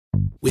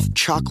With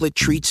chocolate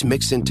treats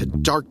mixed into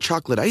dark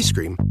chocolate ice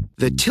cream,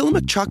 the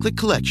Tillamook Chocolate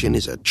Collection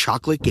is a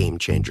chocolate game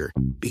changer.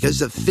 Because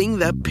the thing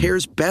that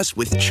pairs best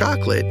with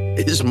chocolate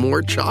is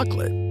more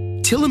chocolate.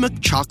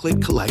 Tillamook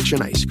Chocolate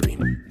Collection Ice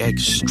Cream.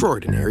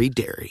 Extraordinary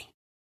dairy.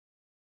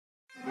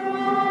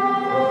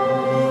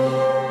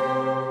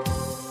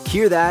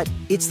 Hear that?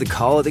 It's the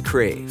call of the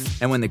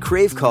Crave. And when the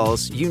Crave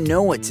calls, you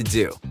know what to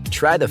do.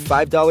 Try the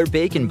 $5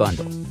 Bacon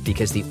Bundle.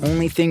 Because the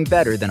only thing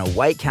better than a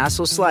White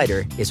Castle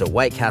slider is a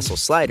White Castle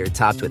slider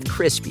topped with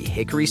crispy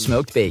hickory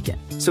smoked bacon.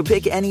 So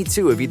pick any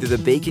two of either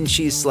the Bacon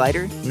Cheese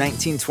Slider,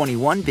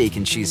 1921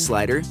 Bacon Cheese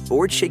Slider,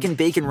 or Chicken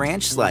Bacon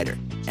Ranch Slider.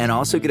 And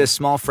also get a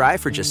small fry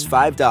for just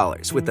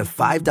 $5 with the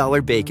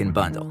 $5 Bacon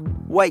Bundle.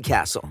 White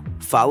Castle.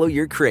 Follow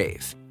your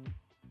Crave.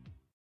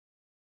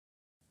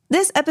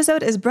 This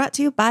episode is brought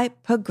to you by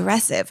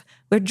Progressive,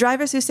 where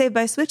drivers who save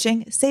by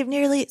switching save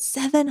nearly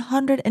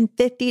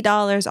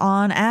 $750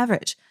 on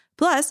average.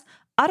 Plus,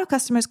 auto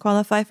customers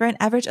qualify for an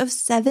average of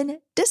 7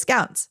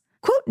 discounts.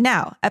 Quote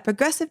now at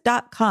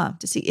Progressive.com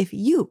to see if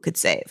you could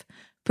save.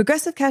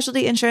 Progressive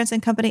Casualty Insurance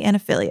and Company and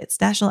Affiliates.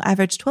 National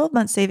average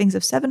 12-month savings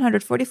of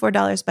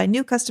 $744 by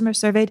new customers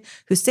surveyed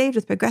who saved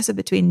with Progressive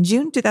between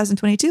June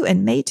 2022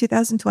 and May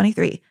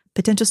 2023.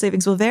 Potential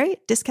savings will vary.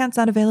 Discounts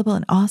not available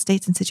in all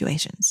states and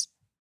situations.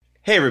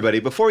 Hey everybody,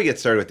 before we get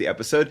started with the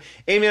episode,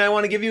 Amy and I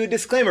want to give you a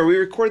disclaimer. We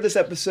recorded this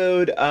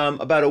episode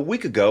about a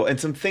week ago, and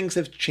some things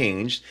have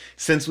changed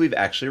since we've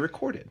actually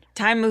recorded.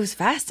 Time moves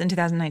fast in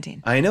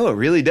 2019. I know, it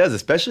really does,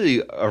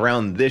 especially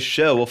around this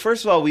show. Well,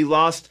 first of all, we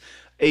lost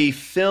a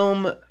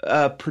film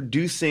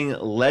producing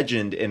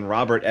legend in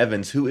Robert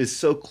Evans, who is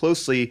so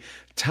closely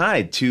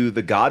tied to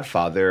The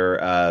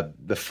Godfather,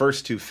 the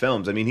first two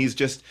films. I mean, he's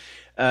just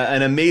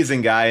an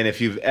amazing guy, and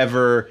if you've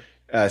ever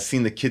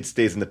seen The Kid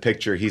Stays in the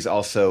Picture, he's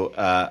also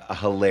a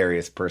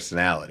hilarious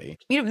personality.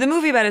 You know, the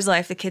movie about his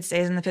life, The Kid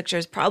Stays in the Picture,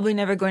 is probably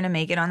never going to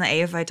make it on the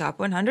AFI Top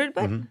 100,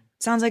 but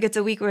sounds like it's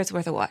a week where it's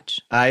worth a watch.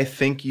 I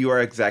think you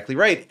are exactly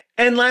right.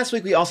 And last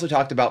week, we also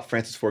talked about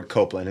Francis Ford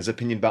Coppola and his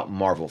opinion about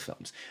Marvel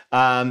films.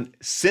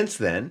 Since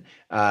then,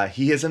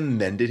 he has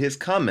amended his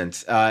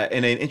comments.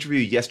 In an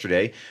interview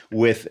yesterday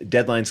with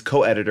Deadline's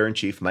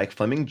co-editor-in-chief, Mike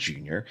Fleming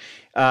Jr.,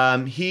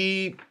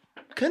 he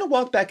kind of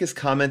walked back his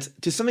comments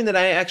to something that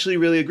I actually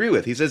really agree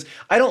with. He says,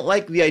 I don't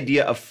like the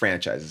idea of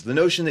franchises, the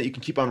notion that you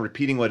can keep on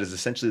repeating what is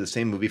essentially the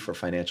same movie for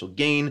financial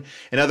gain.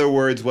 In other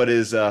words, what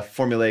is a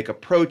formulaic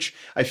approach?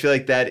 I feel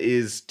like that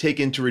is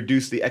taken to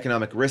reduce the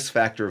economic risk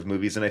factor of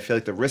movies, and I feel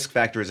like the risk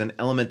factor is an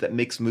element that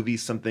makes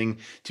movies something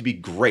to be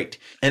great.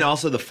 And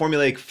also the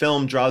formulaic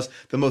film draws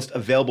the most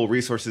available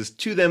resources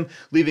to them,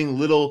 leaving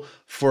little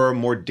for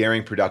more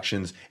daring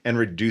productions and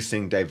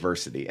reducing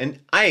diversity. And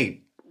I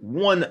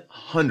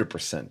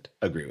 100%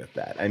 agree with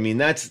that. I mean,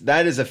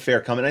 that is a fair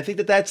comment. I think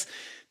that that's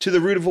to the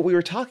root of what we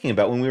were talking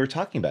about when we were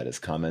talking about his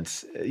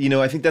comments. You know,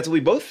 I think that's what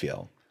we both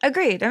feel.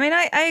 Agreed. I mean,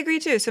 I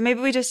agree too. So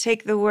maybe we just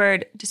take the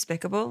word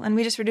despicable and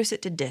we just reduce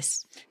it to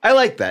dis. I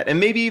like that. And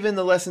maybe even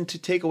the lesson to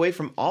take away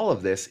from all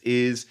of this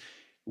is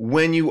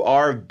when you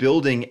are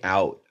building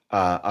out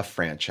a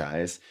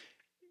franchise,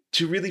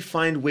 to really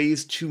find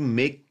ways to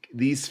make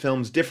these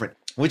films different.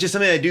 Which is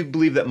something I do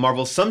believe that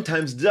Marvel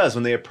sometimes does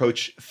when they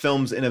approach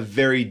films in a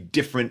very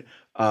different,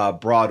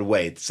 broad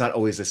way. It's not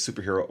always a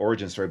superhero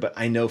origin story, but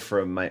I know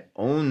for my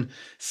own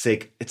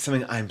sake, it's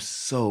something I'm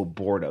so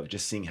bored of,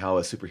 just seeing how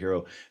a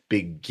superhero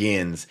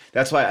begins.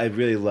 That's why I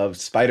really loved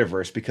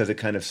Spider-Verse, because it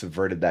kind of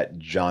subverted that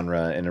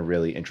genre in a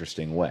really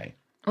interesting way.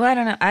 Well, I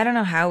don't know. I don't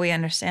know how we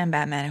understand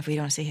Batman if we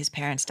don't see his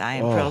parents die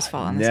and pearls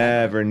fall on the sidewalk.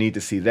 Never need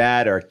to see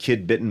that, or a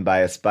kid bitten by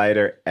a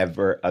spider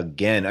ever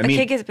again. I mean,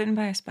 a kid gets bitten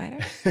by a spider?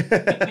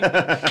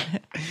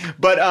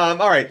 But,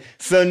 all right.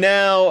 So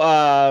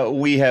now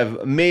we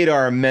have made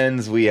our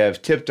amends. We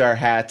have tipped our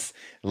hats.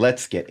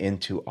 Let's get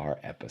into our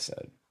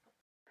episode.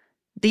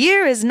 The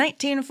year is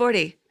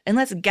 1940. And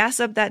let's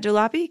gas up that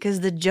jalopy because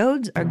the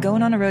Jodes are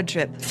going on a road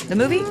trip. The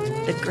movie,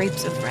 The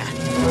Grapes of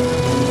Wrath.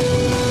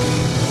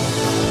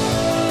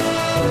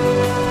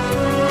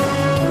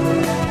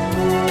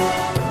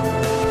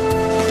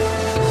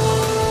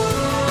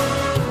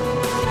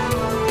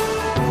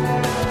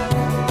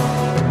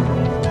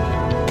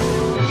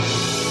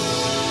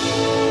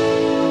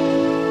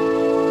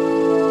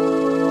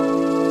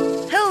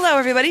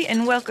 Everybody,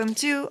 and welcome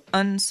to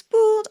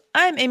Unspooled.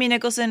 I'm Amy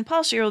Nicholson.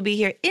 Paul Scheer will be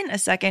here in a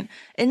second,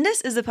 and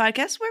this is the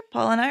podcast where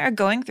Paul and I are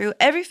going through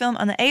every film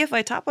on the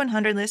AFI Top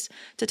 100 list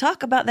to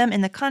talk about them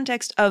in the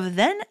context of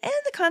then and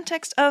the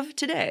context of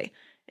today.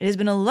 It has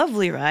been a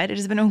lovely ride. It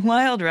has been a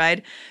wild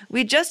ride.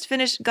 We just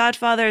finished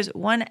Godfathers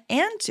 1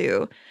 and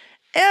 2,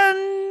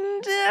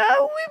 and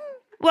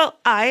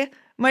I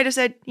might have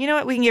said, you know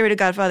what, we can get rid of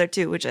Godfather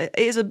 2, which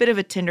is a bit of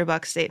a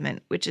tinderbox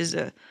statement, which is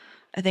a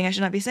thing I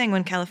should not be saying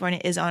when California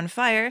is on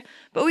fire.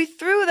 But we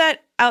threw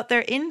that out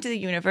there into the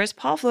universe.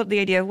 Paul floated the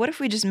idea of, what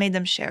if we just made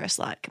them share a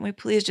slot? Can we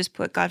please just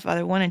put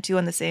Godfather 1 and 2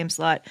 on the same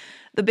slot?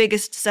 The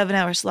biggest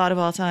 7-hour slot of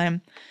all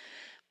time.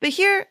 But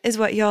here is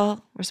what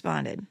y'all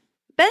responded.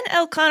 Ben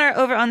L. Connor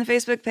over on the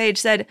Facebook page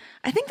said,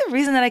 I think the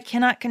reason that I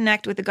cannot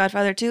connect with The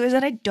Godfather 2 is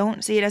that I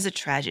don't see it as a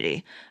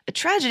tragedy. A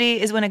tragedy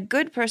is when a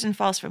good person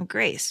falls from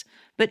grace.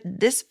 But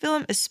this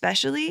film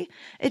especially,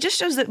 it just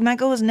shows that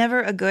Michael was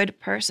never a good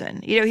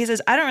person. He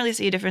says, I don't really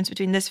see a difference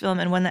between this film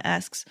and one that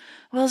asks,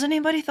 well, has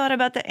anybody thought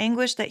about the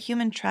anguish that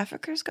human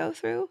traffickers go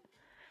through?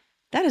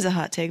 That is a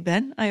hot take,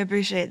 Ben. I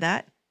appreciate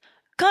that.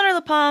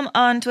 Connor LaPalme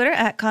on Twitter,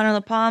 at Connor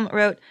LaPalme,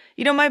 wrote,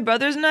 my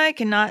brothers and I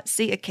cannot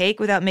see a cake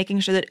without making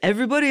sure that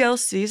everybody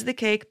else sees the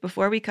cake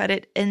before we cut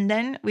it, and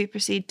then we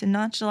proceed to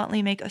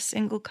nonchalantly make a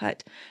single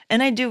cut.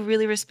 And I do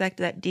really respect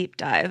that deep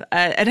dive.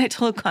 And I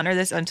told Connor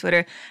this on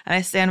Twitter, and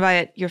I stand by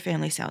it. Your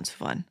family sounds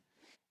fun.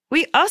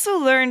 We also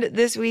learned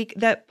this week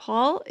that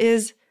Paul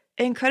is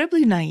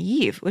incredibly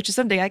naive, which is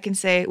something I can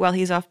say while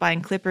he's off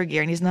buying Clipper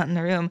gear and he's not in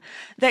the room,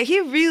 that he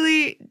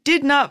really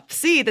did not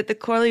see that the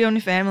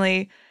Corleone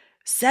family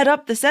set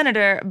up the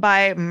senator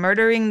by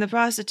murdering the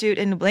prostitute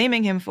and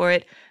blaming him for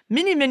it.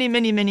 Many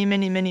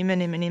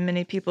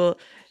people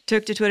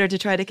took to Twitter to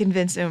try to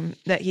convince him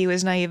that he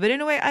was naive. But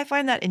in a way, I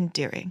find that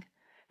endearing.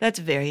 That's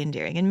very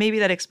endearing. And maybe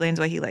that explains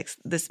why he likes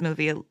this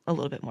movie a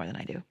little bit more than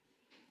I do.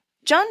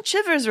 John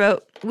Chivers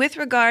wrote, with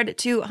regard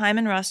to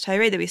Hyman Ross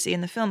tirade that we see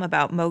in the film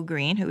about Moe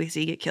Greene, who we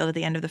see get killed at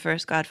the end of the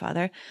first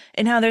Godfather,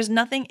 and how there's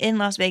nothing in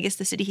Las Vegas,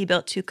 the city he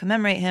built, to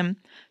commemorate him,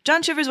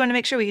 John Chivers wanted to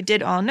make sure we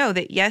did all know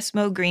that yes,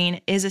 Moe Greene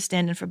is a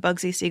stand-in for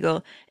Bugsy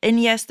Siegel, and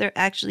yes, there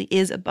actually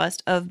is a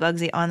bust of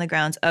Bugsy on the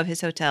grounds of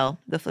his hotel,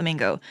 the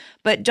Flamingo.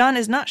 But John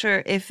is not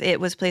sure if it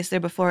was placed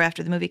there before or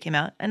after the movie came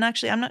out, and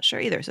actually I'm not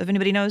sure either, so if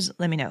anybody knows,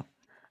 let me know.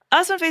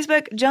 Also on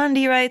Facebook, John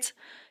D. writes,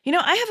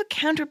 I have a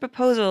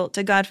counter-proposal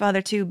to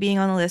Godfather 2 being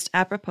on the list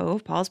apropos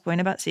of Paul's point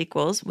about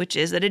sequels, which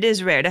is that it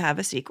is rare to have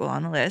a sequel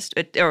on the list,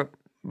 or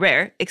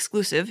rare,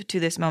 exclusive to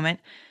this moment,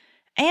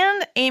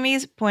 and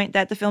Amy's point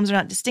that the films are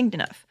not distinct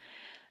enough.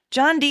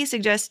 John D.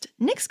 suggests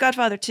nix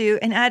Godfather 2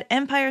 and add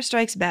Empire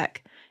Strikes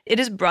Back. It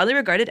is broadly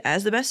regarded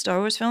as the best Star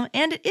Wars film,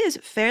 and it is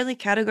fairly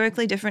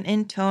categorically different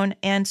in tone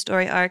and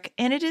story arc,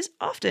 and it is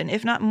often,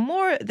 if not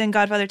more than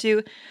Godfather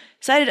 2,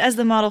 cited as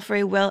the model for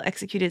a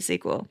well-executed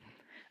sequel.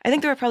 I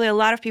think there are probably a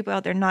lot of people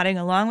out there nodding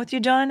along with you,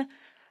 John.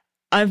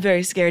 I'm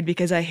very scared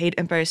because I hate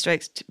Empire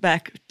Strikes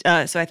Back,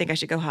 so I think I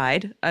should go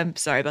hide. I'm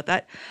sorry about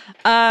that.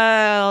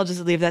 I'll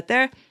just leave that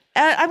there.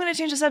 I'm going to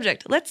change the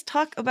subject. Let's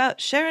talk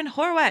about Sharon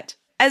Horwat.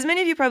 As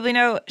many of you probably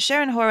know,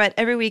 Sharon Horwat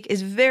every week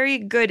is very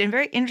good and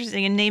very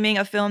interesting in naming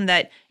a film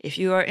that, if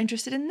you are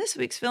interested in this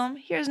week's film,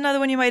 here's another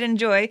one you might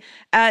enjoy,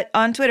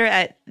 on Twitter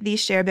at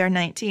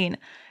TheShareBear19.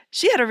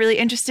 She had a really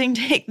interesting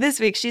take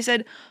this week. She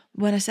said,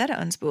 Buonasera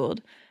Unspooled.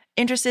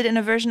 Interested in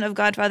a version of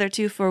Godfather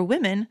 2 for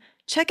women?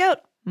 Check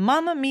out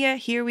Mamma Mia,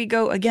 Here We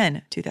Go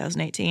Again,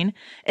 2018.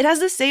 It has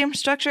the same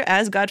structure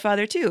as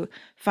Godfather 2,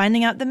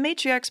 finding out the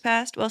matriarch's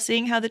past while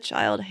seeing how the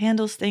child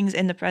handles things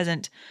in the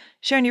present.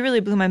 Sharon, you really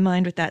blew my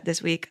mind with that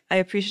this week. I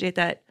appreciate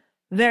that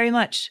very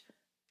much.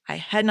 I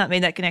had not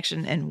made that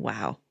connection, and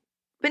wow.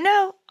 But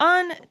now,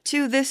 on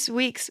to this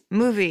week's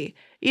movie.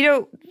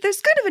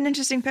 There's kind of an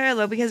interesting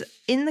parallel because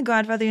in the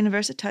Godfather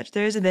universe at Touch,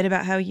 there is a bit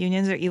about how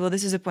unions are evil.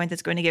 This is a point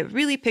that's going to get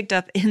really picked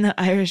up in The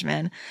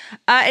Irishman.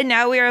 And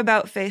now we are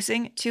about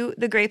facing to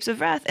the Grapes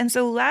of Wrath. And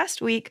so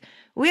last week,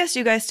 we asked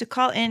you guys to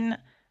call in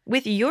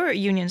with your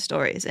union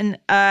stories. And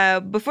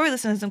before we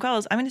listen to some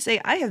calls, I'm going to say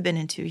I have been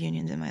in 2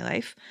 unions in my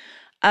life.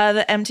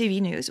 The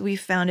MTV News, we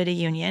founded a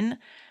union.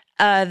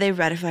 They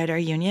ratified our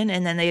union,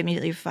 and then they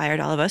immediately fired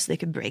all of us. They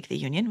could break the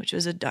union, which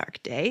was a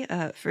dark day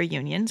for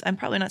unions. I'm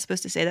probably not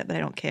supposed to say that, but I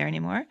don't care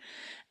anymore.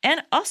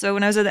 And also,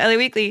 when I was at the LA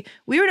Weekly,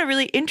 we were in a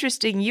really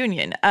interesting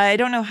union. I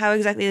don't know how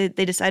exactly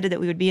they decided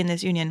that we would be in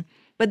this union,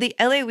 but the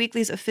LA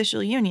Weekly's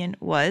official union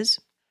was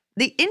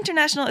the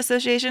International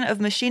Association of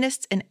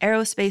Machinists and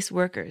Aerospace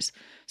Workers.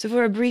 So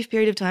for a brief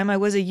period of time, I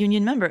was a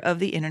union member of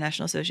the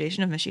International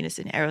Association of Machinists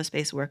and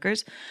Aerospace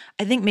Workers.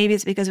 I think maybe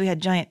it's because we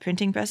had giant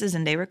printing presses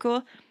and they were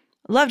cool.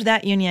 Loved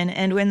that union,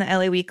 and when the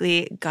LA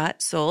Weekly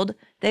got sold,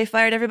 they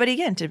fired everybody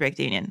again to break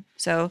the union.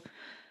 So,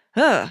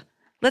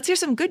 let's hear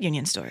some good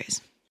union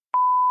stories.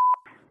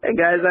 Hey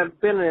guys,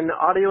 I've been an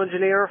audio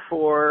engineer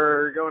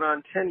for going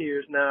on 10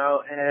 years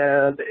now,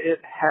 and it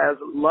has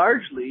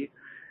largely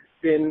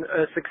been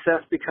a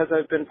success because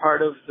I've been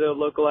part of the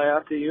local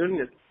IATA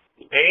union.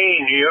 Hey,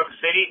 New York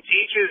City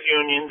Teachers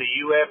Union, the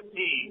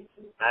UFT.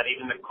 Not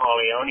even the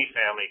Corleone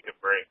family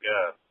could break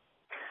up.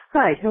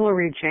 Hi,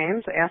 Hillary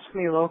James, Ask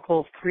Me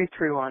Local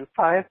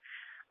 3315,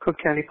 Cook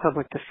County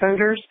Public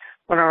Defenders.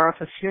 When our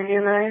office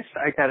unionized,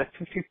 I got a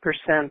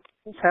 50%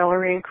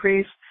 salary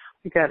increase.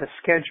 We got a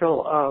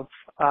schedule of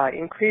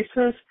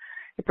increases,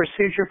 a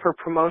procedure for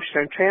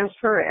promotion and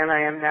transfer, and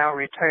I am now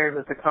retired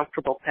with a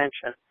comfortable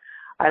pension.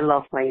 I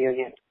love my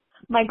union.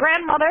 My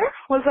grandmother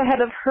was the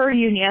head of her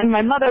union.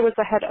 My mother was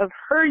the head of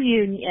her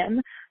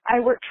union.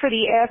 I worked for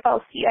the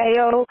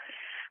AFL-CIO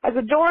as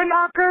a door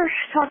knocker,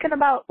 talking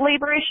about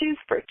labor issues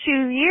for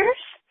 2 years,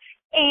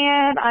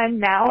 and I'm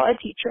now a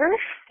teacher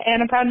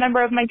and a proud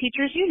member of my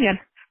teachers' union,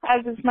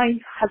 as is my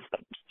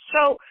husband.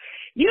 So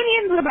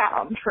unions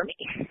abound for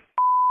me.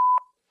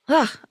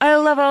 I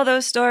love all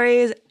those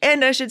stories.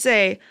 And I should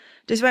say,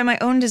 despite my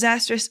own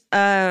disastrous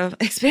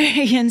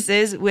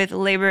experiences with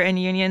labor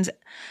and unions,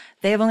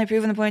 they have only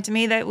proven the point to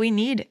me that we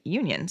need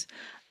unions.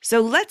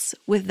 So let's,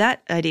 with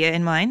that idea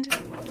in mind,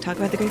 talk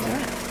about the Grapes of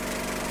Wrath.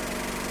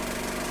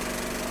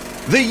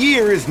 The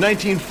year is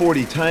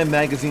 1940. Time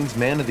magazine's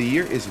Man of the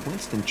Year is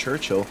Winston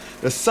Churchill.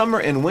 The Summer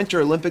and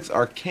Winter Olympics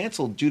are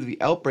canceled due to the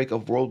outbreak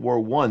of World War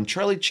I.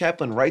 Charlie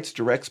Chaplin writes,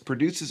 directs,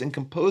 produces, and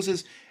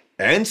composes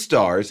and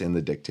stars in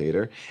The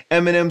Dictator.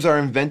 M&Ms are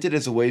invented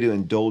as a way to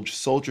indulge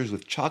soldiers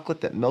with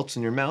chocolate that melts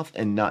in your mouth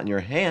and not in your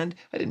hand.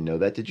 I didn't know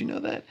that. Did you know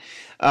that?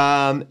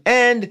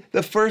 And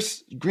the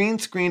first green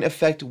screen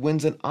effect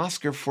wins an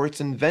Oscar for its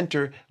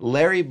inventor,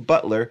 Larry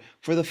Butler,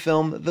 for the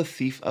film The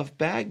Thief of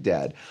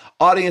Baghdad.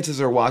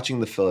 Audiences are watching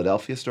The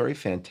Philadelphia Story,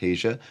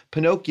 Fantasia,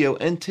 Pinocchio,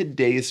 and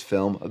today's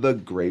film, The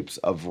Grapes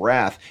of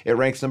Wrath. It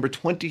ranks number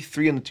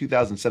 23 on the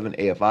 2007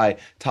 AFI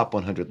Top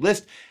 100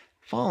 list,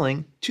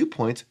 falling 2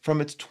 points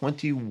from its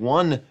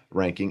 21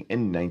 ranking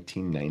in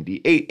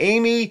 1998.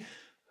 Amy,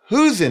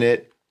 who's in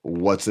it?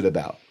 What's it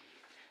about?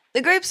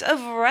 The Grapes of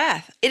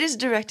Wrath. It is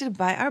directed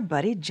by our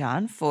buddy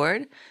John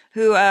Ford,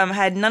 who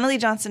had Nunnally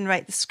Johnson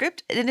write the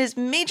script. It is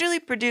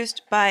majorly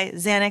produced by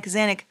Zanuck.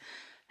 Zanuck,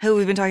 who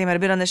we've been talking about a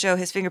bit on the show,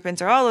 his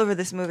fingerprints are all over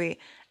this movie.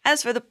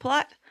 As for the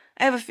plot,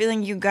 I have a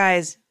feeling you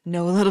guys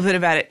know a little bit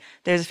about it.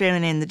 There's a family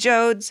named the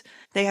Joads.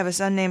 They have a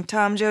son named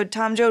Tom Joad.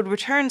 Tom Joad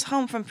returns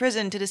home from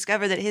prison to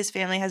discover that his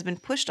family has been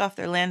pushed off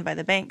their land by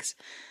the banks.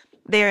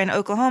 They are in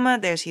Oklahoma.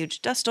 There's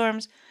huge dust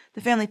storms.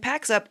 The family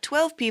packs up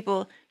 12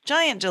 people,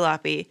 giant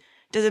jalopy,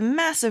 does a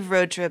massive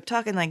road trip,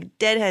 talking like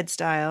Deadhead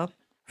style,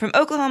 from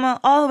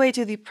Oklahoma all the way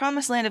to the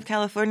promised land of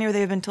California, where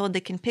they've been told they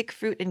can pick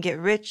fruit and get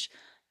rich.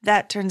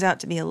 That turns out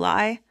to be a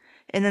lie.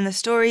 And then the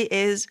story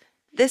is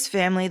this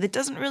family that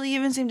doesn't really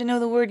even seem to know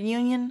the word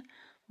union,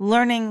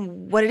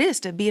 learning what it is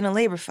to be in a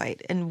labor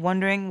fight and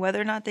wondering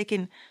whether or not they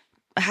can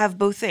have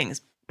both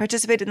things,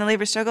 participate in the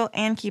labor struggle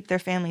and keep their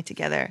family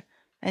together.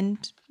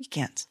 And you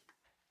can't.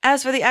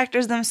 As for the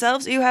actors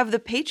themselves, you have the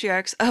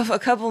patriarchs of a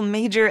couple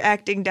major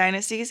acting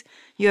dynasties.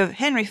 You have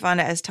Henry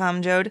Fonda as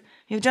Tom Joad.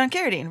 You have John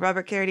Carradine,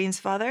 Robert Carradine's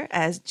father,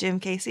 as Jim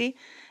Casey.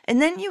 And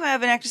then you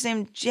have an actress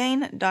named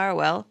Jane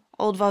Darwell,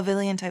 old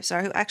vaudevillian type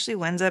star, who actually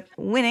winds up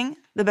winning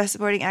the Best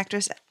Supporting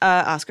Actress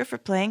Oscar for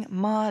playing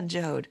Ma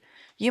Joad.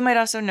 You might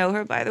also know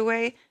her, by the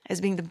way,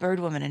 as being the Bird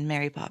Woman in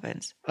Mary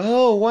Poppins.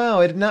 Oh,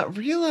 wow. I did not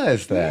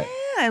realize that.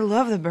 Yeah, I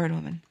love the Bird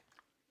Woman.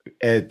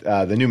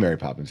 The new Mary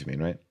Poppins, you mean,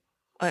 right?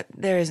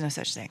 There is no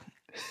such thing.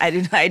 I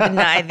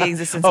deny the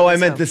existence of Oh, this I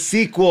meant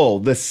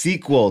film. the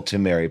sequel to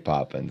Mary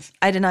Poppins.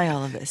 I deny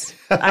all of this.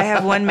 I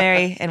have one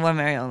Mary and one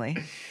Mary only.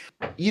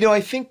 You know,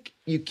 I think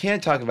you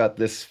can't talk about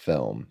this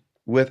film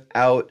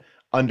without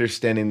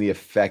understanding the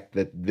effect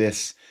that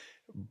this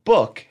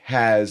book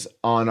has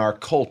on our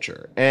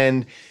culture.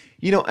 And,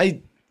 you know,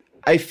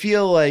 I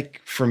feel like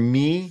for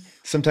me,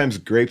 sometimes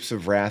Grapes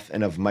of Wrath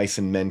and Of Mice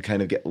and Men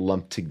kind of get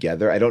lumped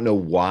together. I don't know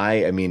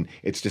why. I mean,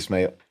 it's just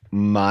my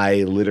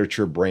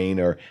literature brain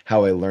or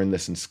how I learned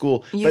this in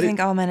school. You think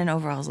all men in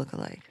overalls look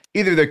alike?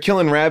 Either they're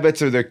killing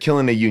rabbits or they're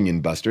killing a union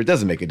buster. It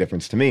doesn't make a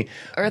difference to me.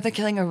 Or they're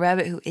killing a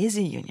rabbit who is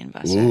a union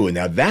buster. Ooh,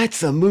 now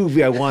that's a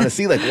movie I want to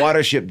see, like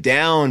Watership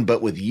Down,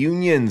 but with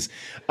unions.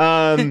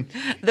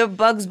 The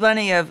Bugs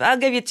Bunny of, I'll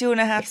give you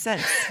 2.5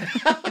 cents.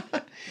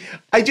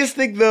 I just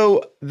think,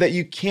 though, that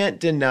you can't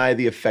deny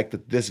the effect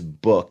that this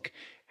book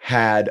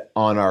had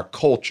on our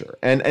culture.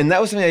 And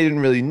that was something I didn't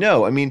really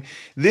know. I mean,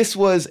 this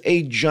was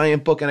a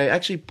giant book, and I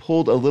actually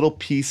pulled a little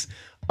piece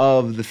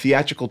of the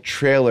theatrical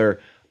trailer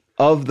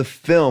of the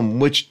film,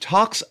 which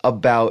talks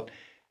about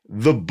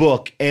the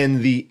book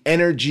and the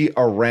energy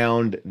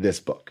around this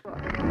book.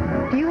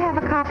 Do you have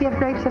a copy of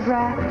Grapes of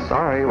Wrath?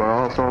 Sorry, we're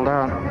all sold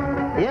out.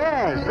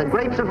 Yes, the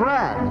Grapes of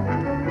Wrath.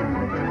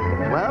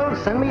 Well,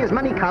 send me as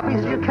many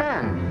copies as you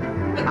can.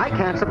 I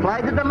can't supply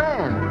the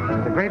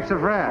demand. The Grapes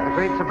of Wrath. The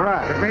Grapes of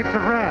Wrath. The Grapes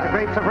of Wrath. The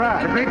Grapes of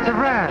Wrath. The Grapes of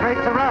Wrath. The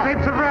Grapes of Wrath.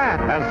 Grapes of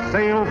Wrath. As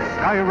sales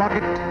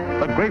skyrocket,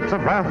 The Grapes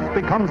of Wrath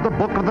becomes the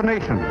book of the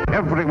nation.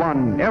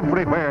 Everyone,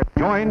 everywhere,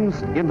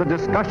 joins in the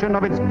discussion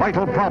of its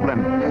vital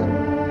problems.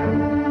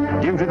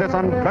 Due to this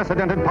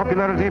unprecedented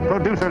popularity,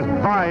 producers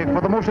vie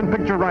for the motion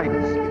picture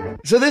rights.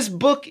 So this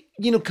book,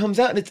 you know, comes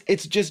out and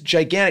it's just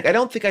gigantic. I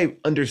don't think I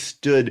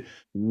understood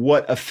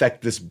what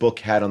effect this book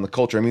had on the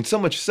culture. I mean, so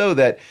much so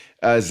that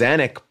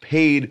Zanuck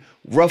paid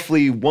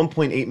roughly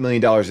 $1.8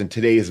 million in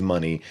today's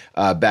money.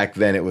 Back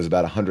then, it was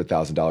about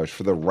 $100,000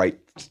 for the right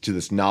to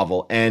this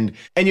novel. And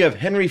you have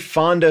Henry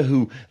Fonda,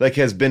 who like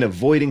has been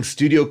avoiding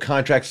studio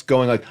contracts,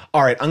 going like,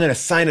 all right, I'm going to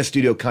sign a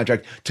studio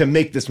contract to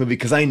make this movie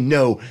because I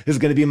know this is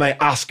going to be my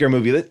Oscar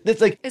movie.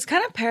 That's like, it's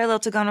kind of parallel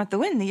to Gone with the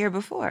Wind the year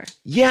before.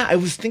 Yeah, I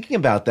was thinking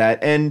about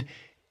that. And,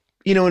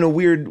 you know, in a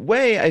weird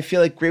way, I feel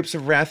like Grapes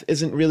of Wrath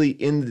isn't really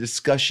in the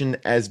discussion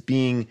as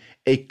being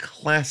a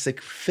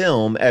classic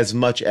film as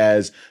much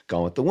as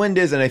Gone with the Wind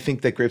is. And I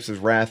think that Grapes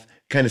of Wrath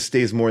kind of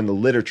stays more in the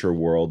literature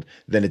world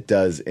than it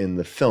does in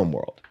the film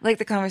world. Like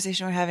the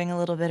conversation we're having a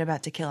little bit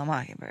about To Kill a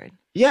Mockingbird.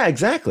 Yeah,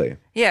 exactly.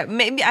 Yeah,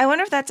 maybe I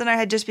wonder if that's in our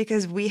head just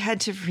because we had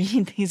to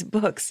read these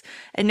books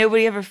and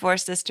nobody ever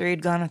forced us to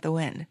read Gone with the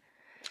Wind.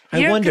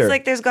 I wonder. Because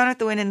like there's Gone with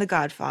the Wind and The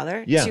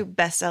Godfather, Yeah. two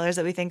bestsellers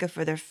that we think of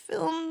for their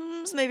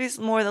films, maybe it's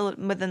more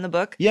than the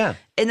book. Yeah.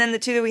 And then the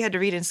two that we had to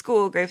read in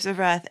school, Grapes of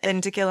Wrath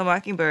and To Kill a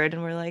Mockingbird,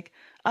 and we're like,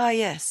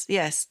 yes,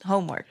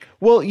 homework.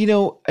 Well,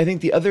 I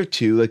think the other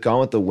two, like Gone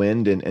with the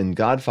Wind and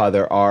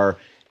Godfather, are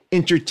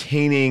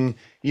entertaining,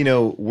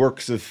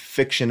 works of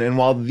fiction. And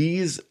while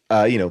these,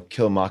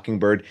 Kill a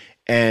Mockingbird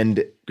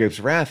and Grapes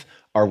of Wrath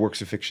are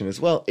works of fiction as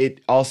well,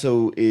 it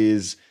also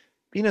is,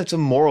 it's a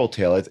moral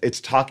tale.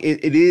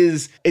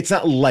 It's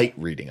not light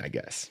reading, I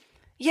guess.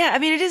 Yeah, I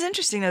mean, it is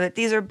interesting, though, that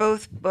these are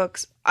both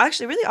books,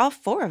 actually, really all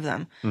four of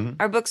them,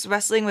 are books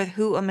wrestling with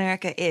who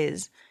America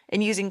is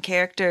and using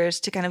characters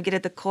to kind of get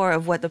at the core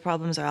of what the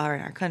problems are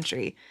in our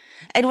country.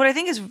 And what I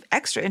think is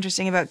extra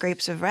interesting about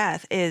Grapes of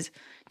Wrath is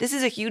this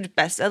is a huge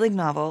best-selling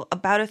novel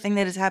about a thing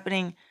that is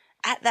happening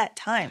at that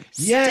time.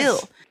 Yes.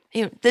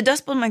 Still. The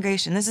Dust Bowl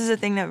migration, this is a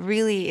thing that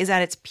really is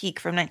at its peak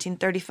from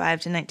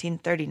 1935 to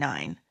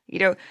 1939.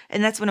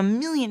 And that's when 1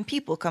 million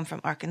people come from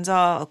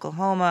Arkansas,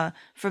 Oklahoma,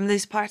 from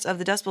these parts of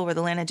the Dust Bowl where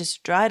the land had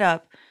just dried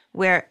up,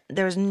 where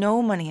there was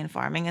no money in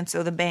farming. And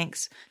so the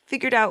banks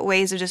figured out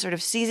ways of just sort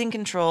of seizing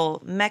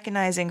control,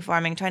 mechanizing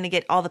farming, trying to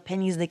get all the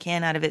pennies they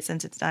can out of it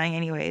since it's dying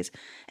anyways.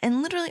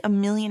 And literally 1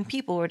 million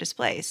people were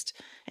displaced.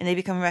 And they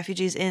become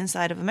refugees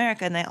inside of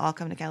America, and they all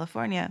come to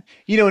California.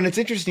 And it's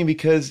interesting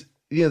because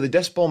the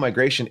Dust Bowl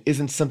migration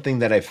isn't something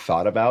that I've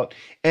thought about.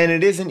 And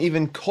it isn't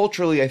even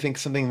culturally, I think,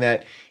 something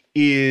that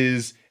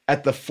is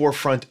at the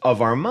forefront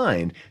of our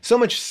mind. So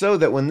much so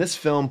that when this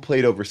film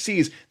played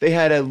overseas, they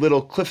had a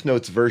little Cliff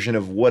Notes version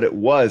of what it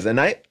was.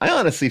 And I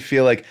honestly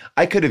feel like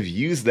I could have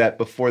used that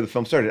before the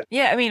film started.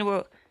 Yeah, I mean,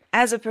 well,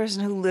 as a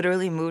person who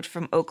literally moved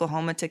from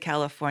Oklahoma to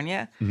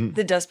California,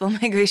 the Dust Bowl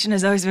migration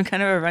has always been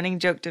kind of a running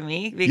joke to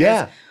me.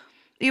 Because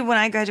when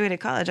I graduated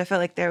college, I felt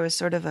like there was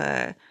sort of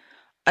a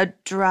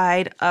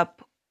dried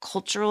up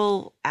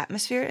cultural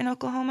atmosphere in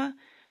Oklahoma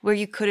where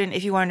you couldn't,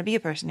 if you wanted to be a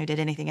person who did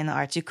anything in the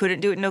arts, you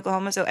couldn't do it in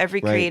Oklahoma. So every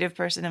creative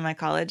person in my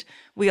college,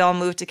 we all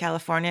moved to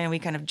California, and we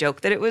kind of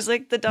joked that it was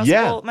like the Dust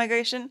Bowl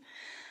migration.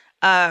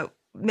 That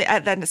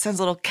sounds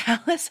a little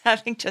callous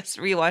having just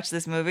rewatched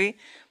this movie,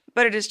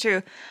 but it is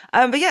true.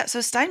 But yeah, so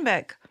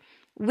Steinbeck,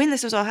 when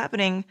this was all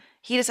happening,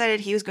 he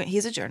decided he's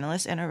a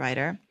journalist and a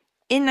writer.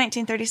 In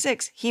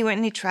 1936, he went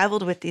and he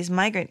traveled with these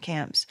migrant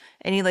camps,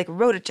 and he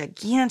wrote a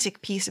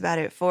gigantic piece about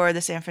it for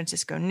the San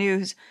Francisco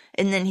News,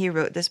 and then he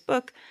wrote this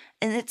book.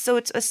 And it's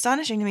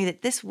astonishing to me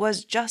that this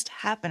was just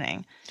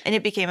happening, and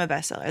it became a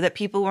bestseller, that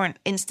people weren't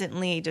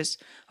instantly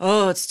just,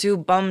 it's too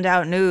bummed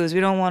out news, we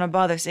don't want to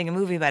bother seeing a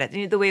movie about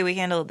it. The way we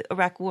handle the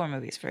Iraq War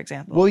movies, for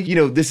example.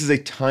 Well, this is a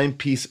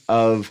timepiece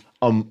of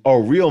a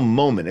real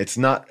moment. It's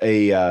not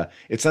a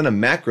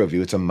macro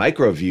view, it's a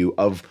micro view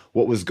of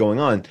what was going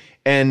on.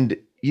 And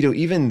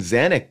even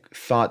Zanuck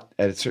thought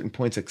at certain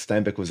points that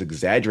Steinbeck was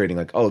exaggerating,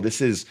 like, this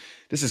is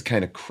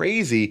kind of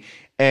crazy.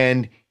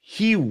 And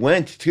he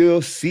went to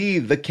go see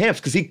the camps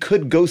because he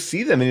could go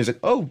see them. And he was like,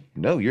 oh,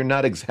 no, you're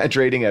not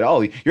exaggerating at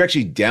all. You're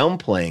actually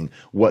downplaying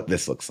what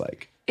this looks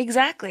like.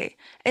 Exactly.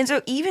 And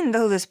so even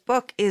though this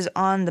book is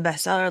on the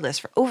bestseller list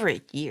for over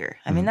a year,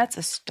 I mean, that's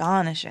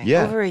astonishing.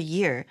 Yeah. Over a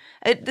year.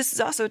 This is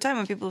also a time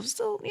when people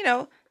still,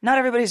 not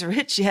everybody's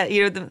rich yet.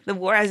 The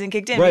war hasn't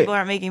kicked in. Right. People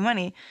aren't making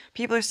money.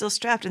 People are still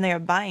strapped, and they are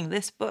buying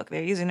this book.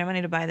 They're using their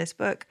money to buy this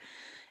book.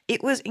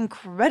 It was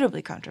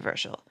incredibly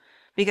controversial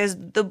because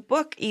the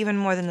book, even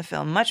more than the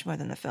film, much more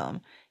than the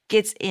film,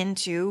 gets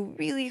into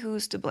really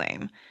who's to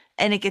blame.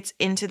 And it gets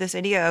into this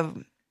idea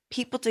of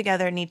people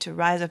together need to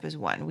rise up as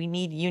one. We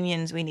need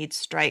unions. We need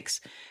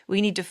strikes. We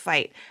need to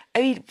fight.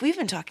 I mean, we've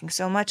been talking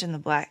so much in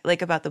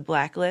about the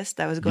blacklist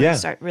that was going to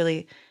start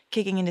really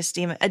kicking into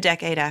steam a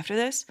decade after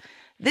this.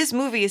 This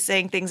movie is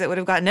saying things that would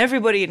have gotten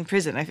everybody in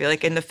prison, I feel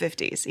like, in the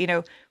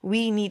 50s.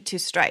 We need to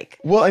strike.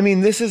 Well, I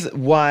mean, this is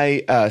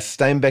why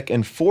Steinbeck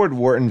and Ford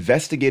were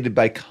investigated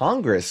by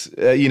Congress,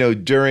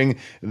 during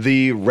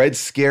the Red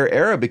Scare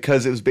era,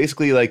 because it was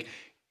basically like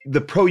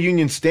the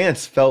pro-union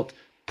stance felt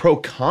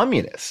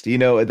pro-communist.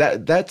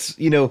 That's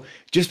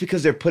just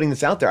because they're putting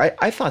this out there.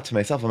 I thought to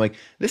myself, I'm like,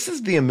 this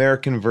is the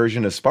American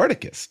version of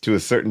Spartacus to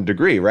a certain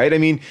degree, right? I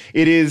mean,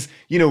 it is,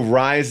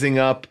 rising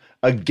up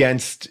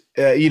against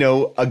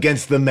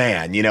the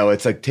man.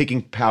 It's like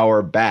taking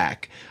power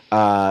back.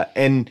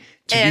 And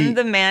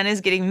the man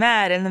is getting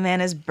mad, and the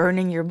man is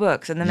burning your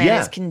books, and the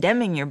man is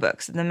condemning your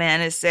books, and the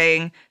man is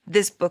saying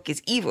this book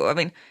is evil. I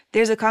mean,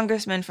 there's a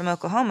congressman from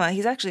Oklahoma.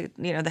 He's actually,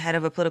 the head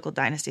of a political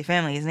dynasty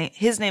family.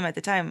 His name at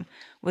the time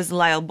was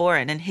Lyle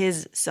Boren, and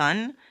his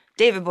son,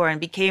 David Boren,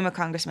 became a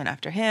congressman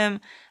after him,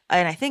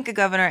 and I think a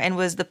governor, and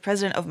was the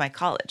president of my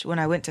college when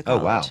I went to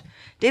college. Oh, wow.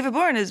 David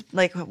Boren is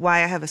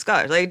why I have a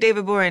scholarship.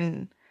 David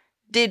Boren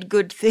did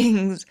good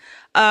things,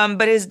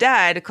 but his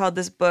dad called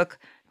this book,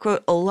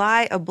 quote, "A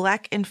lie, a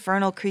black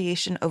infernal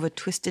creation of a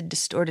twisted,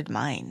 distorted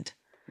mind."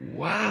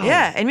 Wow.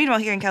 Yeah. And meanwhile,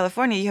 here in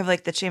California, you have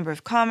like the Chamber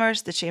of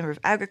Commerce, the Chamber of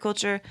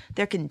Agriculture.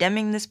 They're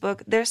condemning this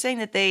book. They're saying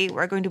that they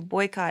are going to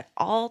boycott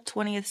all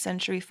 20th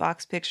Century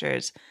Fox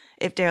pictures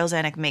if Daryl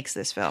Zanuck makes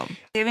this film.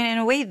 I mean, in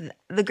a way,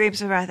 The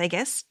Grapes of Wrath, I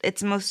guess,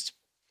 its most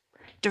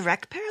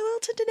direct parallel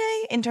to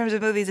today in terms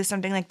of movies is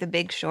something like The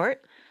Big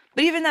Short.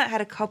 But even that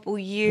had a couple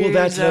years Well,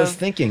 that's what I was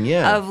thinking,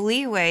 yeah. of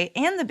leeway.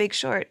 And The Big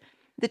Short,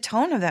 the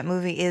tone of that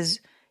movie is,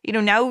 you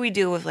know, now we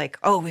deal with like,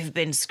 oh, we've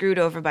been screwed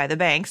over by the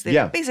banks.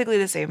 They're basically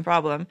the same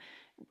problem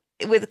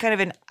with kind of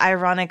an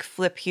ironic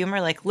flip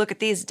humor, like, look at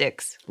these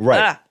dicks.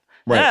 Right.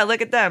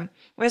 Look at them.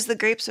 Whereas The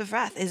Grapes of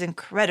Wrath is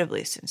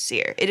incredibly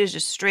sincere. It is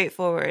just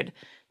straightforward.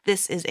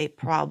 This is a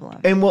problem.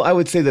 And well, I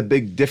would say the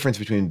big difference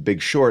between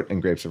Big Short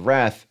and Grapes of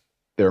Wrath,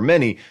 there are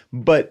many,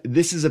 but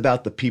this is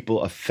about the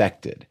people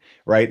affected,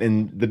 right?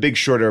 And The Big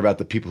Short are about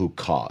the people who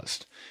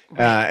caused.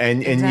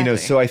 And you know,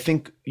 so I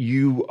think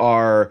you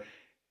are,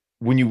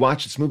 when you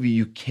watch this movie,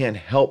 you can't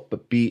help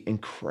but be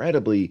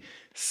incredibly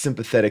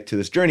sympathetic to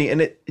this journey.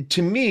 And it,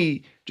 to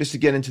me, just to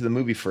get into the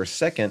movie for a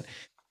second,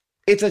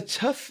 it's a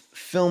tough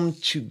film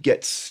to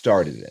get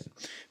started in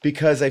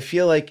because I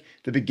feel like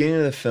the beginning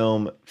of the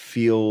film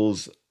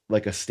feels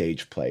like a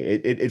stage play.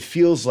 It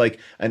feels like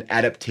an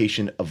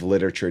adaptation of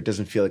literature. It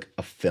doesn't feel like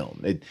a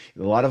film. A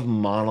lot of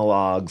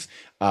monologues,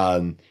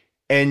 and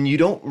you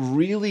don't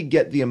really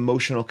get the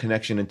emotional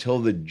connection until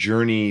the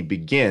journey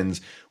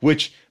begins,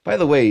 which, by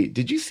the way,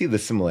 did you see the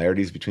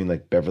similarities between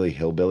like Beverly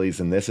Hillbillies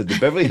and this? Did the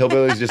Beverly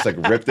Hillbillies just like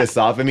rip this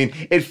off? I mean,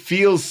 it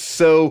feels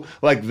so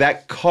like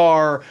that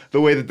car, the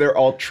way that they're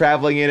all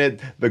traveling in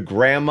it, the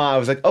grandma. I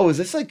was like, oh, is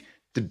this like,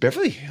 did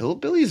Beverly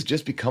Hillbillies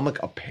just become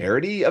like a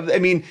parody of, I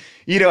mean,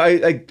 you know,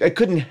 I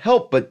couldn't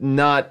help but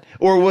not,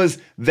 or was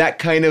that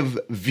kind of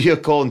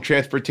vehicle and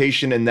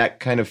transportation and that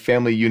kind of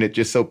family unit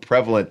just so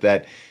prevalent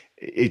that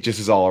it just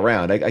is all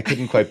around? I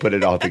couldn't quite put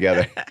it all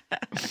together.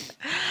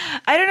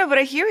 I don't know, but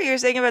I hear what you're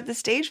saying about the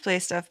stage play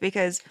stuff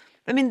because,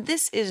 I mean,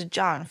 this is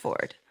John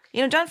Ford.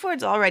 You know, John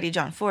Ford's already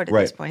John Ford at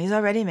this point. He's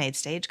already made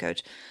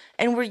Stagecoach.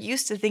 And we're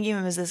used to thinking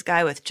of him as this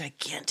guy with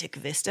gigantic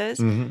vistas.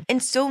 Mm-hmm.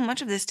 And so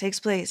much of this takes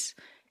place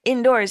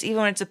indoors,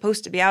 even when it's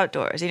supposed to be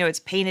outdoors. You know, it's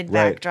painted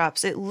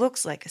backdrops. It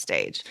looks like a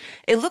stage.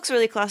 It looks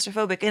really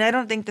claustrophobic. And I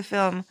don't think the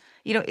film,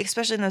 you know,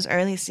 especially in those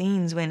early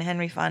scenes when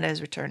Henry Fonda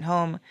has returned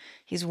home,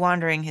 he's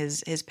wandering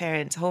his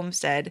parents'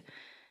 homestead.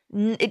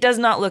 It does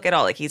not look at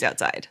all like he's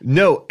outside.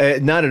 No,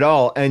 not at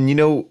all. And, you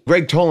know,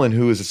 Greg Tolan,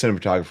 who is a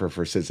cinematographer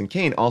for Citizen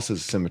Kane, also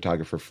is a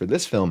cinematographer for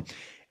this film.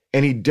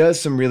 And he does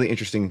some really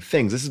interesting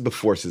things. This is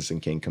before Citizen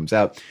Kane comes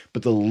out,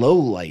 but the low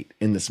light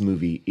in this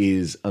movie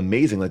is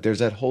amazing. Like there's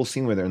that whole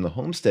scene where they're in the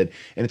homestead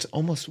and it's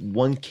almost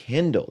one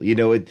candle. You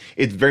know,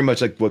 it's very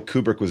much like what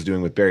Kubrick was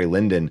doing with Barry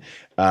Lyndon,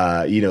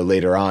 you know,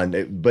 later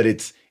on.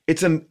 But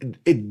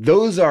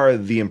those are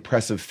the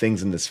impressive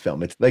things in this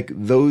film. It's like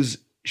those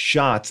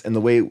shots and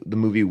the way the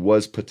movie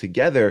was put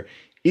together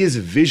is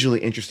visually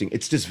interesting.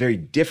 It's just very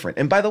different.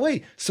 And by the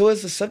way, so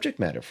is the subject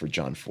matter for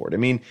John Ford. I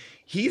mean,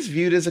 he's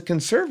viewed as a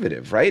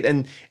conservative, right?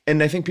 And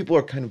I think people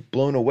are kind of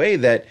blown away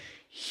that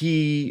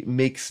he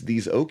makes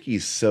these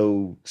Okies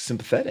so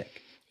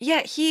sympathetic.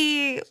 Yeah,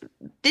 he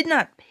did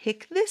not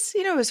pick this,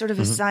 you know, it was sort of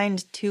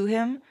assigned to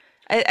him.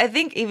 I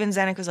think even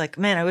Zanuck was like,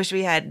 man, I wish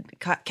we had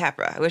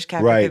Capra. I wish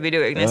Capra could be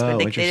doing this, but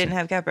they didn't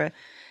have Capra.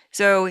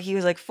 So he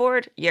was like,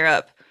 Ford, you're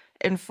up.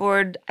 And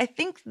Ford, I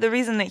think the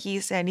reason that he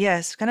said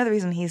yes, kind of the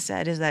reason he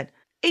said is that,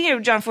 you know,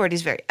 John Ford,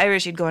 he's very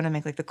Irish. He'd go on to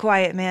make like The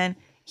Quiet Man.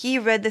 He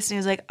read this and he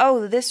was like,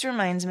 oh, this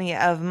reminds me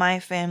of my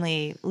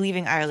family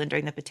leaving Ireland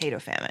during the potato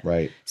famine.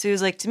 Right. So he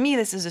was like, to me,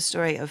 this is a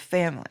story of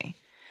family.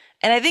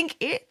 And I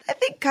think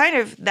kind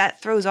of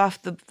that throws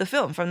off the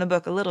film from the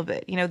book a little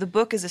bit. You know, the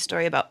book is a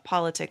story about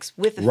politics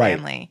with a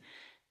family.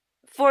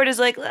 Ford is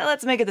like,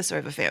 let's make it the story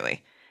of a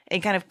family.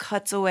 And kind of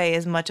cuts away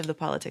as much of the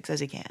politics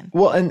as he can.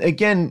 Well, and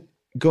again,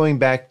 going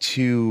back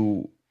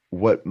to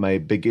what my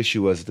big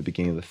issue was at the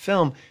beginning of the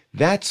film,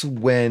 that's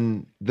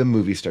when the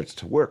movie starts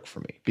to work for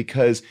me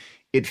because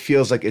it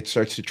feels like it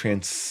starts to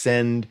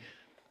transcend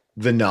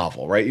the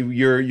novel, right?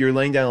 You're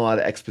laying down a lot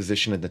of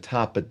exposition at the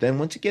top, but then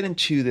once you get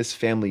into this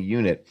family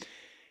unit,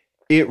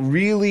 it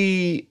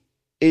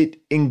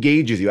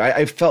engages you.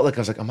 I felt like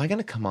I was like, am I going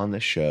to come on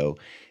this show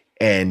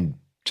and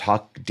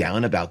talk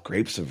down about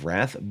Grapes of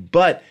Wrath?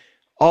 But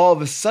all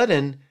of a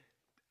sudden,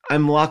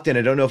 I'm locked in.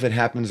 I don't know if it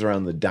happens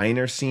around the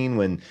diner scene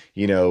when,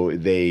 you know,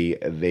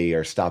 they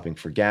are stopping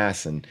for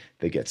gas and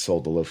they get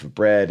sold a loaf of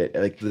bread.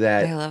 Like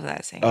that. I love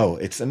that scene. Oh,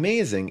 it's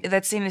amazing.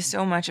 That scene is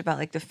so much about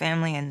like the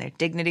family and their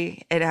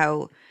dignity and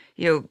how,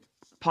 you know,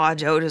 Pa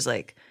Joad is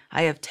like,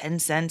 I have 10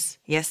 cents.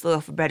 Yes, the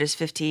loaf of bread is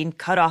 15.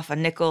 Cut off a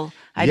nickel.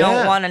 I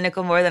don't want a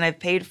nickel more than I've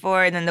paid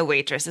for. And then the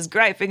waitress is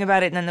griping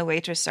about it. And then the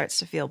waitress starts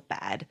to feel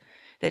bad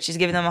that she's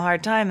giving them a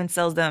hard time and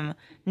sells them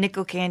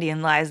nickel candy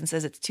and lies and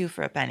says it's 2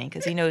 for a penny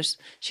because she knows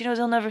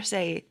he'll never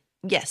say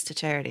yes to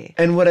charity.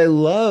 And what I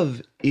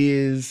love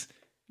is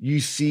you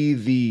see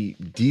the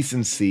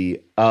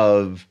decency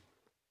of,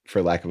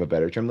 for lack of a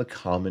better term, the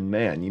common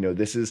man. You know,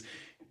 this is,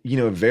 you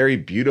know, a very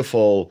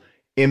beautiful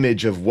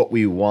image of what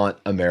we want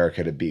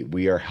America to be.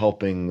 We are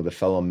helping the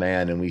fellow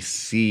man, and we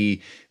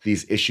see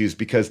these issues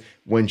because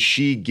when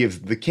she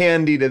gives the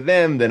candy to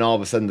them, then all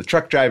of a sudden the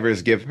truck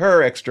drivers give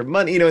her extra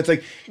money. It's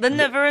like the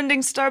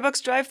never-ending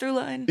Starbucks drive-through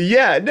line.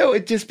 Yeah, no,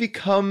 it just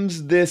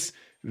becomes this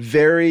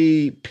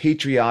very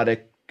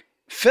patriotic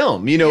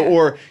film,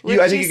 or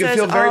I think you can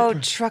feel very. Oh,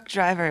 truck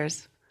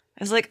drivers.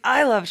 It's like,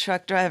 I love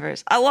truck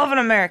drivers. I love an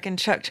American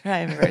truck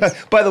drivers.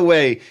 By the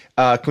way,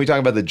 can we talk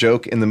about the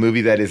joke in the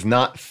movie that is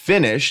not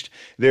finished?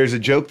 There's a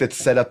joke that's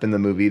set up in the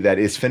movie that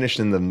is finished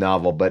in the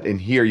novel, but in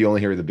here you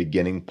only hear the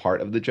beginning part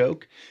of the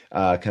joke.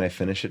 Can I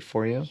finish it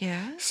for you?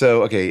 Yeah.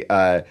 So,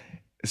 okay.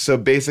 So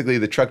basically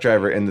the truck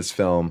driver in this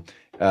film,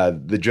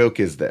 the joke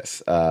is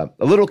this. A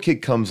little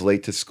kid comes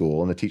late to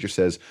school and the teacher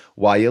says,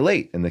 "Why you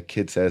late?" And the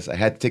kid says, "I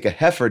had to take a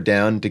heifer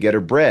down to get her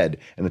bread."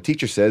 And the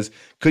teacher says,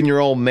 "Couldn't your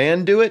old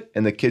man do it?"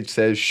 And the kid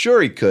says,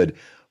 "Sure he could,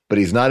 but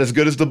he's not as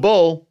good as the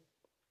bull."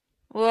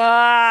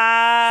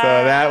 Wow.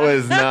 So that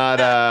was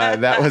not I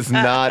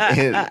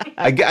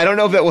don't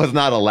know if that was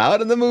not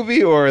allowed in the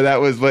movie or that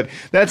was, but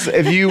that's,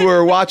 if you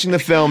were watching the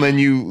film and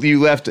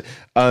you left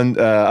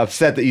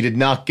upset that you did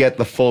not get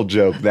the full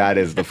joke, that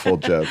is the full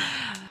joke.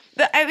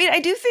 I mean, I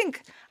do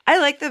think I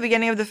like the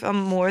beginning of the film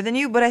more than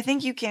you, but I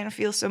think you can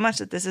feel so much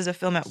that this is a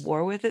film at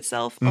war with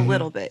itself a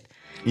little bit.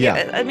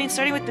 Yeah. I mean,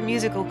 starting with the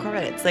musical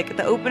credits, like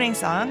the opening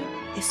song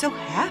is so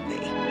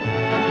happy.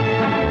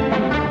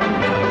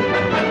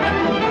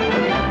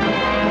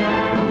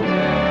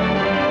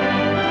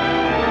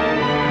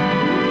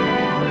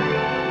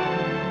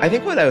 I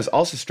think what I was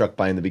also struck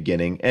by in the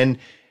beginning, and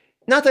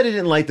not that I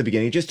didn't like the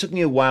beginning, it just took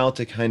me a while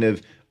to kind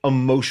of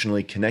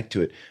emotionally connect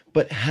to it,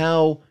 but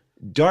how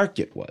dark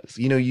it was.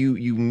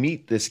 You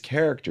meet this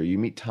character, you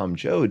meet Tom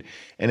Joad,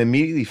 and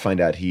immediately find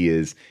out he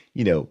is,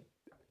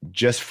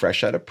 just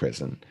fresh out of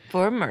prison.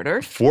 For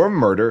murder.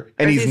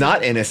 And he's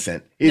not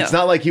innocent. It's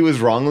not like he was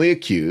wrongly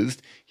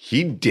accused.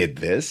 He did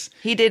this.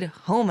 He did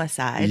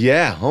homicide.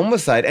 Yeah,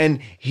 homicide. And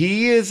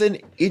he is an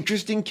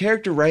interesting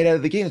character right out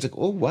of the gate. It's like,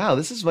 oh, wow,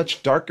 this is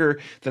much darker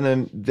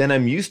than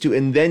I'm used to.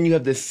 And then you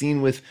have this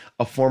scene with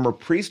a former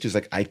priest who's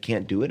like, I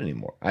can't do it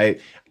anymore. I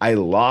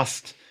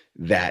lost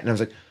that. And I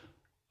was like,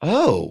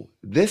 oh,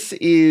 this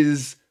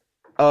is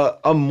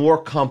a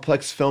more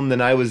complex film than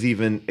I was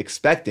even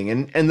expecting.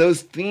 And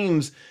those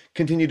themes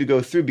continue to go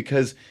through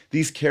because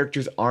these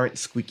characters aren't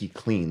squeaky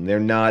clean. They're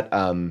not,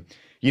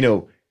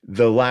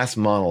 the last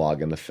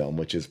monologue in the film,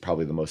 which is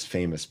probably the most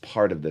famous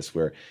part of this,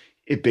 where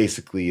it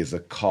basically is a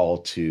call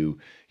to,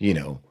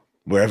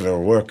 wherever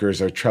workers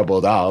are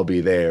troubled, I'll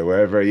be there.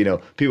 Wherever,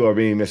 people are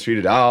being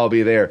mistreated, I'll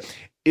be there.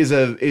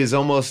 Is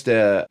almost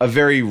a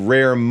very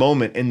rare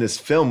moment in this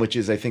film, which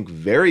is, I think,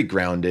 very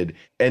grounded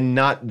and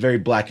not very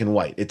black and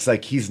white. It's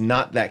like he's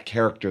not that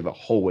character the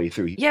whole way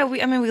through. Yeah,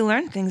 we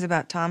learned things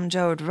about Tom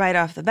Joad right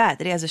off the bat,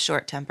 that he has a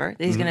short temper,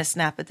 that he's going to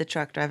snap at the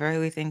truck driver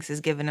who he thinks has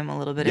given him a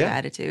little bit of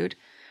attitude,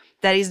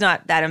 that he's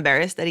not that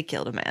embarrassed that he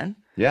killed a man.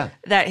 Yeah.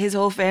 That his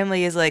whole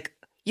family is like,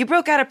 you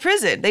broke out of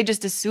prison. They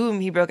just assume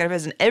he broke out of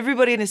prison.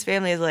 Everybody in his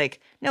family is like,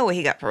 no way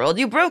he got paroled.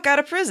 You broke out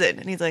of prison.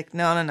 And he's like,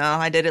 no,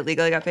 I did it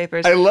legally, got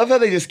papers. I love how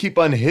they just keep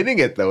on hitting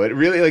it, though. It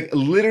really,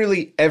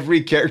 literally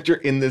every character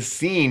in this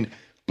scene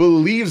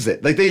believes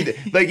it.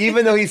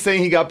 Even though he's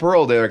saying he got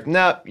paroled, they're like,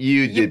 nah,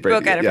 you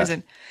broke out of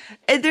prison.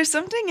 And there's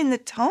something in the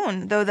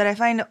tone, though, that I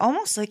find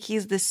almost like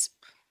he's this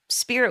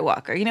spirit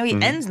walker. He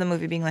ends the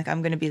movie being like,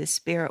 I'm going to be the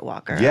spirit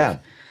walker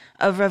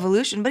of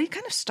revolution. But he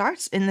kind of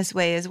starts in this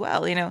way as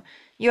well.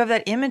 You have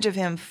that image of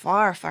him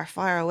far, far,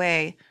 far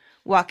away,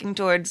 walking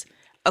towards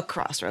a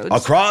crossroads. A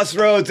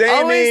crossroads, Amy!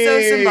 Always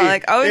so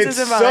symbolic. It's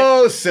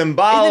so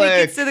symbolic. And then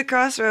he gets to the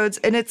crossroads,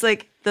 and it's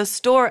like the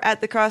store at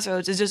the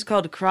crossroads is just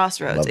called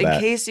Crossroads. In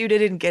case you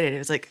didn't get it, it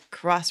was like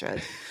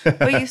Crossroads.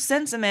 But you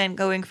sense a man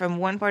going from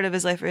one part of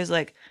his life where he's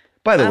like,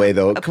 by the way,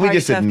 though, can we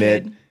just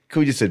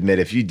admit,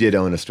 if you did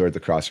own a store at the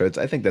Crossroads,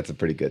 I think that's a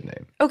pretty good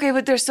name. Okay,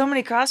 but there's so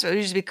many Crossroads. It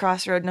used to be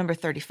Crossroad number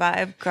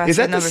 35,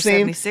 Crossroad number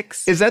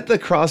 76. Is that the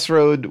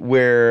Crossroad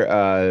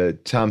where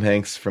Tom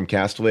Hanks from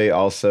Castaway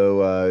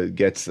also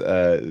gets...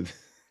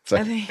 it's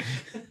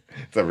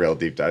a real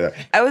deep dive.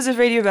 I was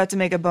afraid you were about to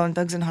make a Bone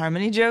Thugs and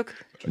Harmony joke.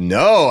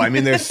 No,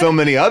 there's so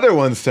many other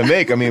ones to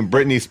make.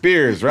 Britney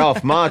Spears,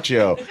 Ralph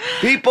Macchio.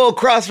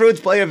 Crossroads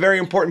play a very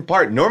important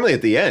part, normally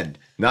at the end.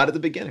 Not at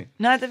the beginning.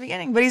 Not at the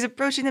beginning, but he's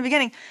approaching the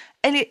beginning.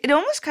 And it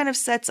almost kind of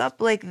sets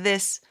up like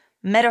this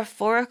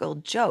metaphorical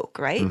joke,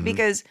 right? Mm-hmm.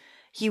 Because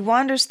he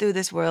wanders through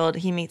this world.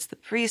 He meets the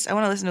priest. I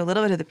want to listen to a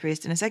little bit of the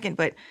priest in a second,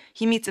 but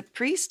he meets a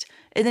priest,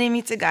 and then he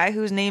meets a guy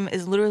whose name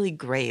is literally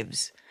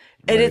Graves.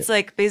 And it's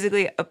like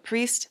basically a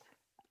priest,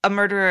 a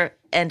murderer,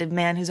 and a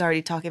man who's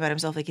already talking about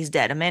himself like he's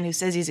dead. A man who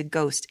says he's a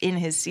ghost in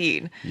his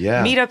scene.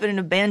 Yeah. Meet up in an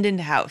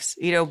abandoned house.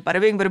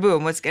 Bada bing, bada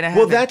boom. What's going to happen?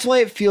 Well, that's why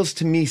it feels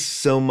to me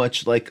so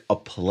much like a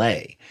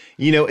play.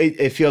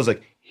 It feels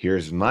like,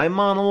 here's my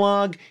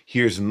monologue,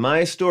 here's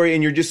my story,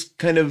 and you're just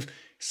kind of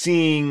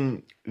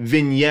seeing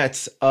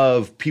vignettes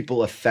of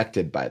people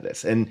affected by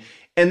this. And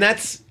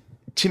that's,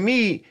 to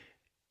me,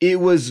 it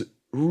was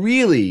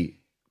really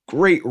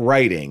great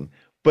writing,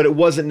 but it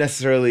wasn't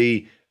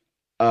necessarily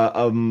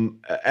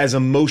as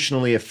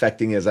emotionally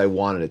affecting as I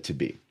wanted it to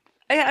be.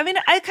 I mean,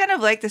 I kind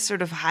of like this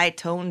sort of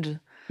high-toned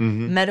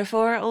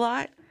metaphor a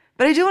lot.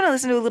 But I do want to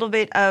listen to a little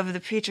bit of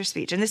the preacher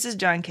speech. And this is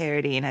John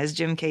Carradine as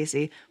Jim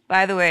Casey.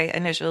 By the way,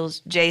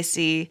 initials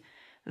JC,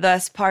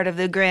 thus part of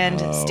the grand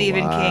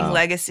Stephen King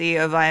legacy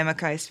of I am a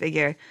Christ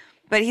figure.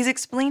 But he's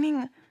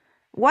explaining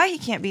why he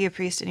can't be a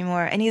priest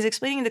anymore. And he's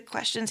explaining the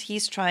questions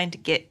he's trying to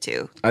get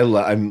to. I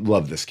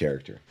love this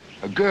character.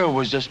 A girl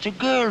was just a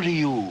girl to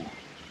you.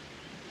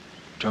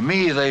 To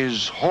me,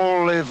 they's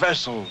holy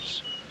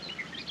vessels.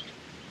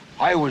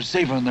 I was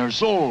saving their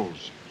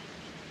souls.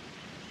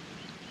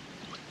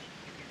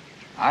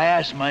 I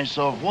asked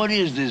myself, what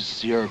is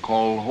this here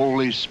called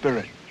Holy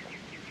Spirit?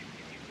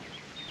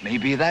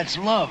 Maybe that's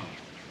love.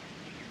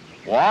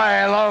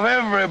 Why, I love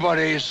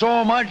everybody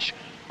so much,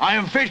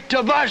 I'm fit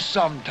to bust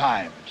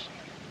sometimes.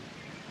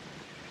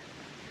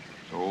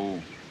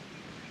 So,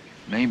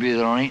 maybe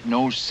there ain't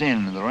no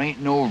sin, there ain't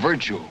no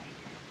virtue.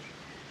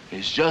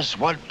 It's just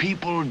what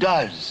people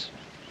does.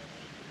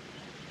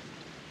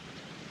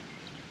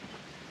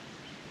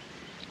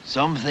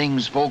 Some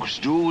things folks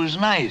do is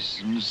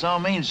nice, and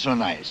some ain't so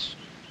nice.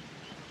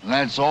 And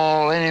that's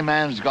all any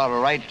man's got a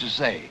right to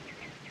say.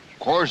 Of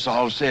course,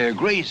 I'll say a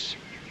grace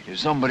if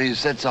somebody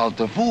sets out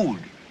the food.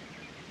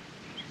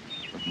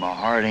 But my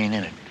heart ain't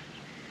in it.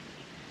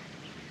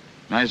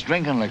 Nice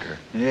drinking liquor.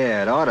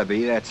 Yeah, it ought to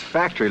be. That's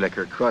factory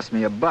liquor. Cost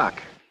me $1.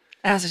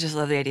 I also just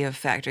love the idea of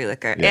factory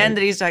liquor. Yeah. And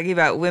that he's talking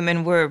about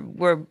women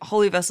were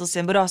holy vessels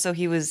sin, but also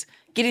he was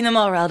getting them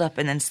all riled up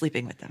and then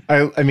sleeping with them.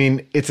 I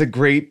mean, it's a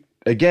great,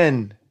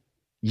 again,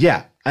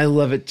 yeah, I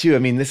love it too. I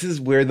mean, this is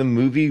where the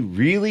movie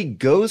really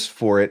goes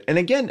for it. And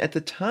again, at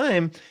the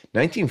time,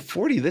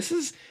 1940, this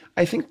is,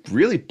 I think,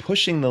 really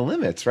pushing the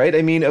limits, right?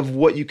 I mean, of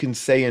what you can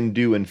say and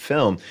do in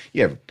film.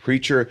 You have a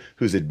preacher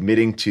who's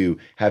admitting to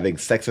having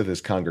sex with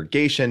his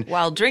congregation.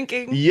 While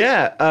drinking.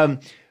 Yeah.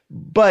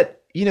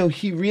 But, you know,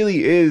 he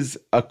really is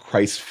a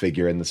Christ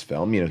figure in this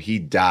film. You know, he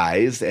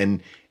dies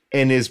and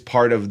is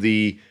part of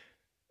the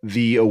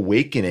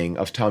awakening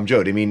of Tom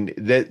Joad. I mean,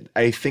 that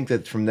I think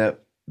that from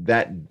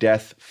that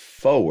death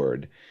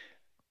forward,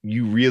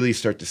 you really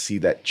start to see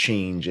that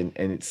change and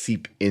it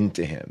seep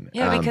into him.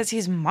 Yeah, because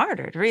he's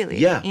martyred, really.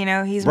 Yeah. You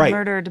know, he's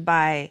murdered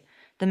by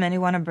the men who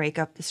want to break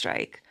up the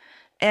strike.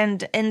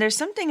 And there's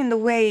something in the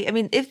way, I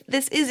mean, if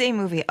this is a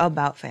movie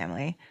about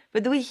family,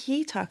 but the way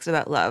he talks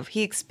about love,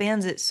 he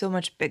expands it so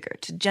much bigger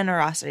to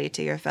generosity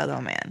to your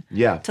fellow man.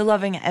 Yeah. To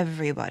loving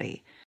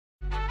everybody.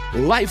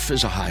 Life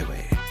is a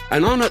highway,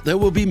 and on it there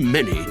will be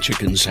many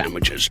chicken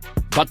sandwiches.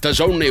 But there's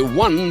only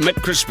one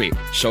McCrispy.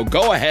 So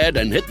go ahead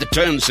and hit the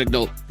turn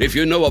signal if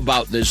you know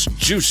about this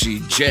juicy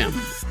gem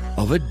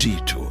of a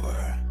detour.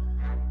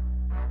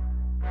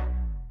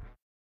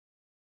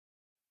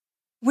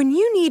 When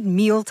you need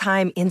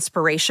mealtime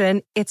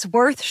inspiration, it's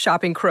worth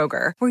shopping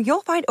Kroger, where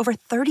you'll find over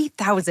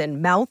 30,000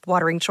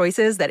 mouth-watering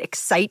choices that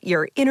excite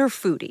your inner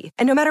foodie.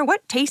 And no matter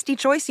what tasty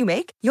choice you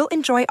make, you'll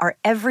enjoy our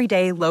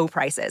everyday low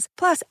prices,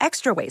 plus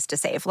extra ways to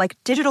save, like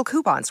digital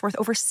coupons worth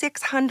over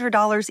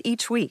 $600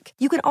 each week.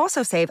 You can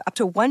also save up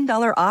to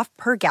 $1 off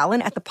per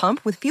gallon at the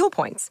pump with fuel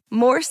points.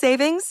 More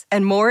savings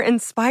and more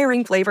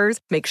inspiring flavors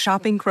make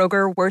shopping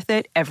Kroger worth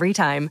it every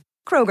time.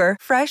 Kroger,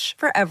 fresh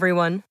for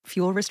everyone.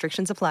 Fuel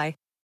restrictions apply.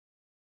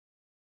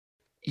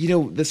 You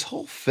know, this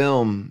whole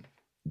film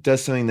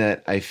does something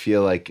that I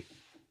feel like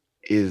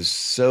is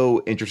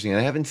so interesting. And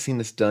I haven't seen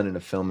this done in a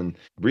film in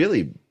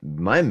really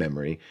my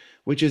memory,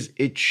 which is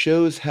it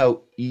shows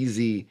how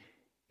easy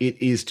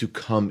it is to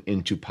come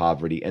into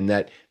poverty and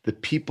that the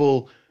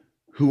people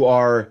who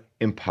are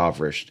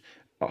impoverished,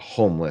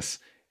 homeless,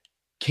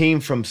 came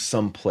from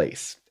some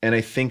place. And I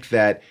think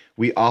that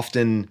we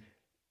often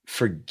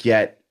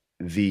forget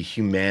the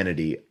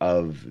humanity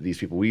of these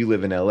people. We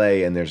live in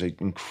LA and there's an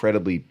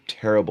incredibly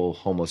terrible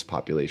homeless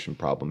population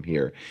problem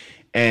here.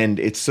 And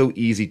it's so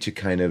easy to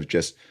kind of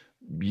just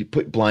you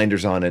put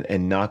blinders on it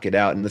and knock it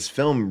out. And this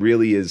film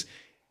really is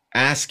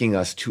asking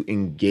us to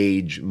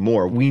engage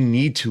more. We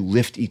need to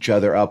lift each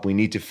other up. We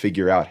need to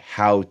figure out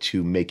how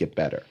to make it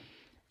better.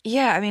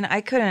 Yeah, I mean,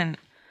 I couldn't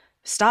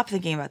stop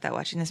thinking about that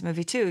watching this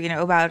movie too, you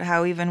know, about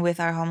how even with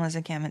our homeless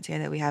encampments here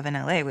that we have in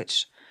LA,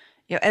 which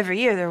you know, every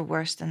year they're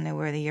worse than they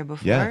were the year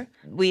before. Yeah.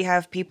 We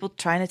have people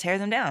trying to tear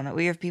them down.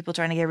 We have people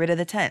trying to get rid of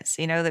the tents.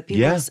 You know, that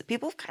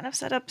people have kind of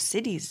set up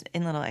cities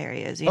in little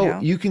areas, you know?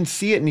 You can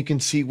see it, and you can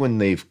see when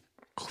they've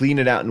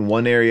cleaned it out in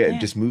one area, it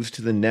just moves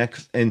to the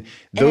next. And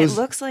it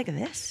looks like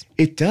this.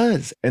 It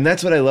does. And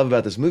that's what I love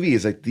about this movie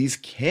is like these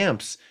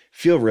camps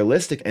feel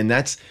realistic. And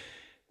that's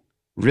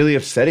really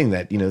upsetting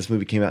that, you know, this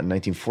movie came out in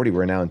 1940.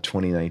 We're now in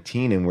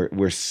 2019, and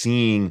we're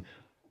seeing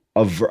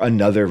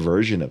another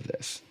version of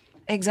this.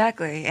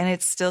 Exactly. And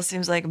it still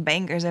seems like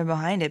bankers are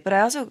behind it. But I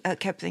also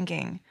kept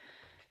thinking,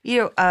 you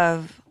know,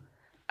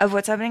 of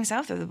what's happening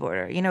south of the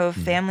border, you know, of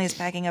families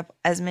packing up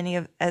as many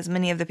of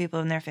the people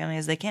in their family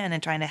as they can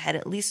and trying to head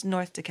at least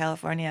north to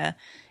California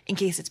in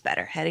case it's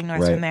better, heading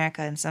north to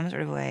America in some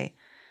sort of way.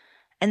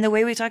 And the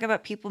way we talk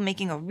about people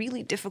making a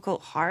really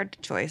difficult, hard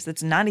choice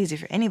that's not easy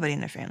for anybody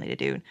in their family to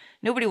do.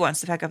 Nobody wants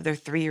to pack up their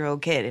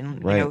 3-year-old kid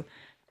and, Right. you know,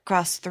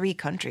 cross 3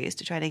 countries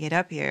to try to get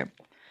up here.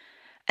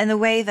 And the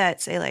way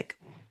that, say, like,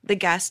 the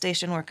gas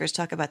station workers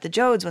talk about the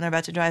Jodes when they're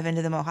about to drive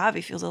into the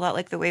Mojave feels a lot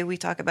like the way we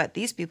talk about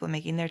these people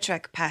making their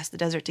trek past the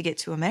desert to get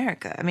to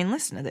America. I mean,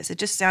 listen to this. It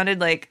just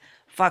sounded like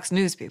Fox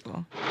News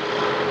people.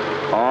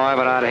 Oh,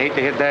 but I'd hate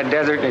to hit that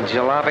desert in a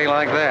jalopy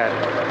like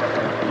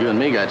that. You and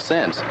me got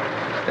sense.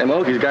 Them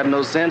Okies got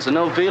no sense and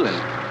no feeling.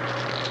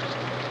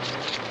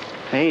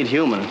 They ain't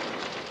human.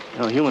 You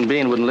know, a human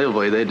being wouldn't live the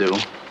way they do.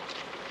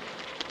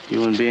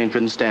 Human being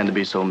couldn't stand to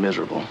be so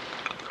miserable.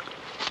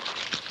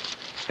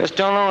 Just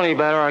don't know any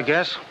better, I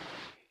guess.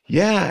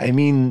 Yeah, I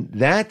mean,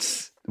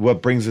 that's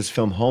what brings this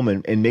film home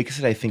and makes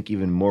it, I think,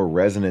 even more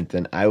resonant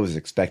than I was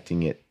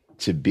expecting it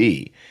to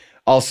be.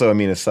 Also, I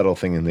mean, a subtle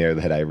thing in there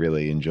that I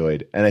really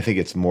enjoyed, and I think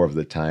it's more of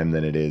the time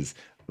than it is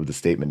of the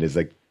statement, is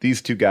like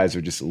these two guys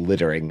are just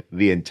littering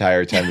the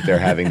entire time that they're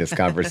having this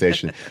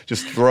conversation,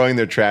 just throwing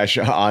their trash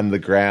on the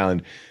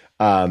ground.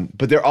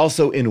 But they're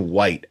also in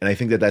white, and I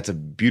think that that's a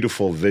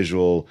beautiful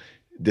visual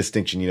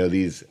distinction. You know,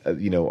 these,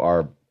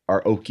 our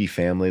Okie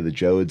family, the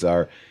Jodes,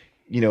 are,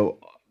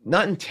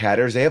 not in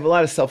tatters. They have a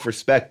lot of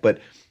self-respect, but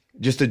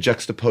just to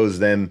juxtapose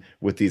them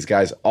with these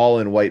guys all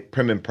in white,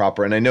 prim and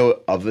proper. And I know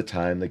of the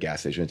time, the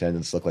gas station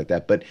attendants look like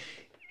that, but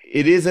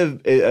it is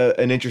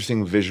an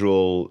interesting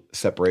visual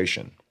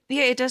separation.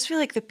 Yeah, it does feel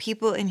like the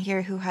people in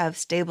here who have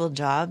stable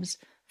jobs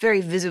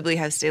very visibly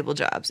have stable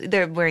jobs.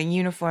 They're wearing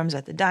uniforms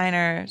at the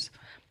diners.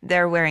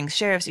 They're wearing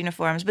sheriff's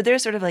uniforms, but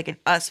there's sort of like an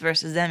us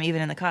versus them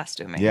even in the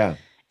costuming. Yeah.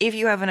 If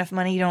you have enough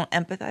money, you don't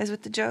empathize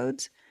with the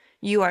Jodes.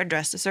 You are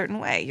dressed a certain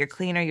way. You're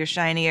cleaner, you're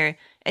shinier,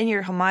 and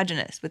you're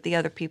homogenous with the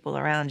other people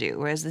around you.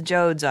 Whereas the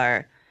Jodes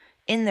are,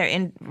 in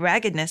their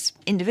raggedness,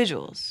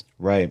 individuals.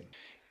 Right.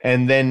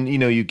 And then,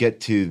 you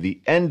get to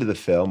the end of the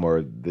film,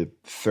 or the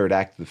third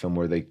act of the film,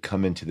 where they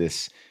come into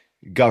this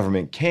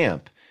government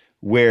camp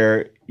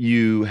where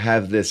you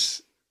have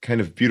this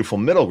kind of beautiful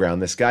middle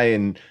ground. This guy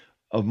in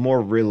a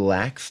more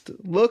relaxed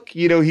look.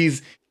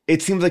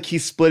 It seems like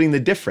he's splitting the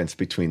difference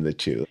between the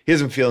two. He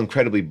doesn't feel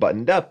incredibly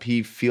buttoned up.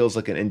 He feels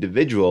like an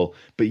individual,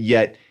 but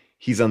yet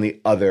he's on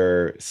the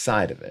other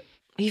side of it.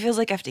 He feels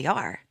like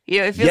FDR.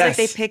 It feels like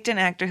they picked an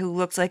actor who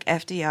looks like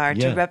FDR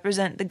to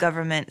represent the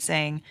government,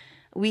 saying,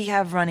 we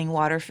have running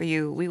water for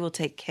you. We will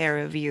take care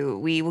of you.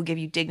 We will give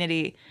you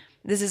dignity.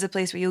 This is a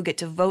place where you'll get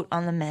to vote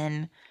on the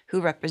men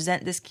who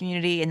represent this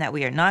community, and that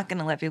we are not going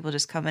to let people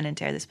just come in and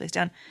tear this place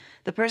down.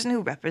 The person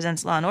who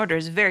represents law and order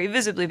is very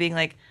visibly being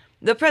like,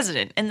 the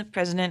president. And the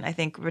president, I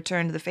think,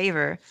 returned the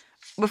favor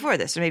before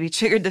this, or maybe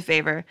triggered the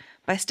favor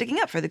by sticking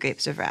up for the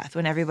Grapes of Wrath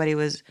when everybody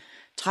was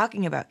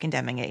talking about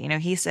condemning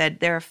it. He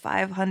said there are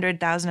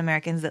 500,000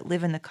 Americans that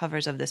live in the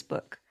covers of this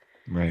book.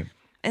 Right.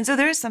 And so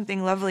there is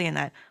something lovely in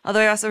that.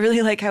 Although I also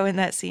really like how in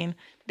that scene,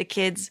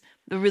 the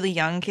really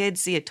young kids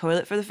see a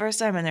toilet for the first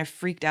time and they're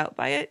freaked out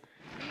by it.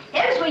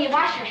 Here's where you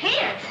wash your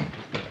hands.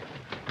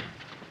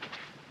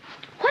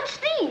 What's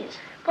these?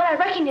 Well, I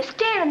reckon you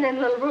stand in them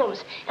little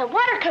rooms, and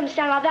water comes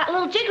down out of that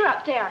little jigger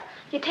up there.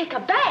 You take a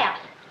bath.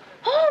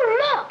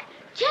 Oh, look!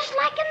 Just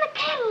like in the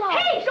catalog.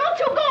 Hey, don't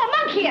you go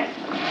among here!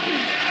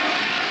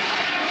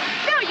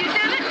 No, you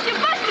didn't. You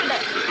busted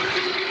it.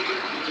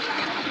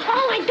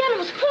 All I done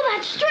was pull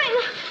that string.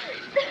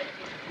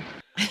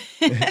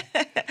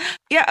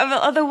 Yeah,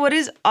 although what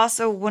is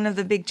also one of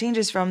the big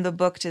changes from the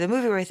book to the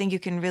movie, where I think you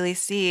can really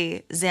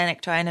see Zanuck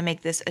trying to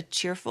make this a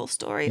cheerful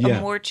story, a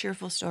more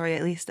cheerful story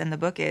at least than the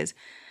book is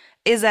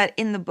that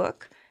in the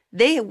book,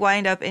 they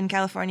wind up in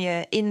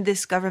California in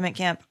this government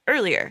camp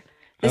earlier.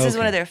 This is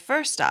one of their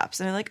first stops.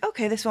 And they're like,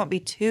 okay, this won't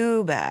be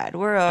too bad.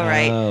 We're all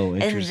right. Oh,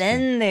 and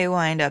then they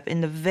wind up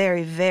in the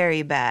very,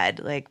 very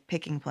bad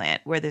picking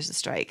plant where there's a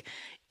strike.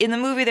 In the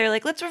movie, they're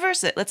like, let's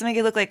reverse it. Let's make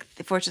it look like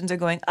the fortunes are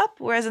going up,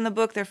 whereas in the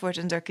book, their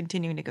fortunes are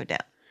continuing to go down.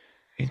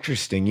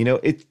 Interesting.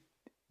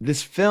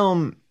 This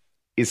film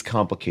is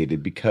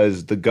complicated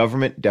because the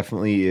government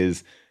definitely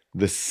is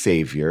the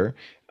savior.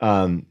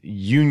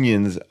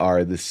 Unions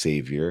are the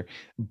savior.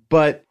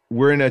 But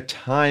we're in a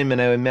time, and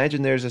I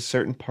imagine there's a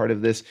certain part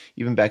of this,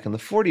 even back in the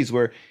 40s,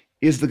 where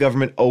is the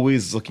government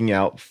always looking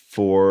out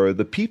for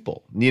the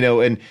people?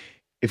 And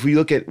if we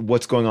look at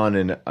what's going on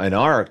in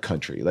our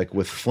country, like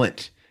with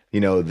Flint,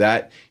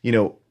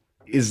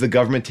 is the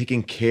government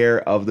taking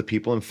care of the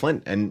people in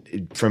Flint?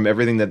 And from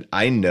everything that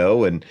I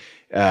know and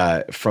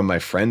from my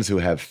friends who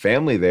have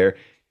family there,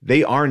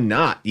 they are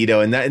not,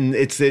 and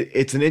it's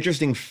an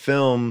interesting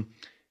film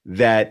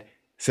that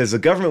says the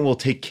government will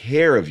take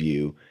care of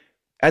you.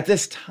 At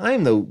this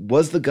time, though,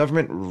 was the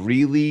government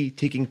really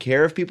taking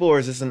care of people, or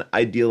is this an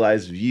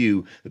idealized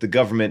view that the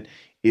government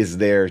is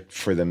there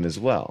for them as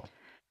well?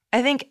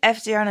 I think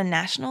FDR on a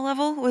national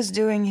level was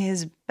doing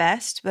his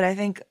best, but I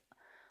think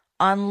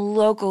on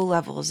local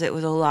levels, it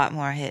was a lot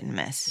more hit and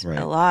miss. Right.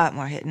 A lot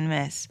more hit and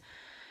miss.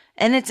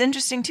 And it's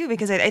interesting, too,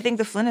 because I think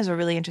the Flint is a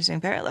really interesting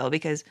parallel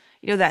because,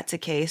 that's a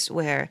case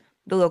where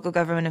the local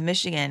government of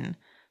Michigan,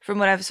 from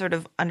what I've sort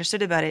of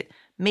understood about it,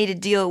 made a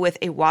deal with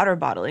a water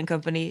bottling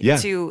company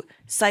to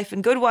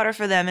siphon good water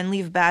for them and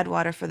leave bad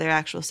water for their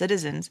actual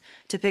citizens,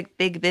 to pick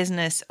big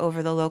business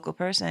over the local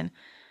person.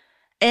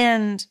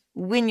 And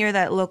when you're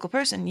that local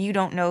person, you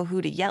don't know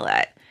who to yell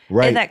at.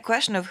 Right. And that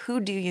question of who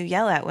do you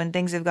yell at when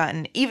things have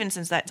gotten, even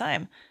since that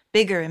time,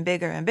 bigger and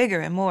bigger and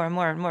bigger and more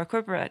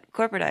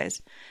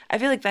corporatized. I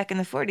feel like back in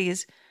the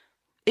 40s,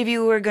 if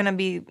you were going to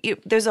be,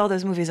 there's all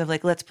those movies of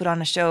like, let's put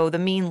on a show, the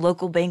mean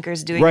local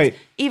bankers doing this.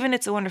 Even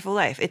It's a Wonderful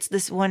Life. It's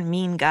this one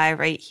mean guy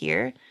right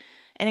here.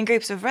 And in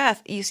Grapes of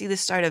Wrath, you see the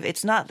start of,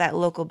 it's not that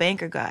local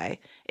banker guy.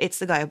 It's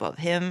the guy above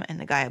him and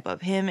the guy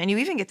above him. And you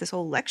even get this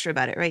whole lecture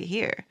about it right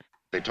here.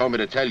 They told me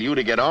to tell you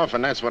to get off,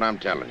 and that's what I'm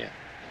telling you.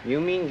 You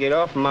mean get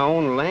off my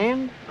own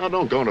land? Now,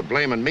 don't go to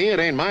blaming me. It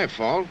ain't my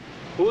fault.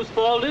 Whose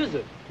fault is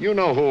it? You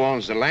know who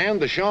owns the land,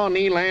 the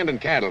Shawnee Land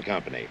and Cattle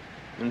Company.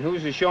 And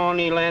who's the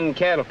Shawnee Land and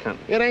Cattle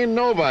Company? It ain't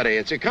nobody.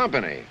 It's a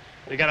company.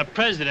 They got a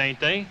president, ain't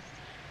they?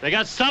 They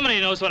got somebody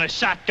who knows what a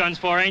shotgun's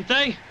for, ain't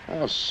they?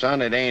 Oh,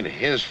 son, it ain't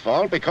his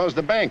fault because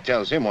the bank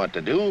tells him what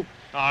to do.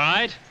 All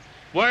right.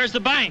 Where's the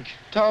bank?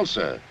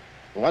 Tulsa.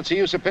 What's the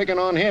use of picking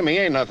on him? He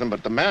ain't nothing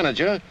but the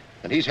manager.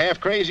 And he's half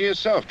crazy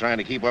himself trying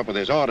to keep up with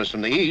his orders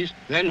from the east.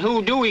 Then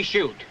who do we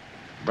shoot?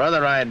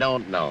 Brother, I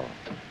don't know.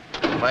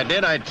 If I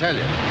did, I'd tell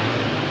you.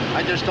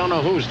 I just don't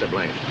know who's to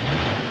blame.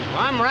 Well,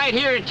 I'm right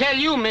here to tell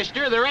you,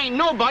 mister, there ain't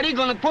nobody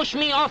gonna push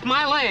me off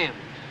my land.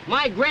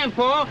 My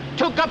grandpa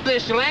took up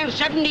this land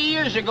 70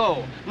 years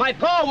ago. My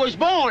pa was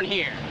born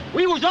here.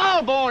 We was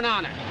all born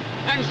on it.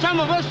 And some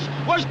of us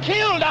was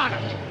killed on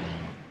it.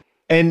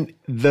 And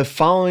the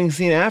following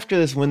scene after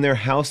this, when their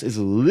house is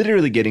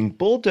literally getting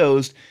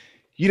bulldozed,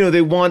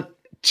 they want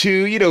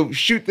to,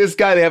 shoot this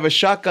guy. They have a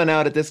shotgun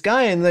out at this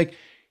guy. And like,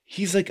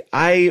 he's like,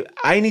 I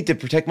need to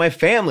protect my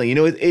family.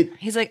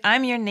 He's like,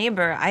 I'm your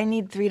neighbor. I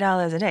need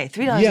 $3 a day.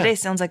 $3 a day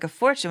sounds like a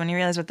fortune when you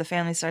realize what the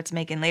family starts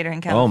making later in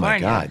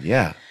California. Oh my God,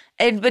 yeah.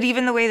 But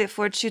even the way that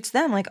Ford shoots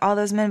them, like all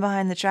those men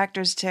behind the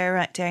tractors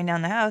tearing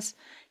down the house,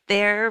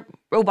 they're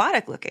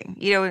robotic looking.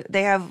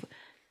 They have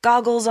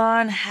goggles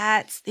on,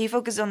 hats. He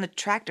focuses on the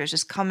tractors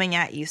just coming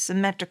at you,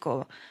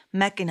 symmetrical,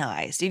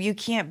 mechanized. You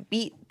can't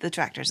beat the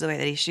tractors the way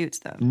that he shoots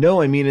them. No,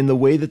 I mean in the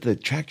way that the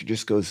tractor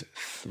just goes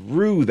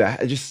through the house.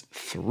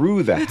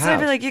 It's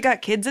never like, you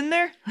got kids in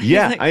there?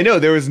 Yeah, like, I know.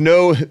 There was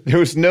no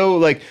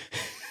like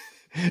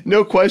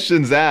no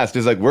questions asked.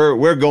 It's like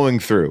we're going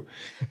through.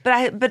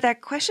 But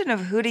that question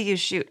of who do you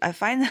shoot, I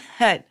find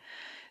that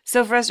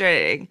so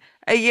frustrating.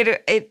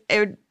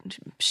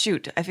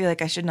 Shoot. I feel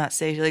like I should not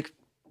say like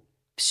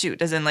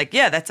shoot, as in like,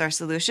 yeah, that's our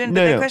solution.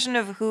 But the question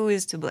of who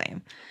is to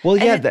blame. Well,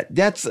 yeah,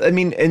 that's, I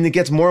mean, and it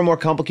gets more and more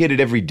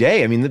complicated every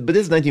day. I mean, but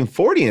this is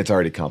 1940 and it's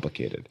already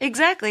complicated.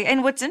 Exactly.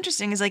 And what's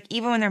interesting is like,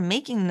 even when they're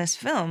making this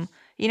film,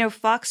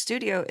 Fox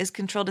Studio is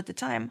controlled at the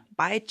time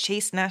by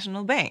Chase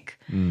National Bank.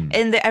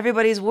 And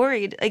everybody's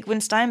worried. Like when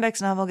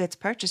Steinbeck's novel gets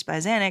purchased by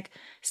Zanuck,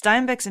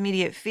 Steinbeck's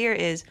immediate fear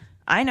is,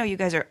 I know you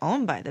guys are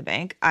owned by the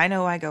bank. I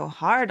know I go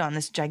hard on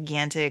this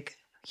gigantic,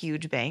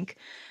 huge bank.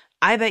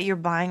 I bet you're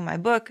buying my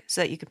book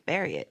so that you could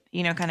bury it,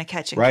 kind of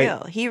catch and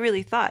kill. He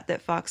really thought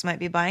that Fox might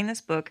be buying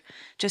this book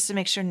just to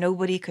make sure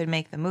nobody could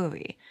make the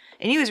movie.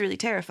 And he was really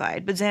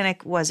terrified. But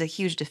Zanuck was a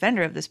huge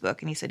defender of this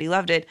book, and he said he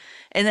loved it.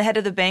 And the head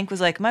of the bank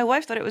was like, my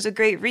wife thought it was a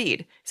great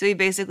read. So he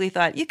basically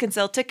thought, you can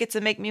sell tickets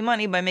and make me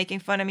money by making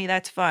fun of me.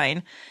 That's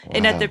fine. Wow.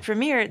 And at the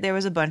premiere, there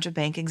was a bunch of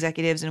bank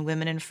executives and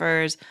women in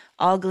furs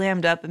all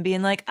glammed up and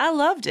being like, I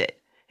loved it.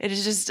 It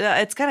is just,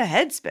 it's kind of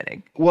head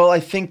spinning. Well,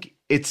 I think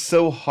it's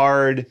so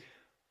hard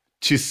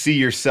to see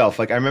yourself.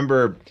 Like I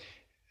remember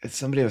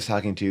somebody I was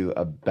talking to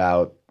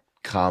about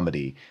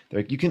comedy.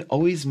 They're like, you can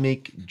always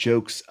make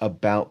jokes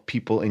about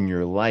people in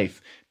your life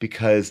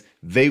because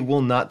they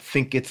will not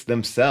think it's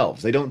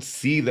themselves. They don't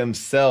see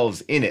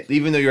themselves in it.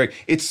 Even though you're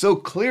like, it's so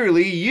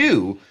clearly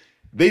you.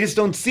 They just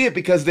don't see it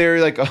because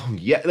they're like, oh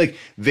yeah, like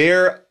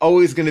they're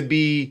always going to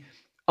be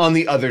on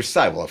the other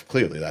side. Well, if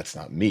clearly that's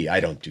not me,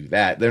 I don't do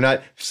that. They're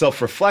not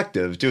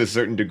self-reflective to a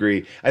certain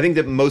degree. I think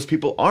that most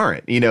people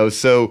aren't,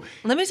 so.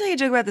 Let me tell you a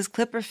joke about this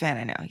Clipper fan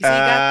I know. You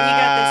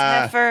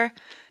got this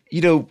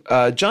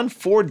heifer. John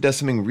Ford does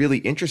something really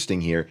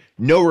interesting here.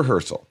 No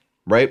rehearsal,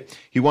 right?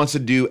 He wants to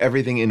do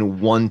everything in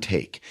one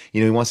take.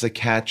 He wants to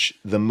catch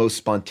the most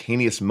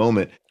spontaneous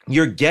moment.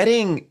 You're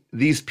getting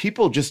these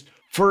people just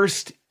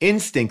first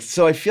instincts.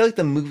 So I feel like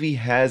the movie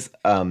has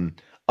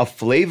a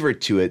flavor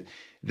to it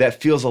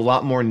that feels a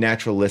lot more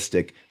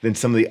naturalistic than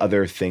some of the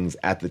other things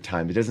at the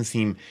time. It doesn't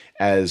seem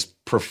as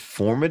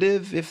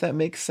performative, if that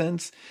makes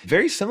sense.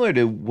 Very similar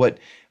to what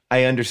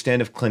I understand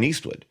of Clint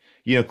Eastwood.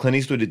 Clint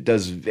Eastwood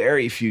does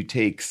very few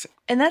takes.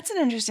 And that's an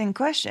interesting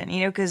question,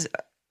 because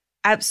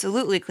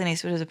absolutely Clint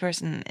Eastwood is a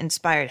person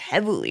inspired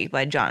heavily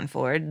by John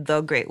Ford,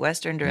 the great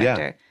Western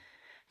director. Yeah.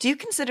 Do you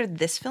consider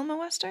this film a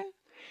Western?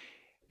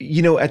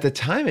 At the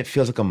time, it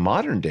feels like a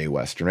modern day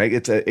Western, right?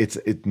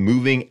 It's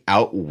moving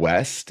out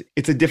west.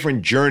 It's a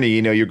different journey.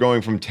 You're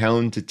going from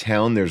town to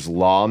town. There's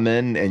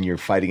lawmen and you're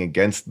fighting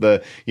against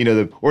or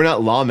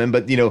not lawmen,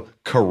 but,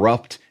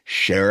 corrupt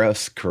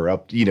sheriffs,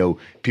 corrupt,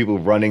 people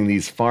running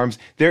these farms.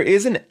 There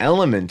is an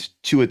element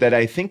to it that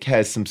I think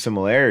has some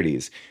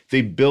similarities.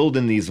 They build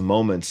in these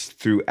moments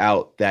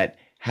throughout that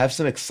have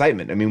some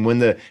excitement. I mean, when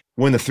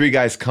the three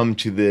guys come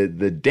to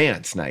the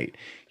dance night,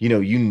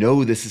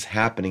 this is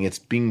happening. It's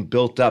being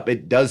built up.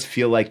 It does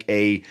feel like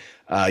the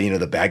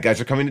bad guys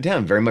are coming to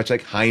town, very much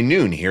like High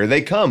Noon. Here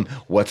they come.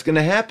 What's going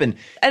to happen?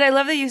 And I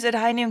love that you said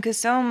High Noon, because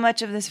so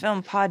much of this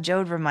film, Pa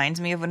Jode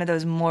reminds me of one of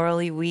those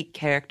morally weak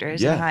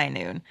characters in High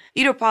Noon.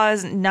 Pa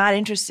is not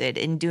interested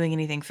in doing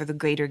anything for the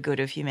greater good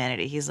of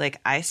humanity. He's like,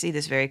 I see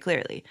this very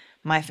clearly.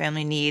 My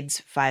family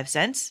needs 5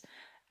 cents.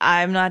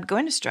 I'm not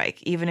going to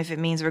strike, even if it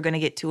means we're going to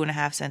get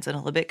 2.5 cents in a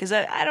little bit, because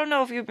I don't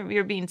know if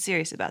you're being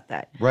serious about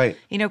that. Right.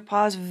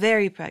 Pa's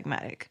very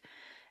pragmatic.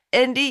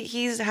 And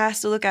he has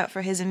to look out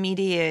for his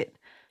immediate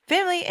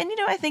family. And,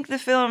 I think the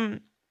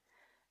film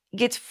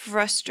gets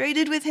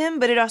frustrated with him,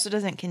 but it also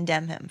doesn't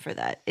condemn him for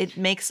that. It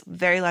makes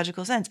very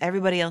logical sense.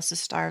 Everybody else is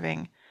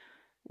starving.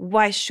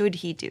 Why should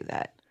he do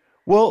that?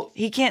 Well,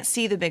 he can't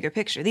see the bigger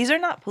picture. These are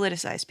not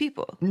politicized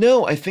people.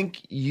 No, I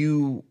think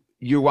you're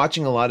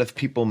watching a lot of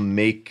people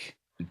make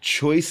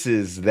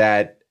choices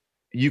that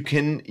you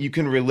can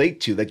relate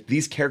to. Like,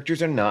 these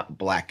characters are not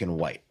black and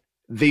white.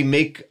 They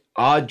make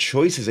odd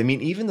choices. I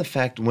mean, even the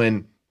fact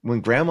when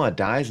grandma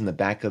dies in the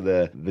back of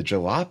the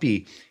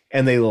jalopy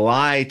and they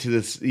lie to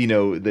this,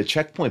 the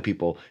checkpoint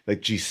people,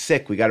 like, she's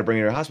sick, we got to bring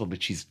her to the hospital,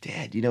 but she's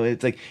dead.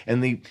 It's like,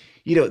 and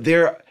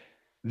there are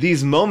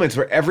these moments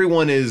where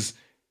everyone is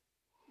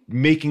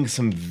making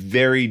some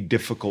very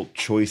difficult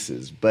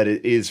choices, but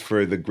it is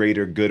for the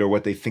greater good, or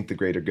what they think the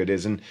greater good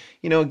is. And,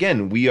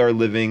 again, we are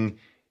living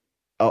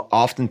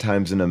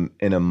oftentimes in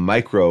a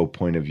micro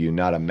point of view,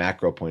 not a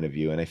macro point of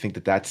view. And I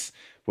think that's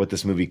what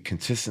this movie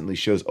consistently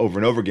shows over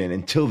and over again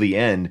until the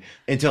end,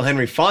 until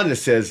Henry Fonda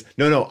says,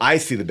 no, I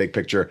see the big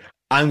picture.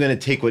 I'm going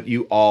to take what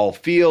you all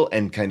feel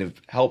and kind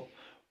of help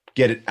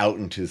get it out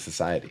into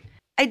society.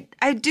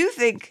 I do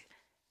think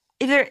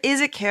if there is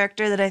a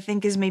character that I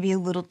think is maybe a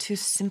little too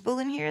simple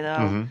in here,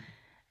 though,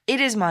 it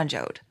is Ma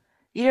Jode.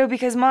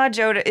 Because Ma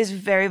Jode is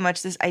very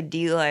much this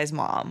idealized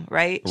mom,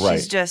 right?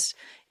 She's just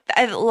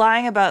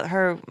lying about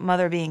her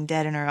mother being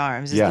dead in her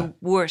arms is the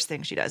worst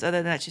thing she does. Other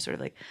than that, she's sort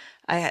of like,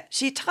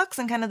 she talks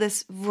in kind of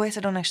this voice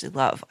I don't actually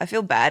love. I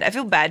feel bad. I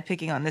feel bad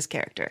picking on this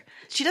character.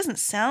 She doesn't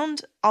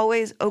sound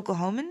always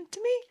Oklahoman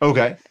to me.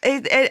 Okay.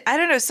 I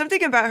don't know.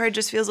 Something about her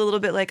just feels a little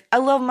bit like, I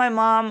love my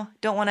mom,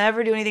 don't want to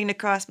ever do anything to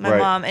cross my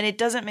mom, and it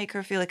doesn't make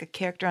her feel like a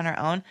character on her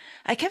own.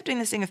 I kept doing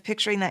this thing of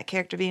picturing that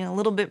character being a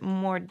little bit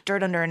more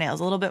dirt under her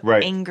nails, a little bit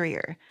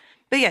angrier.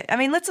 But yeah, I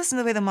mean, let's listen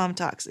to the way the mom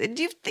talks.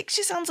 Do you think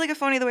she sounds like a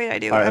phony the way I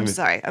do? I'm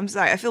sorry.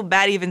 I feel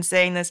bad even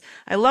saying this.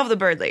 I love the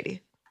bird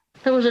lady.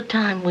 There was a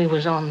time we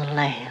was on the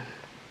land.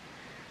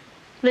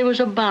 There was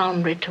a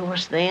boundary to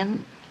us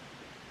then.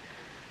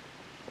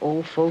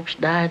 Old folks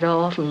died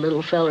off and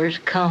little fellers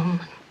come.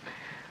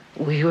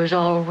 We was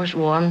always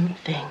one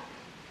thing.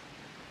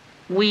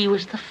 We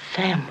was the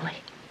family.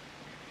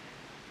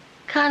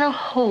 Kind of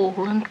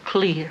whole and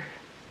clear.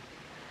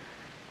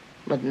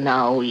 But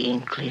now we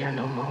ain't clear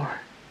no more.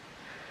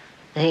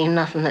 There ain't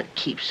nothing that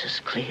keeps us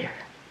clear.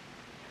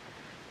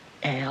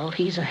 Al,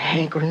 he's a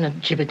hankering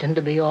and gibbeting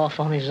to be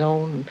off on his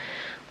own.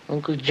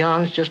 Uncle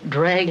John's just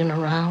dragging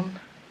around.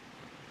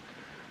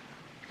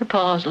 Your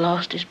pa's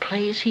lost his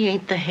place. He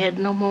ain't the head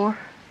no more.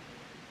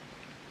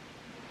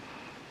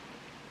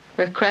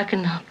 They're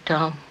cracking up,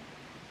 Tom.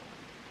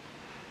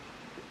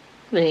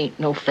 There ain't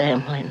no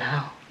family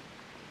now.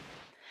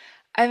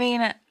 I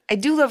mean, I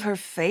do love her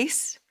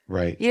face.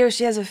 Right.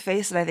 She has a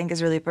face that I think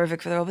is really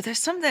perfect for the role, but there's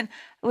something,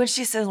 when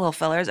she says little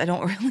fellers, I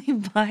don't really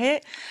buy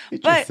it.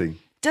 Interesting. But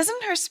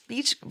doesn't her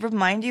speech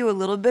remind you a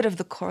little bit of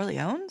the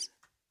Corleones?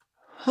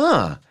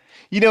 Huh.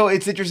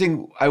 It's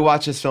interesting. I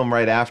watched this film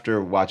right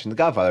after watching The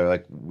Godfather,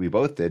 like we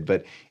both did,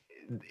 but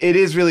it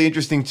is really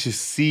interesting to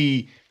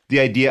see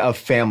the idea of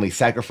family,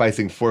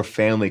 sacrificing for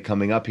family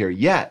coming up here.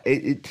 Yeah,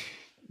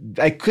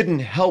 I couldn't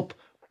help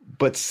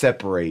but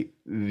separate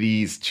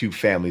these two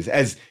families,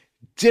 as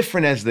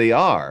different as they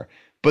are,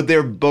 but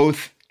they're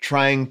both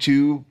trying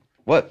to,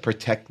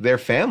 protect their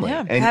family.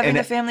 Yeah, having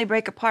the family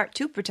break apart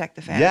to protect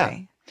the family.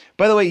 Yeah.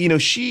 By the way,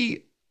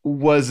 she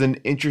was an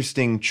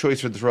interesting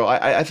choice for this role.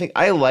 I think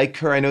I like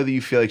her. I know that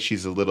you feel like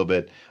she's a little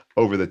bit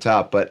over the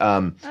top, but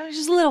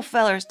just little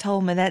fellers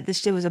told me that this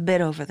shit was a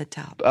bit over the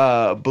top.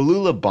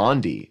 Balula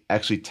Bondi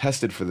actually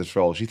tested for this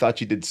role. She thought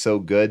she did so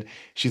good.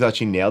 She thought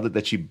she nailed it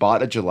that she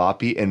bought a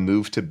jalopy and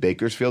moved to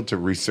Bakersfield to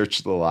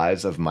research the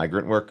lives of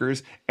migrant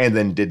workers, and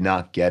then did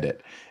not get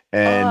it.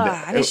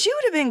 And she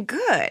would have been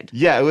good.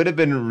 Yeah, it would have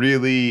been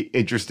really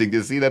interesting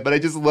to see that. But I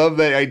just love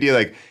that idea,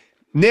 like,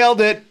 nailed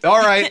it.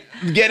 All right,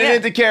 get it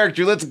into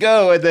character. Let's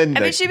go. And then I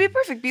mean, she'd be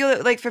perfect.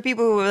 For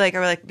people who are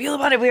like Beulah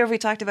Bondi, we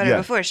talked about her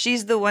before.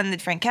 She's the one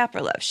that Frank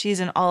Capra loves.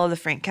 She's in all of the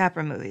Frank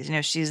Capra movies.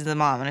 She's the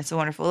mom, and It's a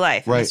Wonderful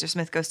Life. Right. Mr.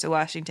 Smith Goes to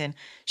Washington.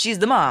 She's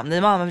the mom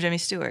of Jimmy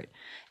Stewart.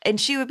 And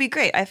she would be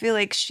great. I feel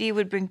like she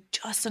would bring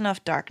just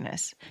enough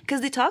darkness.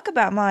 Because they talk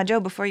about Ma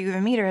Jode before you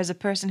even meet her as a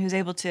person who's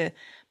able to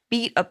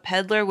beat a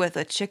peddler with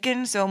a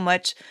chicken so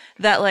much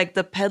that like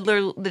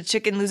the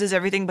chicken loses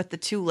everything but the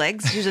 2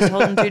 legs. She's just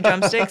holding 2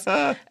 drumsticks.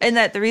 And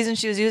that the reason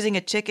she was using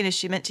a chicken is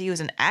she meant to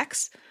use an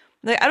axe.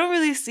 Like, I don't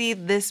really see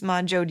this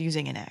Ma Jode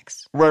using an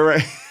axe.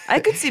 Right.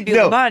 I could see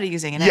Beulah Body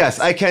using an axe. Yes,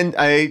 I can.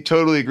 I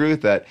totally agree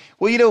with that.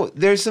 Well,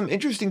 there's some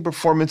interesting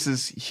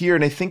performances here,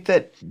 and I think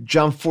that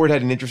John Ford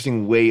had an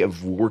interesting way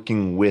of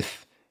working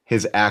with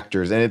his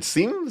actors, and it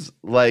seems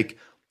like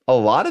a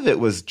lot of it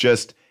was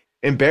just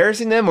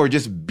embarrassing them or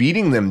just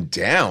beating them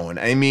down.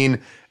 I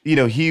mean,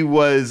 he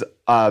was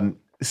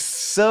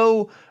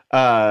so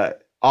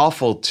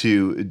awful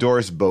to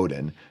Doris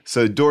Bowden.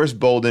 So Doris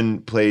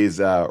Bowden plays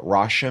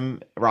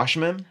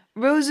Rashomon.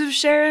 Rose of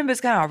Sharon, but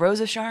it's kind of Rose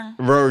of Sharon.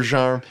 Rose of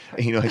Sharon.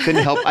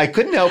 I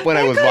couldn't help when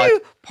I was watching.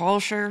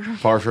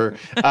 Parsher.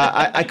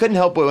 I couldn't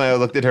help when I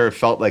looked at her. It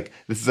felt like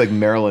this is like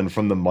Marilyn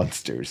from the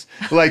Munsters.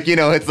 Like,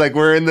 it's like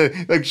we're in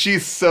the, like,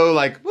 she's so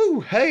like, woo,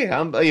 hey,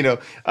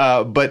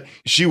 but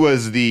she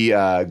was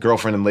the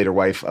girlfriend and later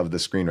wife of the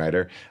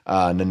screenwriter,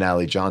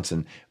 Nanali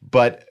Johnson.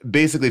 But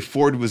basically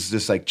Ford was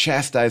just like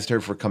chastised her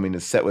for coming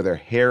to set with her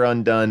hair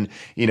undone,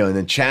 and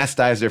then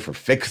chastised her for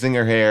fixing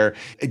her hair.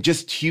 It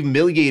just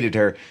humiliated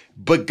her,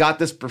 but got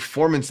this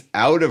performance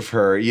out of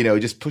her,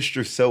 just pushed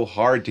her so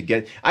hard to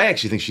get. I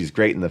actually think she's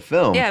great in the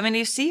film. Yeah, I mean,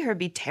 you see her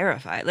be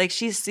terrified. Like,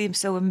 she seems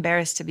so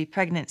embarrassed to be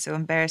pregnant, so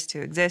embarrassed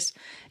to exist.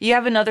 You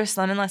have another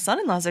son-in-law.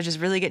 Son-in-laws are just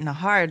really getting a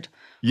hard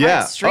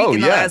streak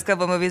in the last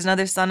couple of movies.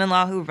 Another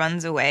son-in-law who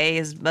runs away,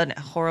 is a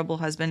horrible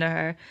husband to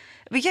her.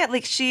 But yeah,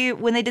 like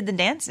when they did the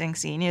dancing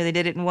scene, they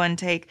did it in one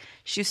take.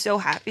 She was so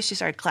happy. She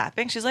started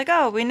clapping. She's like,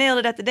 oh, we nailed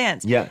it at the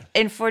dance. Yeah.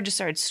 And Ford just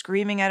started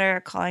screaming at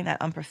her, calling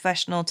that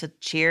unprofessional to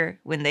cheer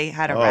when they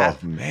had a rap.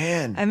 Oh,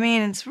 man. I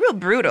mean, it's real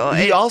brutal.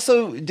 He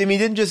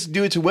didn't just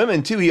do it to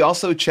women, too. He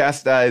also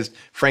chastised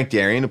Frank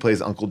Darien, who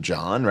plays Uncle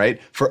John, right,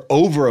 for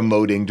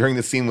over-emoting during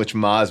the scene which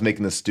Ma is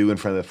making the stew in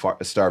front of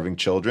the starving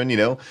children,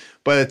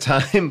 By the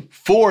time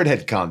Ford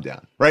had calmed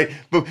down, right?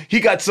 But he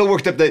got so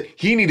worked up that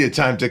he needed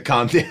time to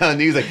calm down.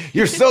 He was like,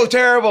 you're so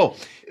terrible,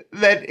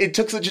 that it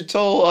took such a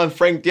toll on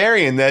Frank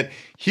Darien that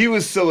he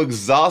was so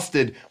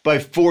exhausted by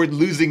Ford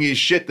losing his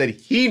shit that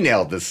he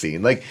nailed the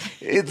scene. Like,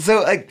 it's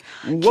so like,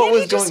 what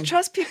was going? Just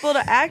trust people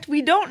to act?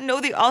 We don't know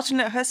the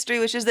alternate history,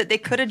 which is that they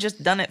could have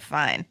just done it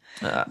fine.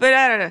 But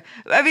I don't know.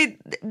 I mean,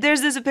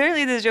 there's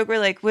apparently this joke where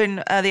like when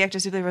the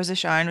actress who played Rosa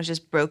Sharon was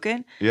just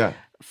broken. Yeah.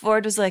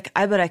 Ford was like,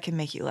 I bet I can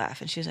make you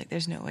laugh. And she was like,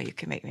 there's no way you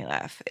can make me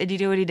laugh. And you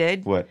know what he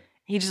did? What?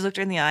 He just looked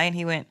her in the eye and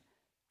he went,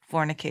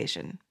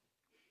 fornication.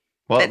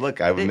 Well, look,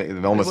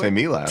 it almost made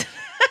me laugh.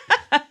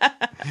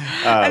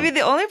 I mean,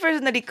 the only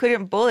person that he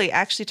couldn't bully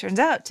actually turns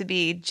out to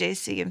be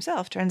JC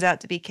himself, turns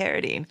out to be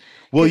Carradine.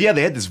 Well, yeah,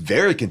 they had this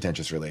very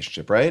contentious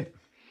relationship, right?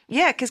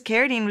 Yeah, because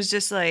Carradine was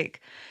just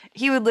like,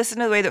 he would listen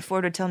to the way that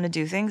Ford would tell him to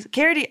do things.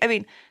 Carradine, I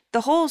mean,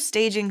 the whole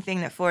staging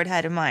thing that Ford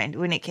had in mind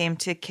when it came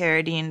to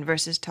Carradine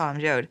versus Tom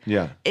Joad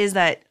is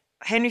that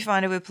Henry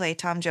Fonda would play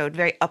Tom Joad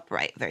very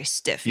upright, very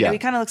stiff. He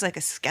kind of looks like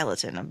a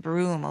skeleton, a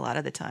broom a lot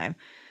of the time.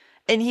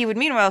 And he would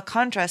meanwhile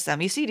contrast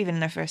them. You see it even in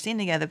their first scene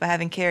together by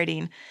having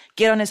Carradine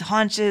get on his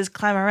haunches,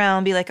 climb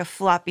around, be like a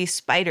floppy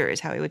spider is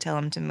how he would tell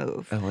him to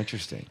move. Oh,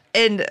 interesting.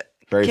 And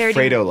very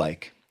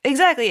Fredo-like.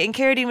 Exactly. And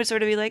Carradine would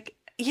sort of be like,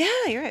 yeah,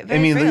 you're right. I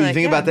mean, you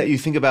think about that. You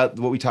think about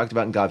what we talked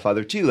about in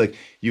Godfather 2. Like,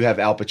 you have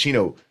Al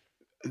Pacino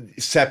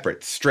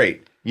separate,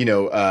 straight,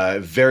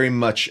 very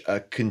much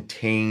a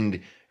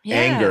contained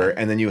anger.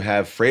 And then you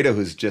have Fredo,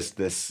 who's just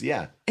this,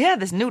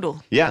 this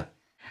noodle. Yeah.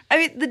 I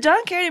mean, the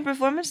John Carradine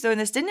performance, though, in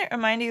this, didn't it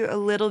remind you a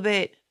little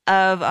bit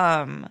of,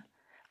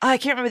 I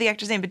can't remember the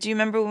actor's name, but do you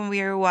remember when we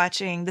were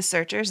watching The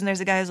Searchers and there's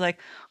a guy who's like,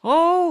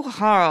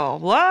 oh,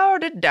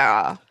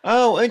 la-da-da.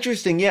 Oh,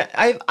 interesting. Yeah,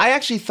 I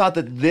actually thought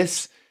that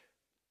this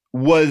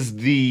was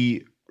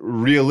the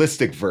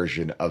realistic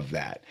version of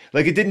that.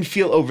 Like, it didn't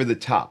feel over the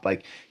top.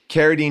 Like,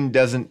 Carradine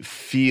doesn't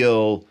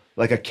feel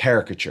like a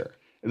caricature.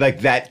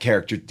 Like that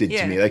character did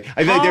to me. Like,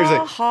 I feel like there's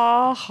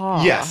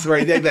a yes,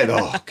 right.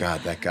 Oh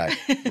God, that guy.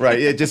 Right.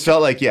 It just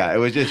felt like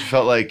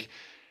felt like,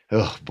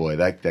 oh boy,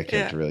 that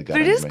character really got.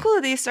 But it is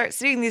cool that you start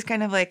seeing these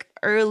kind of like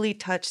early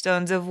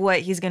touchstones of what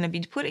he's going to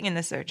be putting in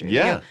The Searchers.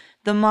 Yeah.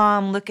 The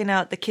mom looking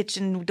out the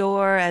kitchen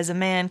door as a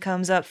man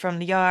comes up from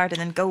the yard and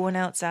then going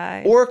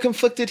outside. Or a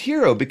conflicted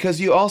hero, because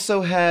you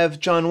also have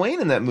John Wayne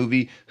in that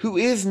movie, who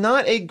is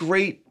not a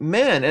great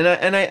man,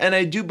 and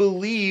I do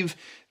believe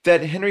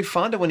that Henry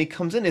Fonda, when he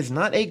comes in, is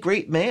not a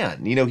great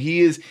man.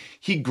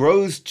 He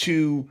grows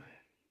to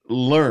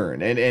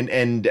learn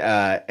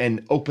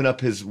and open up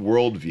his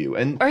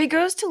worldview, or he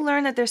grows to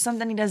learn that there's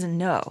something he doesn't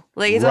know.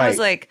 Like, it's almost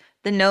like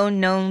the known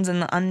knowns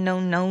and the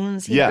unknown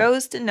knowns. He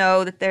grows to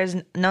know that there's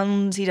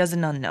knowns he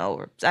doesn't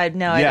know. I don't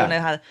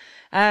know how.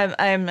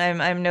 I'm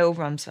no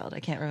Rumsfeld. I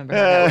can't remember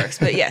how that works.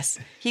 But yes,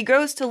 he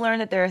grows to learn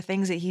that there are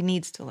things that he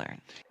needs to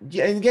learn.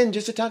 Yeah, and again,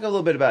 just to talk a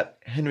little bit about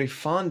Henry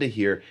Fonda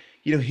here.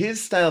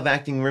 His style of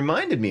acting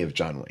reminded me of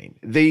John Wayne.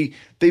 They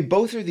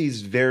both are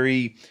these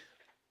very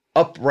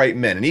upright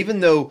men. And even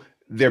though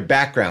their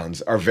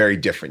backgrounds are very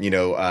different,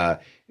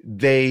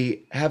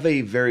 they have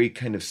a very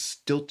kind of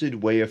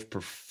stilted way of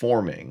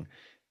performing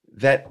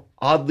that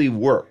oddly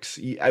works.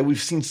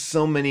 We've seen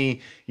so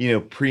many,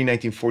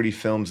 pre-1940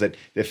 films that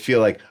feel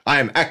like I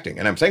am acting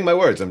and I'm saying my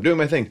words, I'm doing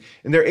my thing.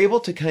 And they're able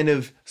to kind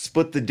of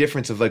split the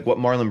difference of like what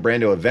Marlon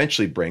Brando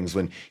eventually brings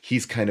when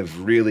he's kind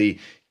of really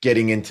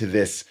getting into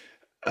this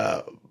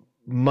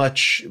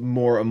much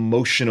more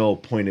emotional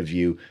point of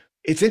view.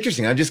 It's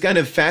interesting. I'm just kind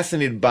of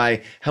fascinated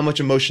by how much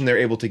emotion they're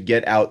able to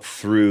get out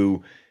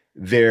through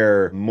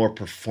their more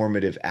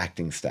performative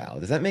acting style.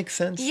 Does that make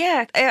sense?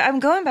 Yeah, I'm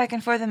going back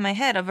and forth in my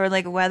head over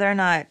like whether or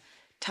not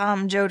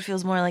Tom Joad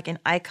feels more like an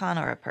icon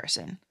or a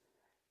person.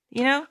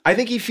 You know? I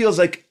think he feels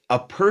like a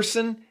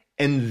person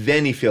and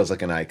then he feels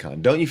like an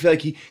icon. Don't you feel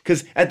like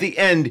because at the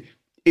end,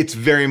 it's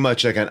very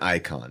much like an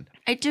icon.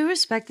 I do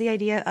respect the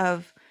idea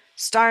of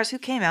stars who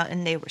came out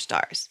and they were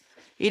stars.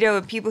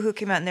 People who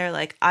came out and they're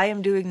like, I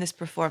am doing this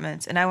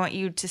performance and I want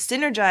you to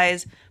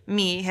synergize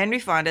me, Henry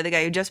Fonda, the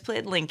guy who just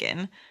played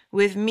Lincoln,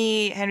 with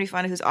me, Henry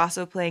Fonda, who's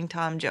also playing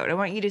Tom Joad. I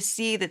want you to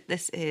see that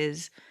this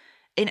is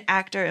an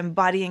actor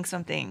embodying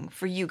something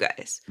for you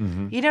guys.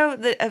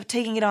 Mm-hmm. Of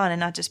taking it on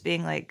and not just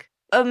being like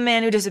a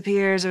man who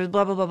disappears or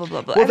blah, blah, blah, blah,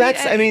 blah, blah. Well,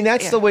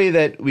 that's the way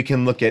that we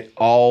can look at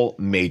all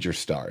major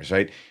stars,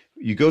 right?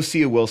 You go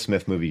see a Will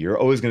Smith movie, you're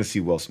always going to see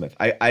Will Smith.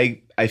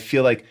 I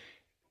feel like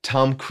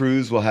Tom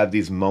Cruise will have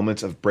these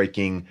moments of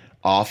breaking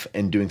off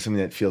and doing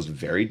something that feels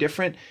very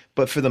different,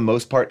 but for the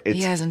most part,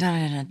 he hasn't done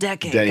it in a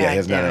decade. Yeah, he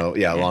hasn't done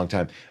it, a long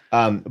time.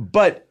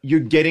 But you're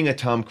getting a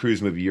Tom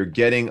Cruise movie, you're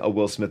getting a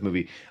Will Smith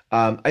movie.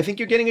 I think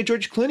you're getting a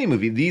George Clooney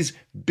movie. These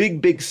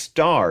big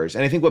stars,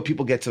 and I think what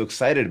people get so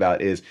excited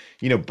about is,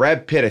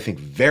 Brad Pitt. I think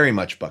very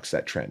much bucks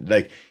that trend.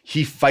 Like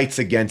he fights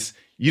against.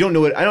 I don't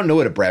know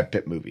what a Brad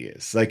Pitt movie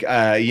is. Like,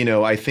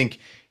 I think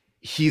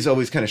he's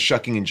always kind of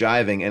shucking and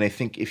jiving, and I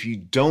think if you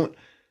don't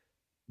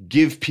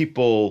give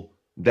people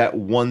that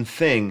one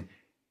thing,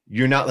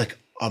 you're not like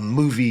a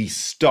movie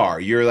star.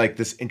 You're like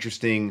this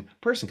interesting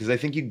person because I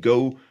think you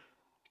go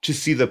to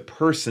see the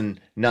person,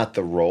 not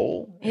the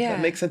role. If that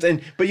makes sense.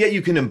 But yet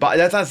you can embody.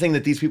 That's not saying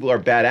that these people are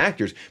bad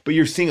actors, but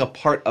you're seeing a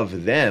part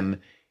of them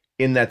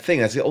in that thing.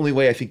 That's the only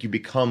way I think you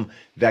become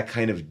that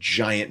kind of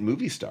giant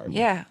movie star.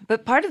 Yeah,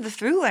 but part of the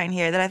through line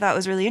here that I thought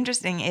was really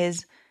interesting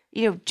is,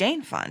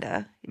 Jane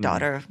Fonda,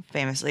 daughter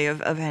famously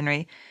of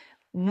Henry.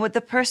 What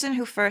the person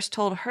who first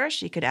told her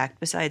she could act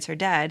besides her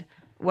dad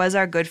was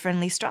our good friend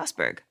Lee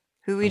Strasberg,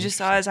 who we just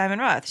saw as Hyman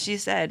Roth. She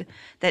said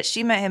that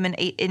she met him in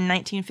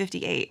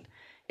 1958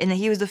 and that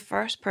he was the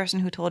first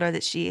person who told her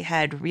that she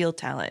had real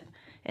talent.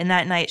 And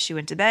that night she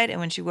went to bed, and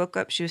when she woke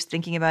up, she was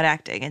thinking about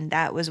acting. And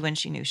that was when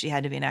she knew she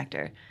had to be an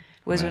actor,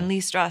 when Lee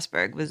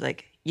Strasberg was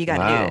like, you got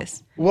to do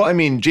this. Well, I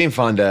mean, Jane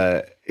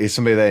Fonda is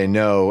somebody that I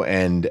know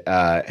and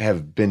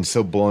have been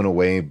so blown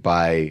away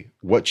by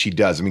what she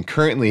does. I mean,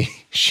 currently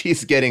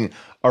she's getting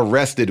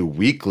arrested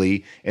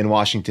weekly in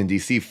Washington,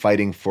 D.C.,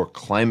 fighting for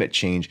climate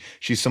change.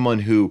 She's someone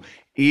who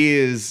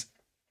is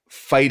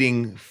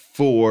fighting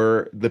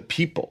for the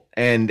people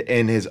and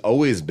has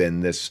always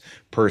been this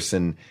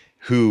person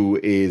who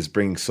is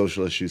bringing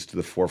social issues to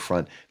the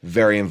forefront,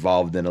 very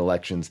involved in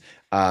elections,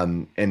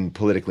 and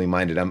politically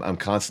minded. I'm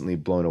constantly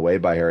blown away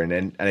by her.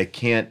 And I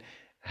can't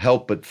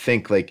help but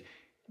think like,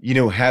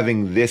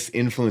 having this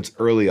influence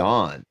early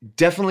on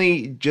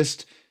definitely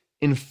just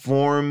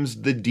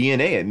informs the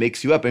DNA. It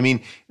makes you up. I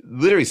mean,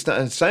 literally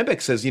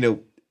Steinbeck says,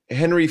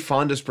 Henry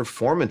Fonda's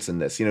performance in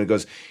this, it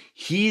goes,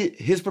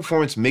 his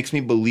performance makes me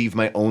believe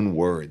my own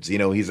words.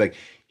 He's like,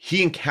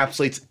 he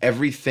encapsulates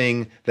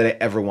everything that I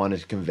ever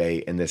wanted to convey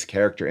in this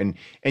character.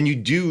 And you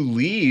do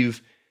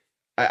leave,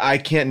 I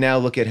can't now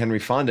look at Henry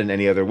Fonda in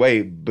any other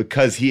way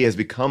because he has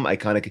become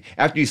iconic.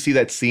 After you see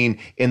that scene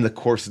in the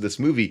course of this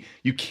movie,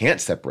 you can't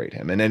separate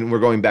him. And then we're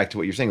going back to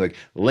what you're saying, like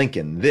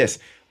Lincoln,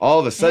 all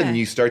of a sudden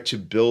you start to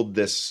build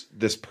this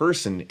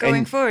person.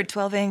 Going forward,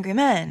 12 Angry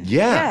Men.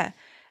 Yeah.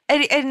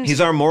 And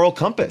he's our moral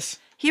compass.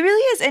 He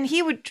really is. And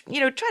he would,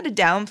 try to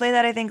downplay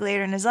that, I think,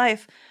 later in his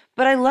life.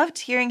 But I loved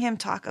hearing him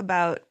talk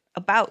about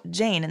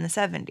Jane in the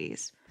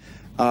 70s.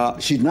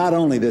 She's not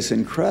only this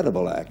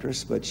incredible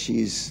actress, but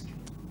she's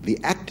the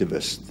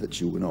activist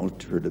that you know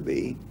her to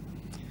be.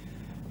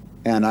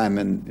 And I'm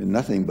in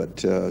nothing but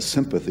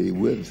sympathy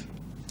with.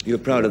 You're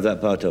proud of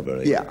that part of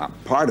her? Yeah, I'm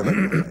part of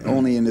it,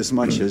 only in as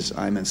much as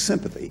I'm in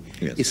sympathy.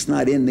 Yes. It's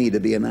not in me to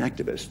be an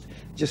activist.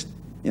 Just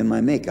in my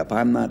makeup,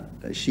 I'm not,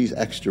 she's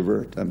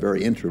extrovert, I'm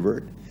very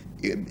introvert.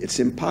 It's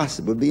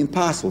impossible, it would be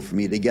impossible for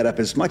me to get up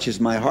as much as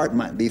my heart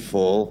might be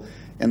full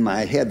and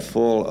my head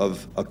full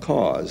of a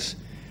cause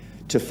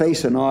to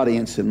face an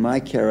audience in my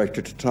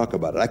character to talk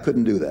about it. I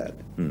couldn't do that.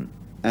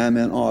 I'm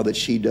in awe that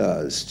she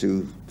does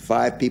to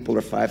 5 people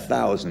or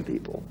 5,000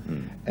 people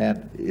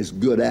and is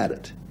good at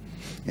it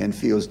and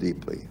feels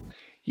deeply.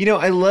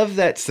 I love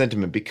that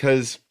sentiment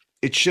because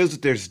it shows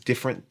that there's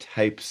different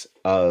types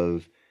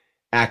of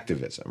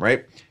activism,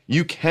 right?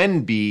 You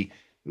can be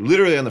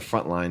literally on the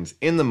front lines,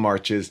 in the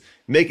marches,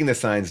 making the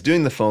signs,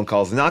 doing the phone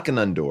calls, knocking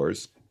on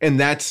doors, and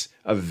that's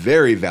a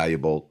very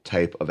valuable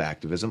type of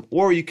activism.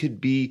 Or you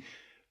could be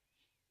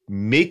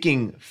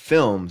making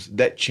films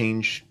that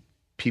change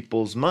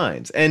people's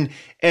minds. And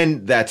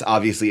that's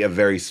obviously a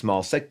very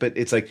small sect, but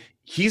it's like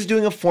he's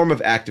doing a form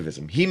of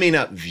activism. He may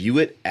not view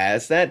it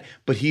as that,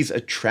 but he's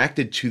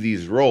attracted to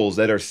these roles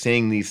that are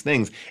saying these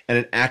things. And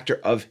an actor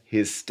of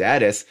his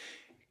status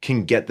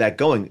can get that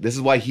going. This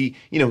is why he,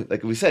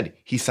 like we said,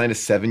 he signed a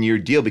 7-year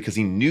deal because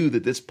he knew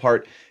that this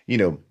part,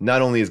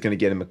 not only is going to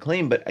get him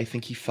acclaim, but I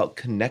think he felt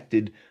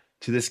connected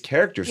to this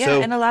character. Yeah,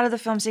 and a lot of the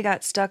films he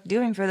got stuck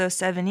doing for those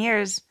 7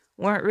 years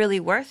weren't really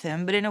worth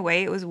him, but in a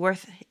way it was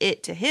worth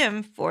it to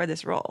him for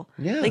this role.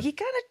 Yeah. Like he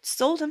kind of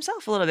sold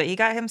himself a little bit. He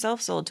got himself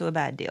sold to a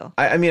bad deal.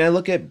 I mean, I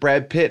look at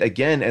Brad Pitt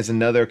again as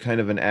another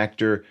kind of an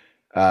actor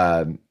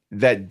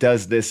that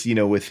does this,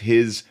 with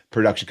his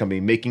production company,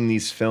 making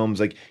these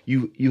films. Like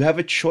you have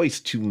a choice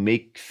to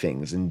make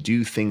things and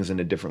do things in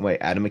a different way.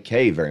 Adam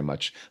McKay, very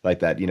much like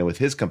that, with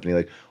his company,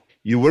 like,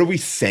 what are we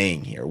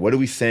saying here? What are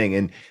we saying?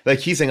 And like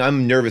he's saying,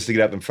 I'm nervous to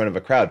get up in front of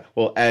a crowd.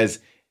 Well, as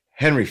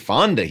Henry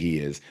Fonda, he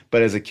is,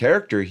 but as a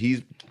character,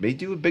 he may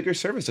do a bigger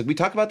service. Like we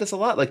talk about this a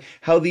lot, like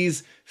how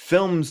these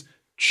films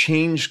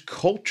change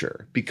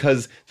culture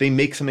because they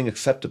make something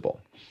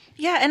acceptable.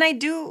 Yeah, and I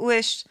do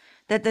wish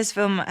that this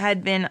film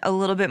had been a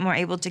little bit more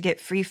able to get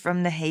free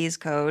from the Hays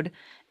Code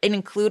and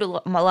include a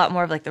lot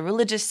more of like the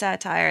religious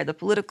satire, the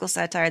political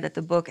satire that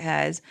the book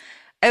has.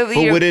 But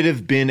would it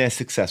have been as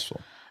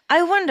successful?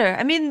 I wonder.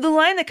 I mean, the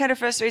line that kind of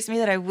frustrates me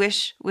that I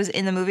wish was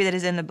in the movie that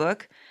is in the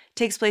book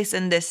takes place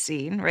in this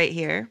scene right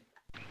here.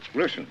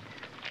 Listen.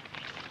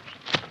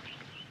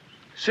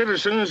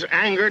 Citizens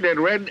angered at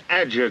red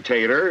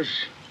agitators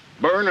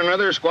burn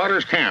another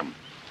squatters' camp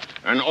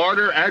and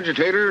order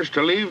agitators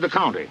to leave the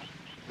county.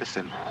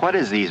 Listen, what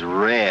is these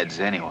Reds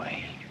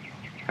anyway?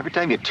 Every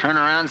time you turn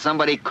around,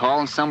 somebody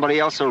calling somebody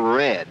else a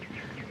Red.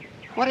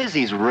 What is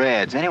these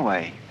Reds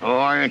anyway? Oh,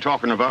 I ain't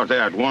talking about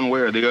that one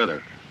way or the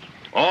other.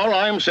 All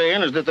I'm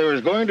saying is that there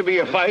is going to be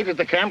a fight at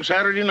the camp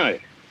Saturday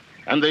night,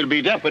 and there'll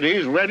be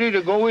deputies ready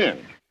to go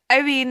in.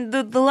 I mean,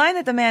 the line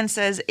that the man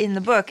says in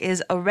the book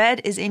is, a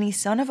Red is any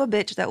son of a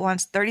bitch that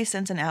wants 30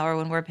 cents an hour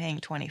when we're paying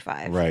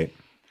 25. Right.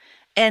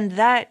 And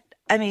that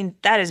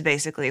is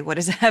basically what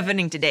is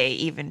happening today,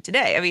 even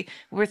today. I mean,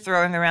 we're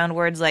throwing around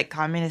words like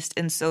communist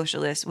and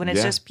socialist when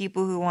it's just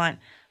people who want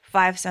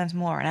 5 cents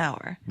more an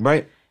hour.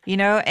 Right.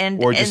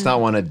 Or just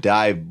not want to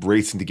die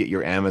racing to get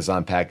your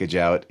Amazon package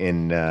out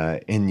in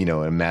a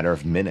matter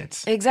of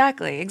minutes.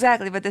 Exactly.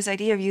 But this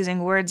idea of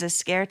using words as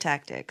scare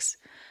tactics,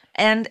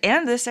 and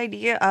this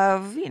idea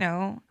of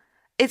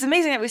it's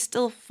amazing that we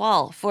still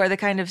fall for the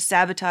kind of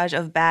sabotage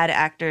of bad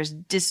actors,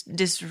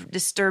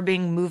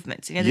 disturbing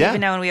movements.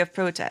 Even now when we have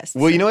protests.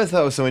 Well, what I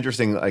thought was so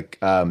interesting, like.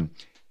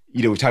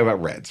 We talk about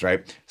Reds,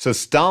 right? So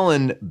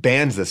Stalin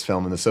bans this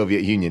film in the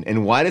Soviet Union.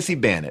 And why does he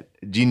ban it?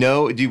 Do you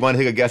want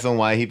to take a guess on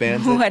why he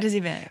bans it? Why does he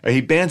ban it? He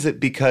bans it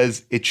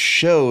because it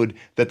showed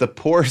that the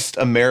poorest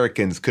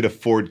Americans could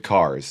afford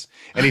cars.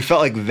 And he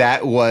felt like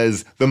that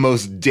was the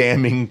most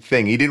damning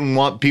thing. He didn't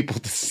want people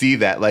to see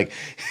that. Like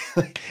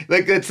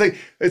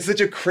it's such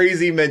a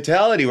crazy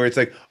mentality where it's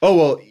like, oh,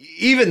 well,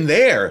 even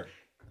there,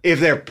 if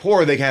they're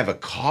poor, they can have a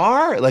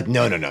car? Like,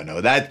 no.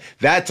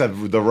 That's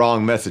the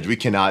wrong message. We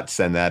cannot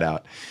send that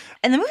out.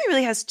 And the movie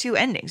really has two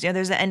endings.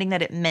 There's the ending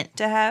that it meant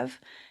to have,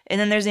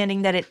 and then there's the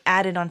ending that it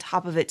added on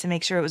top of it to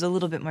make sure it was a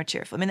little bit more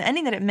cheerful. I mean, the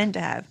ending that it meant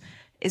to have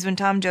is when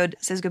Tom Joad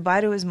says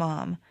goodbye to his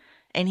mom,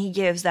 and he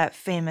gives that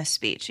famous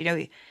speech.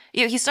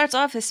 He starts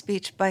off his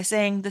speech by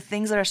saying the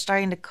things that are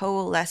starting to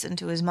coalesce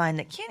into his mind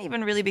that can't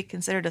even really be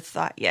considered a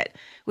thought yet,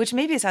 which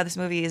maybe is how this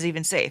movie is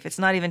even safe. It's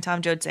not even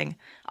Tom Joad saying,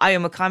 I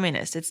am a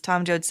communist. It's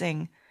Tom Joad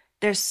saying,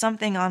 there's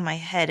something on my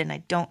head and I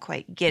don't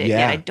quite get it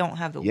yet. I don't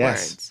have the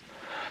words.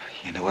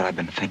 You know what I've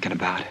been thinking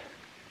about?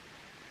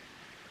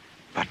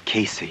 About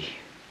Casey.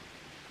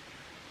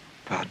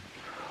 About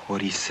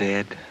what he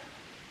said,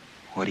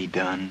 what he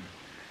done,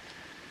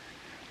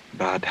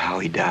 about how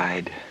he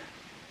died.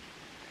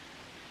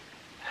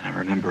 And I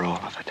remember all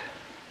of it.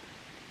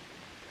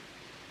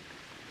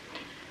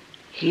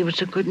 He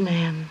was a good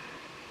man.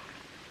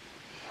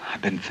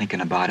 I've been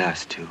thinking about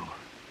us, too.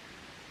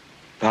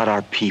 About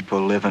our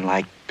people living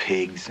like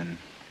pigs and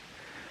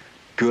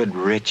good,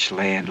 rich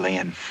land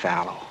laying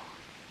fallow.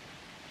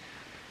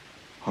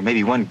 Or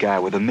maybe one guy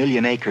with 1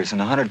 million acres and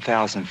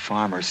 100,000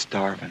 farmers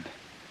starving.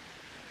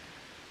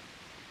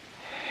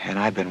 And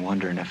I've been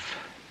wondering if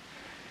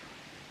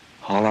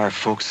all our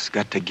folks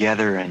got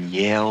together and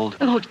yelled.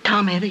 Oh,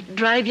 Tommy, they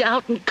drive you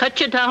out and cut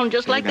you down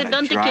just like they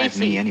done to Casey. Drive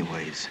me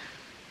anyways.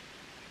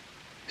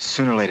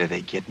 Sooner or later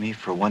they get me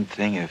for one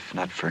thing, if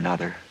not for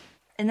another.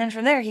 And then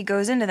from there he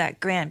goes into that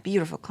grand,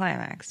 beautiful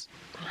climax.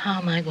 How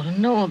am I going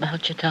to know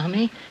about you,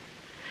 Tommy?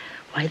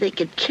 Why, they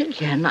could kill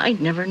you and I'd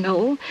never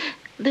know.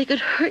 They could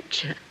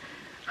hurt you.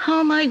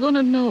 How am I going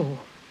to know?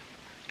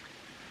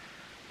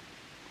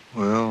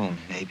 Well,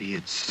 maybe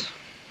it's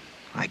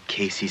like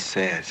Casey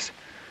says.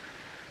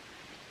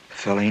 The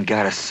fella ain't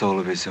got a soul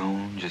of his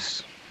own,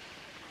 just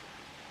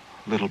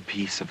a little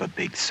piece of a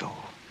big soul.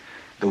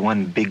 The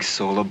one big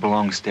soul that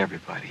belongs to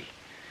everybody.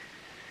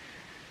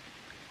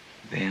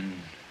 Then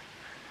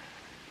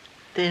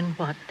Then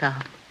what,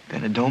 Tom?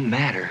 Then it don't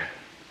matter.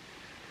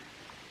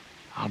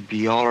 I'll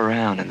be all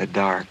around in the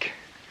dark.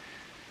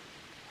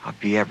 I'll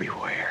be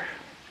everywhere,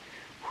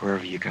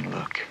 wherever you can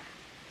look.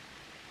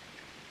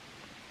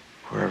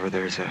 Wherever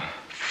there's a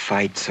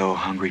fight so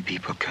hungry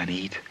people can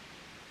eat,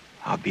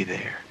 I'll be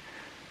there.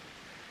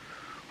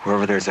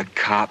 Wherever there's a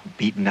cop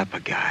beating up a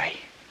guy,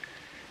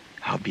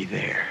 I'll be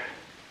there.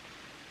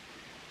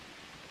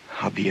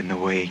 I'll be in the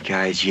way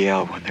guys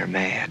yell when they're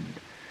mad.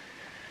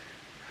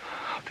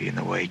 I'll be in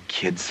the way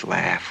kids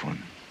laugh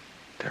when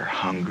they're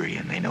hungry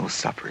and they know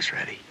supper's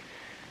ready.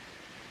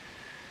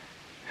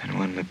 And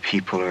when the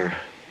people are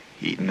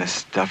eating the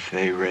stuff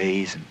they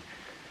raise and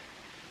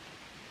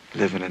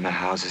living in the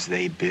houses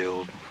they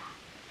build,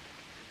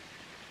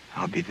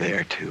 I'll be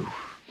there too.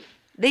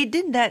 They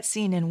did that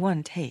scene in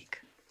one take.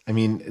 I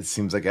mean, it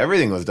seems like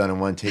everything was done in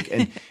one take.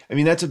 And I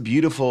mean, that's a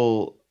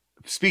beautiful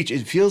speech.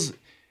 It feels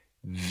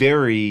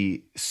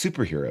very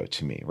superhero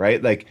to me,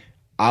 right? Like,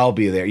 I'll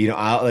be there. You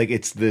know,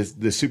 it's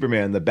the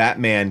Superman, the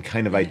Batman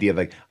kind of idea of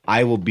like,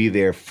 I will be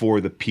there for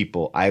the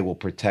people. I will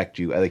protect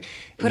you.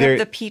 Put up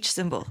the peach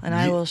symbol and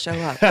I will show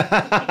up.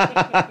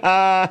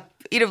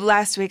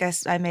 Last week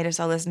I made us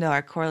all listen to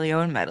our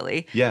Corleone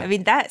medley. Yeah. I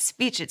mean, that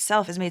speech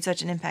itself has made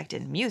such an impact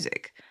in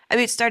music. I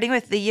mean, starting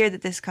with the year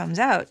that this comes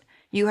out,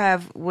 you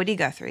have Woody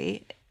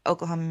Guthrie,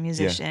 Oklahoma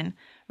musician,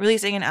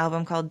 releasing an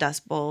album called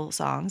Dust Bowl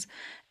Songs,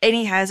 and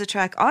he has a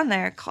track on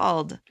there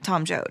called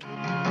Tom Joad.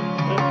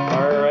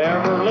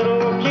 Wherever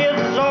little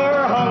kids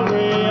are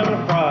hungry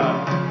and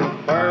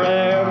fried,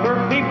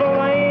 wherever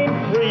people ain't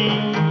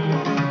free,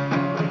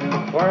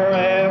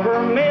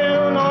 wherever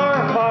men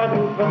are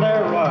fighting for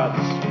their rights,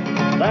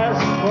 that's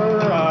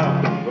where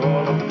I'm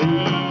gonna be,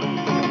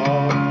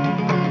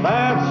 Mom.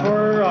 That's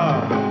where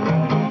I'm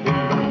gonna be.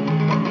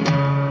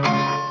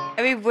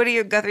 I mean,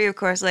 Woody Guthrie, of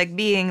course, like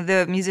being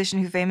the musician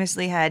who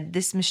famously had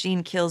 "This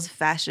Machine Kills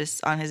Fascists"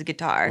 on his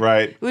guitar.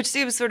 Right. Which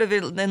seems sort of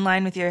in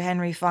line with your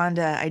Henry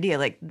Fonda idea.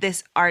 Like,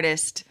 this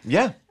artist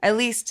at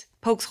least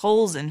pokes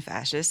holes in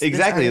fascists.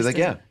 Exactly. It's like,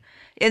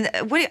 And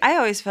Woody, I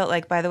always felt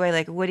like, by the way,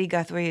 like Woody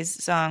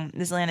Guthrie's song,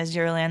 "This Land Is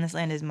Your Land, This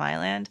Land Is My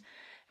Land,"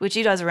 which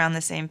he does around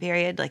the same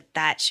period, like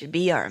that should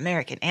be our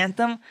American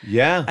anthem.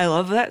 Yeah. I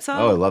love that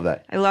song. Oh, I love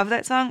that. I love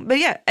that song. But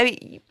yeah, I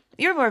mean,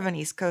 you're more of an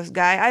East Coast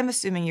guy. I'm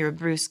assuming you're a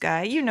Bruce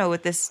guy. You know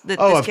what this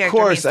character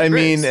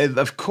means to Bruce.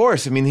 Of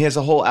course. I mean, he has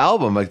a whole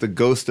album, like The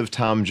Ghost of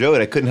Tom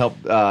Joad. I couldn't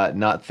help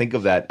not think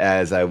of that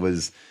as I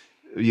was,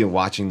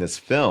 watching this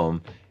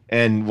film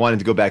and wanted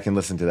to go back and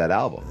listen to that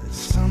album.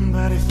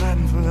 Somebody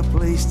fighting for a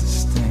place to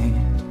stand,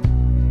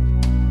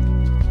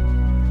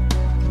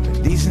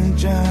 a decent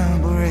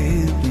job or a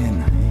helping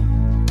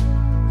hand.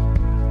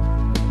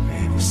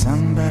 Maybe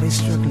somebody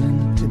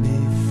struggling to be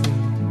free.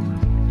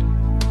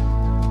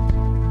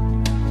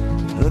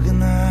 Look in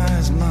the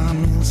eyes,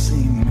 Mom, you'll see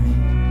me.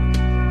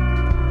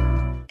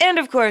 And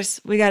of course,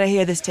 we gotta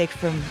hear this take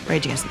from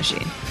Rage Against the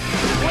Machine.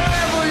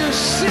 Wherever you've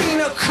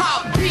seen a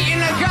cop beating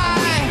a guy,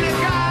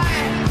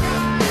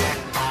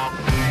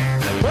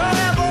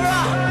 wherever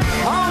a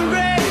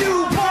hungry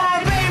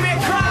newborn baby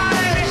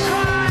cries,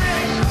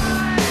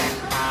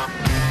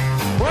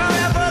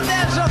 wherever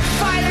there's a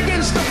fight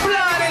against the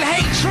blood and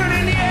hatred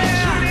in the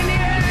air,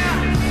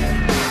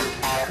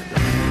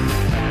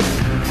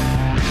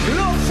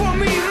 look for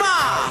me,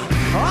 Ma,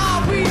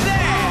 I'll be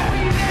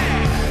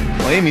there.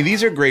 Well, Amy,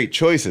 these are great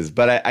choices,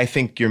 but I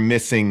think you're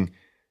missing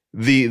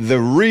the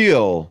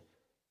real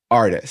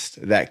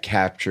artist that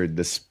captured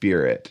the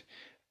spirit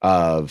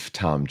of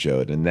Tom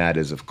Joad, and that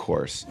is, of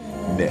course,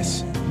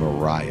 Miss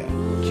Mariah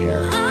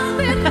Carey.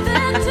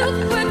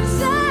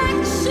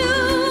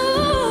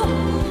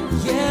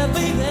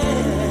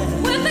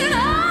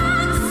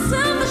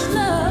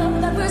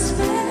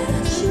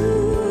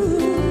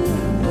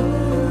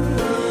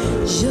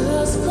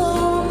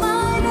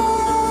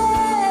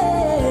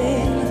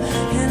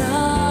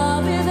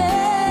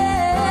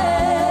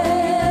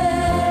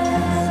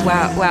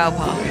 Wow,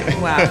 Paul.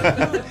 Wow.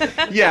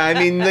 Yeah, I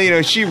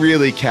mean, she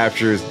really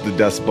captures the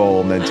Dust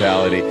Bowl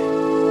mentality.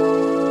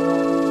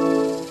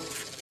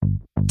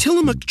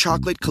 Tillamook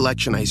Chocolate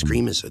Collection Ice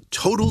Cream is a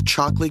total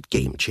chocolate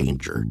game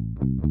changer.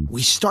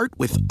 We start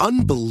with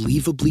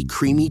unbelievably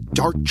creamy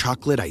dark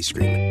chocolate ice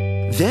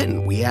cream.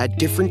 Then we add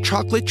different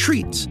chocolate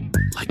treats,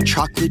 like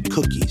chocolate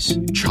cookies,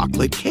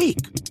 chocolate cake,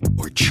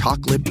 or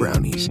chocolate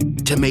brownies,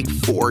 to make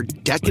 4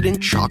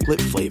 decadent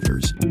chocolate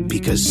flavors.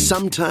 Because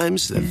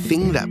sometimes the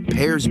thing that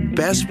pairs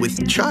best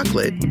with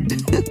chocolate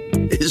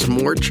is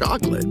more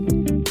chocolate.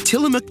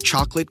 Tillamook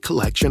Chocolate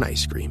Collection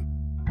Ice Cream.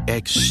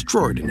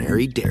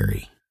 Extraordinary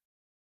dairy.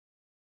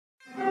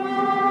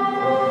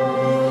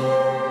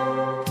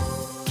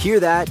 Hear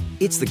that?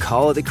 It's the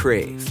call of the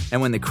Crave.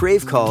 And when the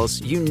Crave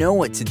calls, you know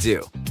what to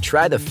do.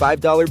 Try the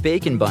 $5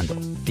 Bacon Bundle,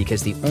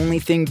 because the only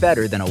thing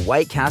better than a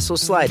White Castle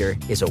slider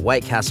is a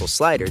White Castle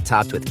slider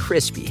topped with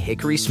crispy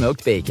hickory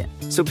smoked bacon.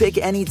 So pick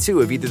any 2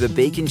 of either the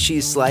Bacon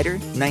Cheese Slider,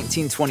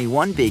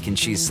 1921 Bacon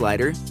Cheese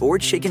Slider, or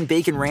Chicken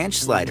Bacon Ranch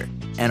Slider.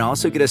 And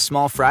also get a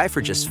small fry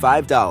for just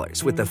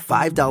 $5 with the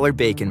 $5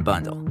 Bacon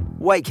Bundle.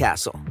 White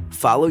Castle,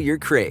 follow your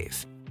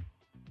crave.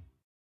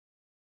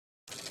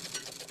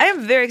 I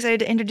am very excited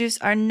to introduce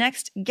our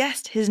next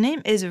guest. His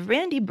name is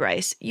Randy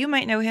Bryce. You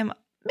might know him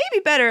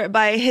maybe better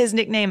by his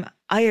nickname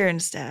Iron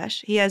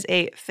Stash. He has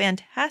a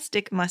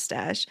fantastic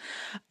mustache.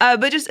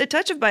 But just a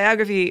touch of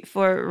biography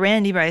for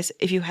Randy Bryce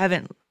if you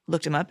haven't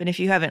looked him up. And if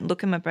you haven't,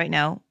 look him up right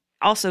now.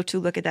 Also to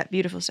look at that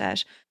beautiful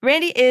stash.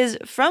 Randy is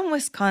from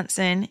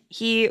Wisconsin.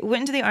 He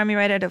went into the Army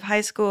right out of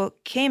high school,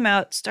 came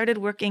out, started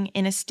working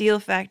in a steel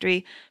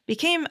factory,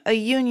 became a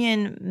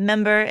union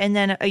member and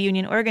then a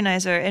union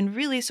organizer, and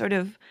really sort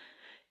of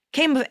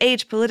came of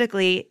age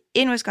politically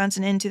in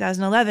Wisconsin in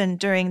 2011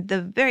 during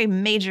the very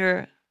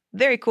major,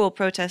 very cool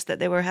protests that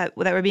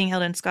were being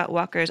held in Scott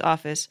Walker's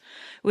office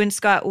when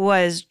Scott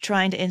was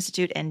trying to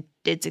institute and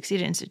did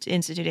succeed in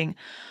instituting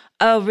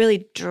a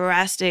really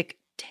drastic,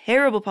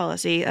 terrible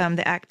policy,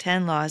 the Act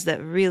 10 laws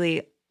that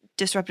really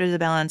disrupted the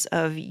balance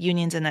of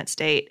unions in that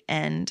state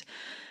and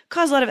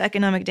caused a lot of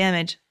economic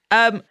damage.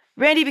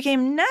 Randy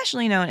became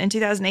nationally known in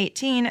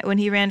 2018 when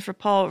he ran for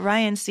Paul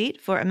Ryan's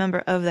seat for a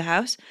member of the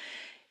House.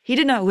 He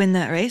did not win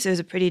that race. It was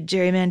a pretty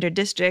gerrymandered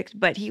district,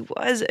 but he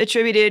was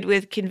attributed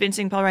with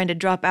convincing Paul Ryan to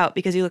drop out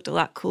because he looked a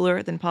lot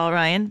cooler than Paul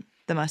Ryan,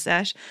 the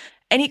mustache.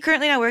 And he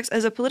currently now works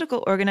as a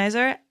political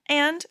organizer,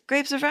 and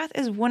Grapes of Wrath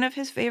is one of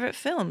his favorite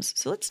films.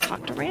 So let's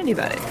talk to Randy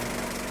about it.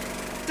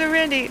 So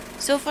Randy,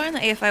 so far on the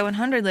AFI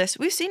 100 list,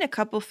 we've seen a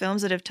couple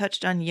films that have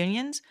touched on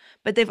unions,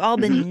 but they've all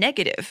been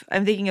negative.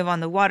 I'm thinking of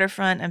On the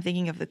Waterfront. I'm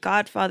thinking of the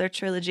Godfather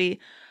trilogy.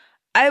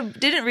 I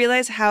didn't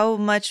realize how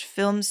much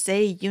films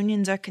say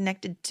unions are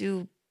connected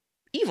to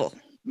evil.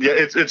 Yeah,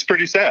 it's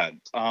pretty sad.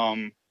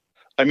 I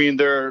mean,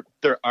 there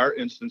are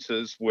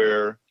instances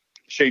where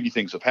shady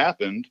things have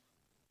happened,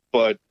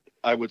 but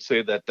I would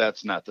say that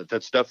that's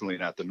definitely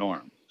not the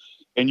norm.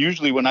 And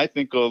usually when I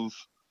think of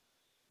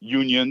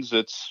unions,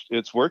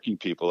 it's working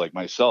people like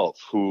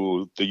myself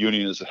who the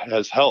union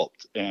has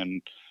helped.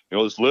 And it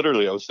was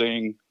literally, I was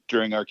saying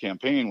during our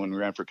campaign when we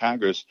ran for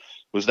Congress,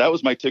 that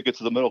was my ticket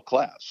to the middle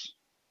class.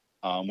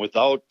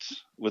 Without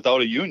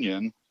a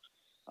union,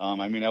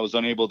 I mean, I was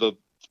unable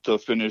to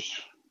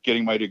finish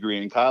getting my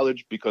degree in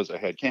college because I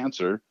had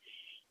cancer.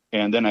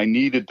 And then I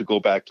needed to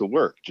go back to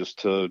work just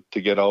to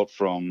get out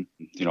from,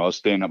 I was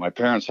staying at my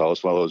parents'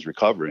 house while I was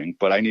recovering,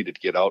 but I needed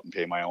to get out and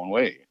pay my own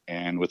way.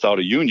 And without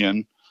a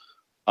union,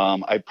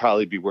 I'd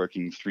probably be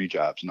working 3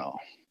 jobs now.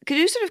 Could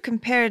you sort of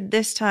compare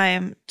this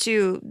time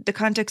to the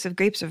context of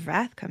Grapes of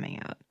Wrath coming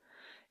out,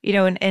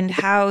 and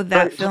how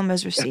that film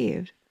is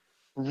received?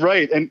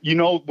 Right. And,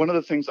 one of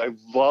the things I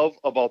love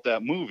about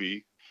that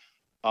movie,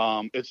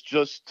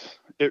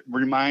 it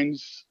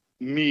reminds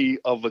me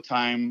of a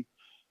time,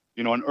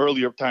 an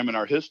earlier time in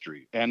our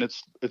history. And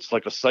it's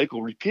like a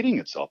cycle repeating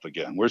itself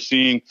again. We're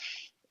seeing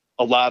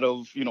a lot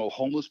of,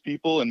 homeless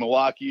people in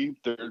Milwaukee.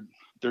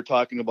 They're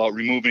talking about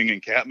removing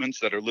encampments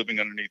that are living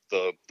underneath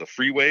the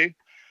freeway.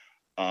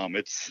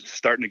 It's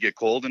starting to get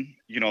cold in,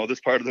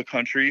 this part of the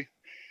country.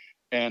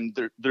 And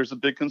there's a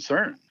big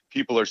concern.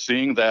 People are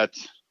seeing that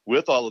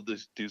with all of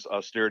these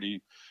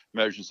austerity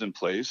measures in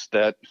place,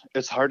 that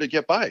it's hard to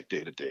get by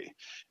day to day.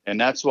 And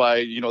that's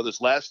why,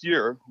 this last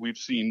year, we've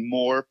seen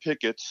more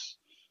pickets.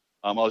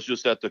 I was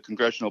just at the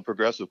Congressional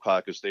Progressive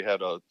Caucus. They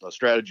had a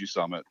strategy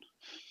summit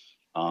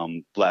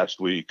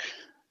last week.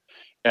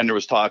 And there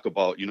was talk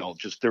about,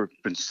 there have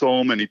been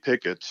so many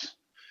pickets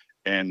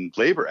and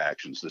labor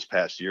actions this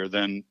past year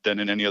than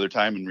in any other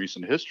time in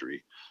recent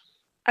history.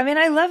 I mean,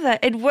 I love that.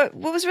 And what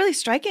was really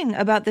striking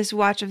about this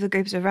watch of the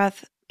Grapes of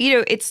Wrath,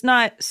 it's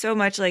not so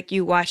much like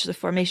you watch the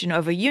formation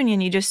of a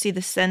union. You just see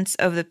the sense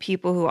of the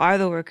people who are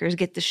the workers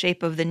get the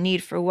shape of the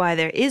need for why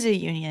there is a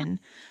union.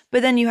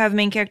 But then you have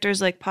main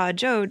characters like Pa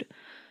Jode,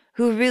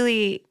 who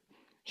really,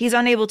 he's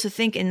unable to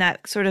think in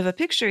that sort of a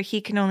picture.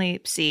 He can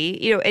only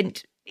see,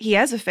 and he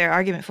has a fair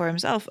argument for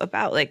himself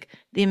about like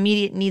the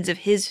immediate needs of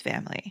his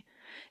family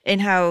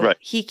and how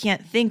he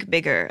can't think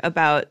bigger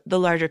about the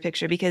larger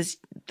picture because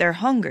they're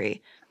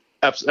hungry.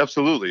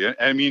 Absolutely.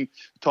 I mean,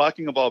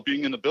 talking about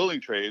being in the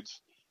building trades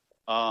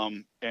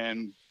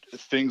and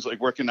things like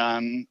working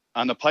on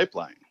the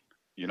pipeline,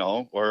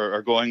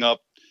 or going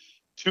up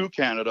to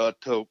Canada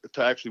to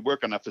actually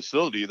work on a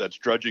facility that's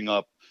dredging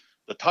up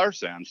the tar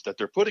sands that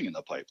they're putting in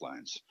the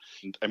pipelines.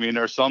 I mean,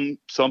 there are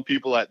some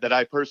people that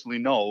I personally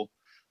know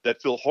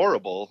that feel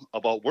horrible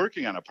about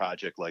working on a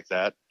project like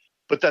that,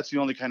 but that's the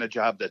only kind of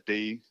job that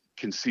they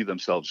can see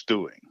themselves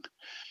doing.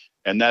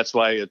 And that's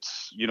why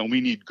it's,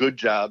 we need good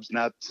jobs,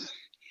 not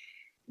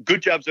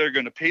good jobs that are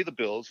going to pay the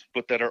bills,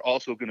 but that are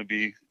also going to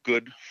be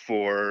good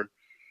for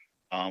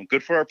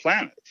our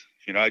planet.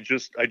 I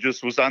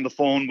just was on the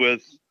phone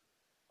with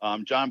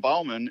John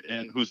Bauman,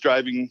 who's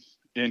driving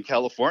in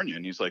California,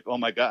 and he's like, oh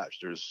my gosh,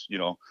 there's,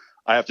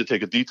 I have to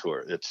take a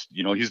detour. It's,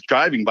 he's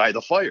driving by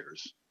the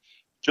fires.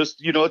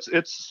 Just,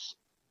 it's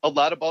a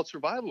lot about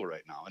survival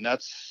right now. And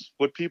that's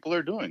what people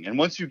are doing. And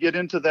once you get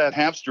into that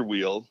hamster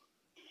wheel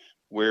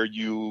where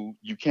you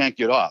can't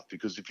get off,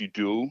 because if you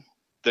do,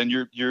 then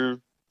you're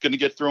going to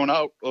get thrown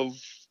out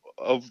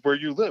of where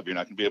you live. You're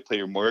not going to be able to pay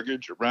your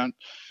mortgage or rent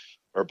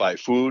or buy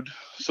food.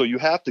 So you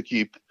have to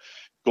keep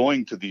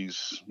going to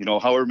these,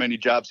 however many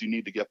jobs you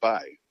need to get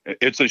by.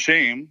 It's a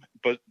shame,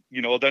 but,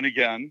 then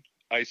again,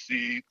 I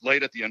see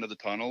light at the end of the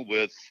tunnel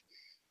with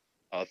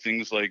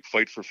things like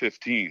Fight for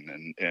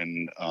 15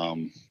 and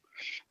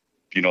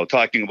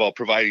talking about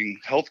providing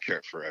health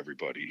care for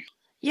everybody.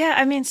 Yeah,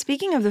 I mean,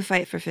 speaking of the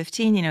Fight for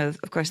 15,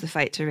 of course, the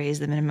fight to raise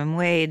the minimum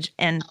wage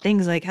and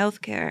things like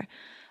healthcare,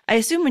 I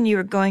assume when you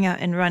were going out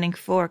and running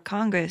for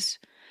Congress,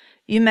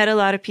 you met a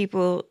lot of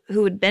people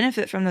who would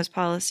benefit from those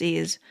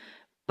policies,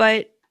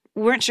 but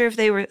weren't sure if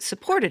they were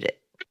supported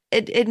it.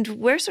 And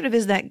where sort of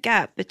is that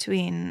gap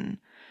between,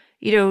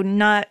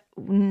 not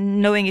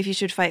knowing if you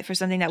should fight for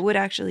something that would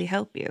actually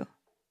help you?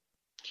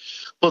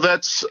 Well,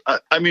 that's,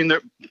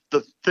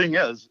 the thing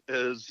is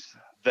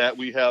that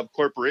we have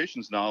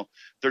corporations now,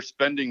 they're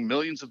spending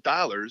millions of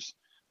dollars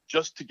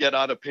just to get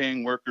out of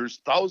paying workers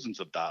thousands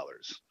of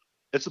dollars.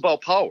 It's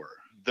about power.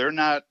 They're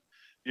not,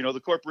 the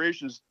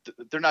corporations,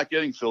 they're not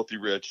getting filthy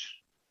rich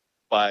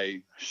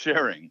by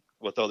sharing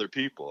with other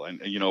people.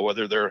 And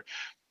whether they're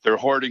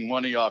hoarding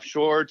money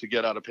offshore to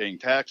get out of paying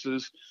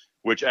taxes,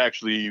 which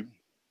actually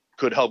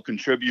could help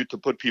contribute to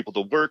put people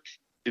to work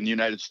in the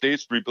United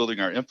States, rebuilding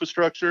our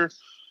infrastructure.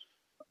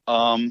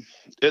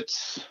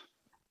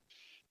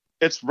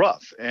 It's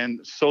rough. And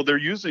so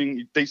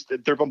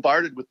they're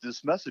bombarded with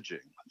this messaging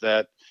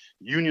that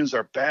unions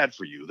are bad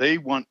for you. They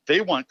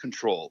want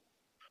control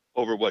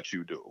over what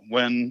you do,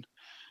 when,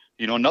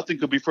 nothing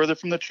could be further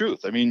from the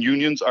truth. I mean,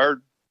 unions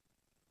are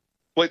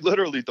quite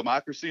literally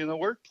democracy in the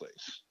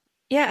workplace.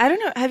 Yeah, I don't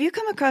know. Have you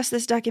come across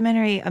this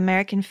documentary,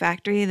 American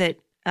Factory, that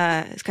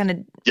is kind of,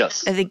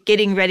 yes, I think,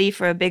 getting ready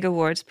for a big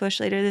awards push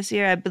later this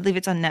year? I believe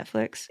it's on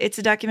Netflix. It's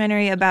a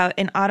documentary about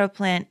an auto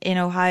plant in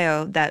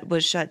Ohio that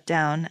was shut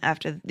down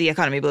after the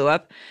economy blew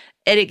up.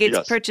 And it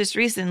gets purchased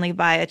recently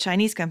by a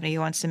Chinese company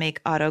who wants to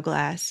make auto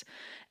glass.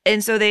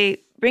 And so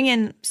they bring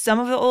in some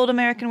of the old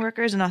American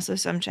workers and also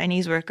some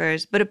Chinese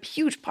workers. But a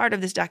huge part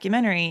of this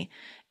documentary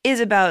is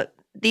about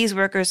these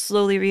workers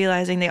slowly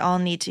realizing they all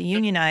need to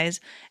unionize.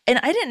 And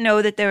I didn't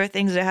know that there were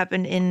things that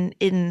happened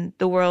in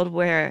the world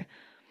where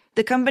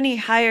the company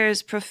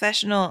hires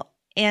professional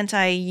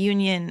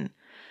anti-union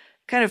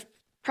kind of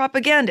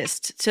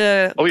propagandists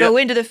to go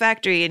into the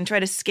factory and try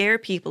to scare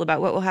people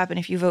about what will happen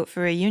if you vote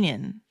for a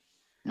union.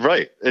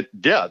 Right.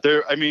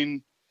 They're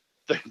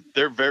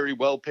very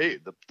well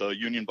paid. The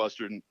union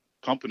buster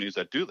companies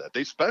that do that,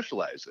 they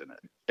specialize in it.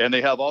 And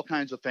they have all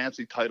kinds of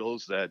fancy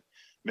titles that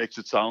makes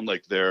it sound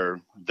like they're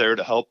there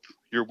to help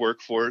your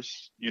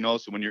workforce,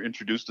 so when you're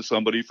introduced to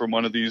somebody from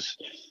one of these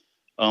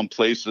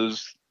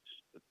places,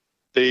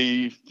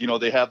 they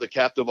have the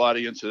captive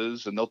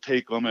audiences, and they'll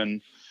take them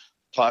and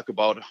talk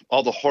about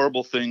all the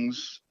horrible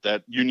things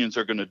that unions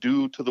are going to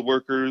do to the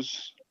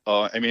workers.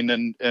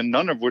 And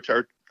none of which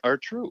are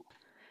true.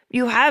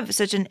 You have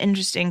such an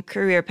interesting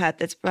career path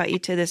that's brought you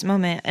to this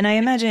moment. And I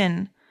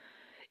imagine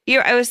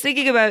I was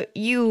thinking about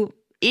you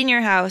in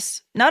your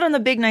house, not on the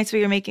big nights where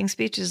you're making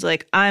speeches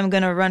like, I'm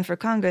going to run for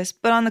Congress,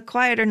 but on the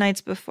quieter nights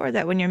before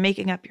that, when you're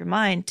making up your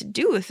mind to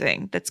do a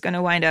thing that's going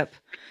to wind up,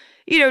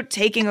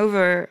 taking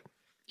over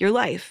your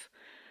life.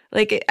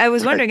 Like, I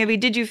was wondering,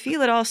 did you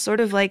feel it all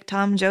sort of like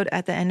Tom Joad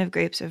at the end of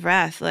Grapes of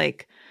Wrath?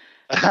 Like,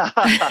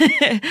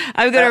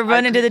 I'm going to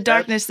run into the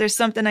darkness. There's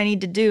something I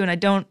need to do.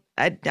 And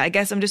I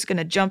guess I'm just going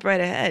to jump right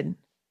ahead.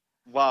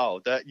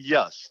 Wow.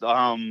 Yes.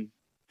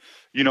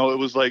 It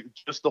was like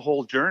just the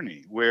whole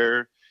journey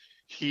where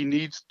he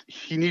needs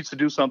to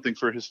do something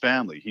for his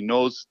family. He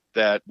knows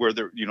that where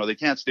they're, they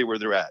can't stay where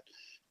they're at,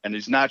 and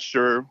he's not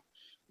sure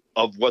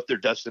of what their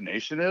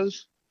destination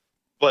is,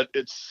 but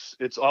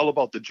it's all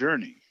about the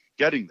journey,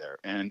 getting there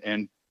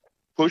and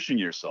pushing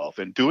yourself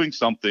and doing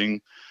something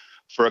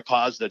for a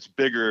cause that's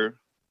bigger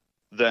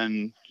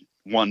than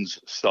one's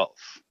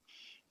self.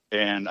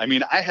 And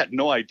I had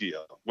no idea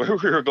where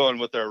we were going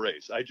with our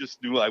race. I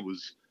just knew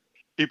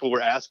people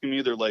were asking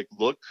me, they're like,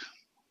 look,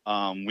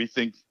 we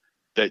think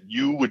that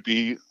you would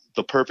be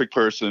the perfect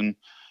person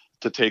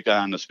to take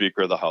on the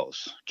Speaker of the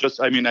House.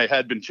 I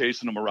had been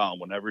chasing him around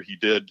whenever he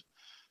did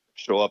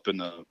show up in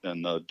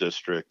the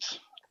district,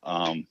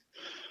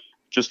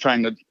 just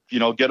trying to,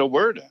 get a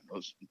word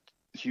in.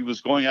 He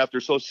was going after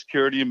Social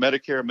Security and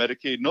Medicare,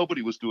 Medicaid.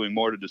 Nobody was doing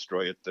more to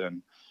destroy it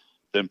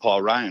than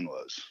Paul Ryan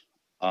was.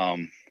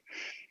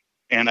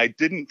 And I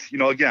didn't,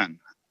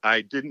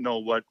 I didn't know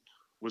what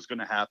was going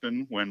to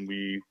happen when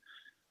we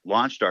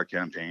launched our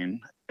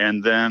campaign.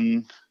 And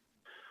then,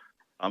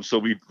 so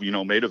we,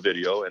 made a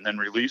video and then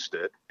released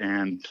it,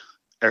 and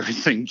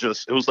everything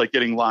it was like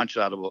getting launched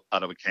out of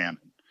a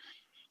cannon,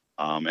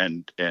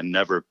 and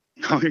never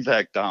coming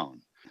back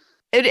down.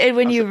 And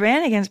when you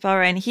ran against Paul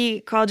Ryan,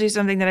 he called you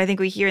something that I think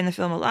we hear in the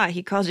film a lot.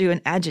 He calls you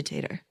an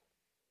agitator.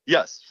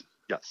 Yes.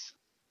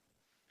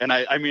 And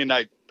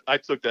I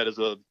took that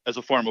as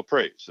a form of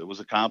praise. It was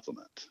a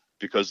compliment,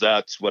 because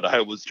that's what I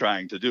was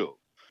trying to do.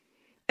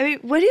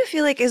 What do you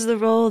feel like is the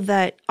role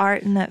that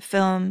art in that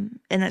film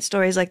and that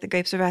stories like The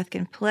Grapes of Wrath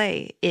can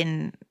play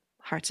in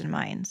hearts and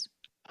minds?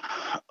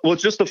 Well,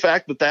 it's just the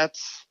fact that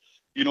that's,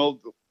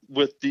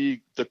 with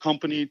the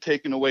company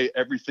taking away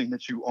everything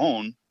that you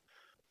own,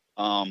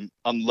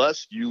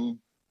 unless you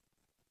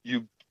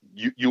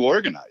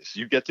organize,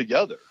 you get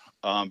together.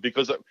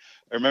 Because I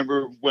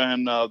remember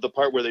when the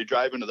part where they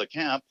drive into the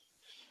camp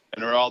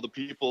and there are all the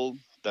people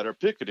that are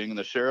picketing and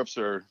the sheriffs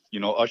are,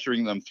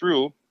 ushering them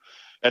through.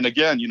 And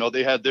again,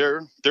 they had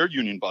their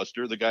union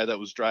buster, the guy that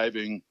was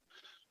driving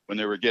when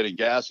they were getting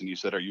gas, and he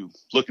said, "Are you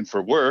looking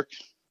for work?"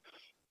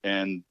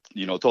 And,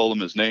 told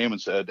him his name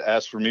and said,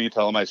 "Ask for me,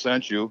 tell him I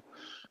sent you."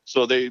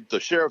 So the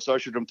sheriffs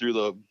ushered him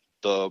through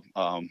the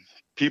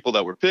people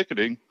that were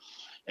picketing,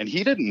 and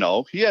he didn't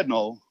know. He had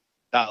no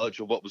knowledge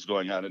of what was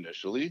going on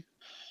initially,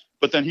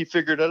 but then he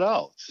figured it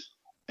out.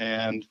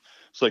 And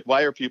it's like,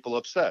 why are people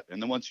upset?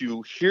 And then once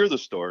you hear the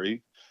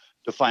story,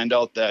 to find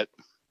out that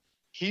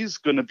he's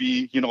going to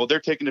be, they're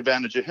taking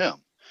advantage of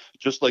him,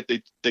 just like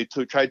they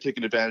tried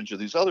taking advantage of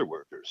these other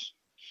workers.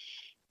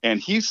 And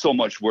he's so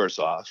much worse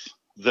off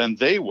than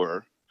they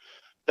were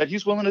that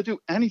he's willing to do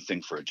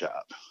anything for a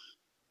job.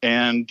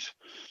 And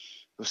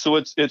so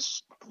it's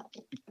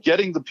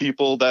getting the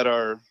people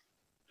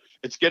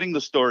it's getting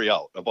the story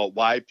out about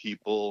why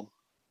people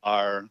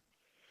are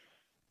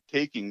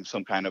taking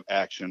some kind of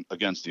action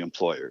against the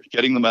employer,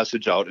 getting the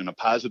message out in a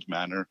positive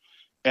manner.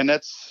 And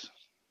it's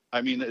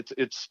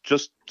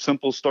just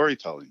simple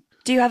storytelling.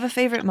 Do you have a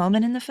favorite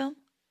moment in the film?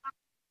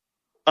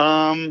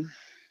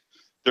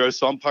 There are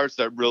some parts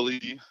that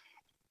really,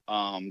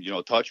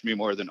 touch me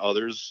more than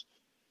others.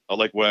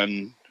 Like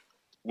when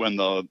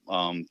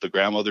the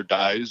grandmother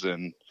dies,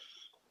 and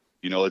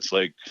it's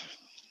like,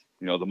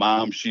 the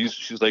mom,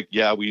 she's like,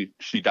 yeah,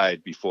 she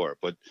died before,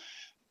 but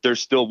they're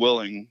still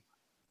willing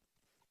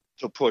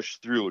to push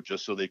through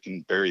just so they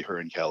can bury her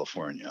in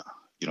California.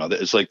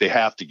 It's like they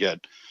have to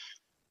get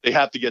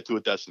to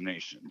a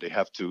destination. They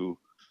have to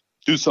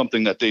do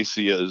something that they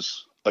see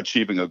as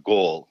achieving a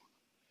goal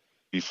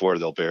before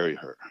they'll bury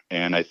her.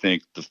 And I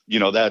think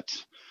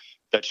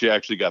that she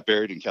actually got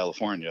buried in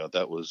California,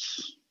 that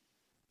was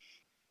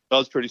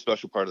a pretty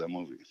special part of that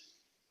movie.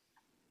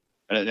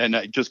 And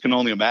I just can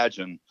only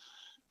imagine,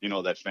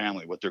 that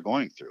family, what they're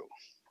going through,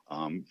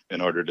 in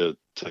order to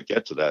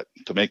get to that,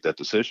 to make that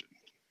decision.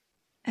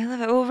 I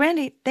love it. Well,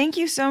 Randy, thank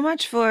you so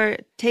much for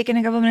taking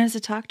a couple minutes to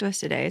talk to us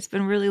today. It's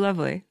been really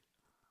lovely.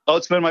 Oh,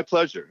 it's been my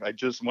pleasure. I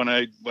just, when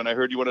I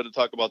heard you wanted to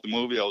talk about the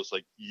movie, I was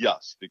like,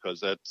 yes,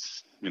 because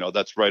that's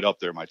right up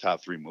there, my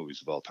top 3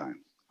 movies of all time.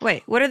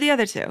 Wait, what are the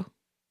other 2?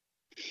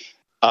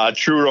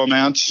 True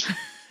Romance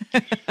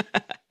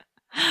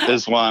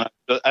is one.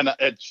 And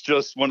it's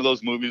just one of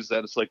those movies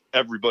that it's like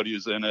everybody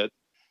is in it.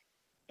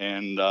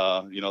 And,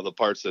 the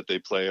parts that they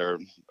play are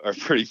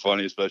pretty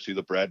funny, especially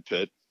the Brad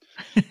Pitt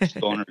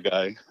stoner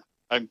guy.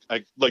 I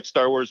like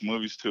Star Wars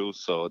movies too,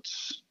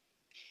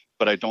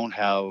 but I don't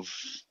have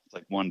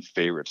like one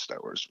favorite Star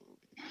Wars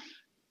movie.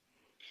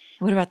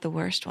 What about the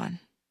worst one?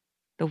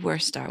 The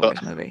worst Star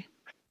Wars movie?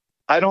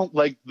 I don't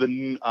like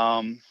the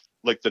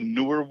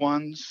newer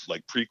ones,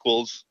 like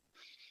prequels.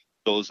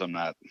 Those I'm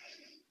not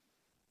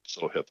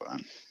so hip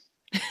on.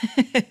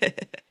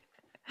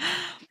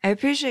 I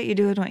appreciate you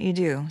doing what you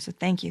do, so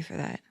thank you for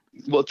that.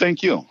 Well,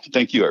 thank you.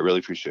 Thank you. I really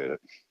appreciate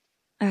it.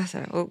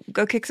 Awesome. Well,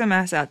 go kick some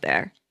ass out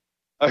there.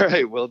 All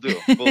right, will do.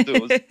 It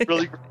was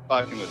really great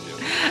talking with you.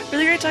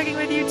 Really great talking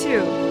with you,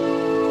 too.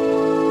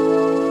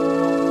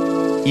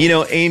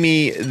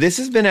 Amy, this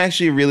has been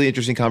actually a really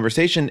interesting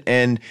conversation.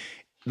 And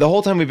the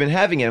whole time we've been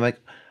having it, I'm like,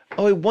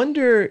 oh, I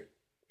wonder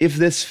if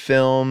this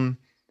film,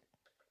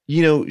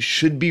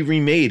 should be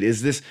remade.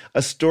 Is this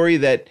a story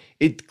that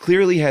it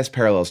clearly has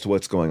parallels to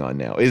what's going on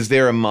now? Is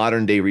there a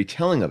modern day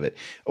retelling of it?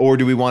 Or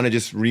do we want to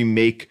just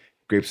remake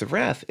Grapes of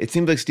Wrath? It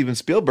seems like Steven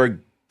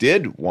Spielberg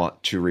did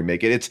want to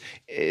remake it.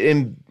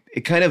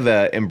 It kind of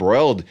was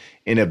embroiled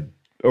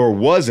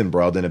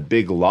in a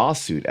big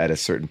lawsuit at a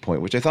certain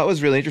point, which I thought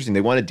was really interesting.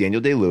 They wanted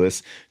Daniel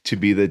Day-Lewis to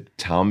be the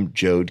Tom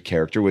Joad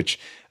character, which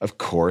of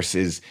course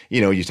is,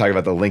 you talk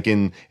about the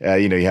Lincoln,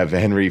 you have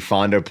Henry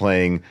Fonda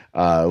playing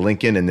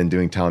Lincoln and then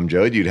doing Tom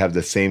Joad. You'd have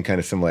the same kind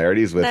of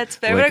similarities with That's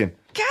fair. Lincoln.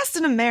 Cast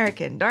an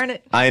American, darn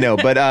it. I know,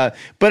 but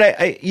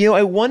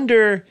I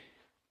wonder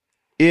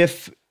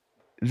if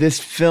this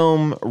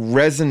film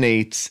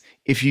resonates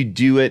if you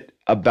do it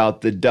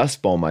about the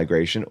Dust Bowl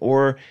migration,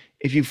 or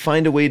if you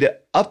find a way to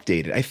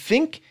update it. I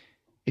think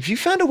if you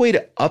found a way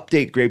to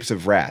update Grapes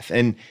of Wrath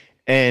and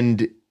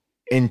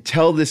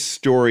tell this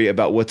story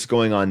about what's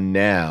going on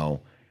now,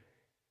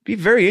 it'd be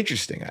very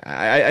interesting.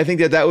 I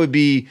think that would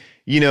be,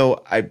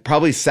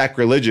 probably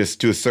sacrilegious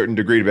to a certain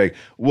degree to be like,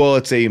 well,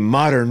 it's a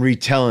modern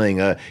retelling.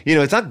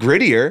 It's not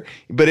grittier,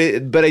 but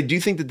I do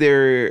think that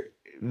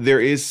there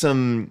is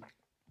some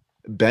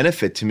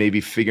benefit to maybe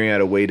figuring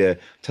out a way to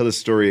tell the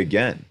story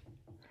again.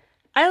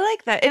 I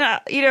like that. And,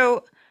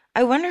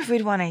 I wonder if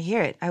we'd want to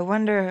hear it. I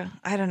wonder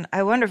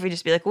if we'd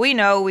just be like, we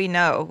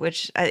know,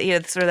 which, sort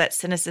of that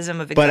cynicism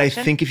of exhaustion. But I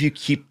think if you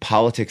keep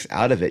politics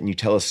out of it and you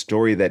tell a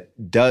story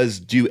that does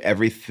do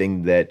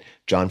everything that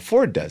John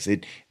Ford does,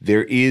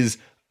 there is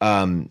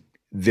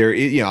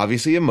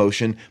obviously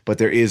emotion, but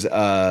there is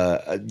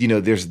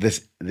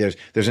there's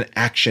an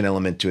action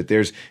element to it.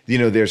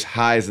 There's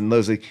highs and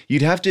lows. Like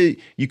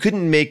you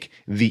couldn't make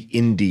the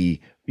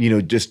indie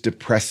just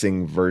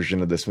depressing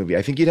version of this movie.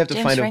 I think you'd have to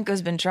James find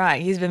Franco's been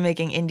trying. He's been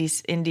making indie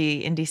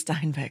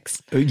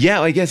Steinbecks.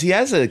 Yeah, I guess he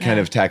has kind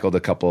of tackled a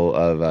couple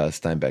of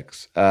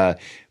Steinbecks.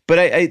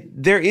 But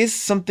there is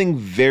something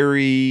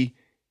very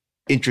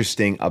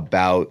interesting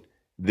about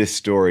this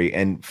story.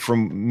 And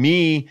from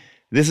me,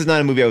 this is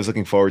not a movie I was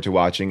looking forward to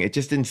watching. It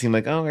just didn't seem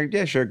like, oh,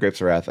 yeah, sure, Grapes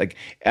of Wrath.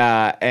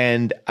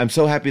 And I'm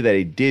so happy that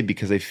I did,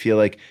 because I feel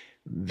like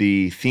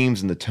the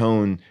themes and the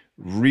tone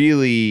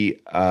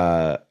really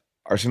are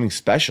something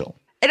special.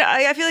 And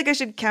I feel like I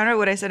should counter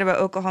what I said about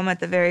Oklahoma at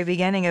the very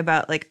beginning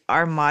about like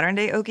our modern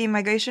day Okie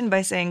migration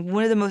by saying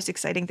one of the most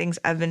exciting things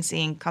I've been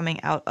seeing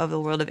coming out of the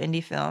world of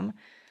indie film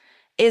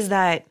is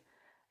that,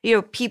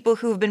 people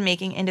who've been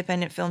making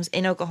independent films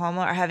in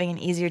Oklahoma are having an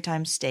easier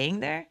time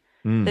staying there.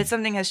 That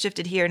something has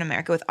shifted here in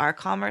America with our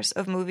commerce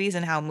of movies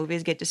and how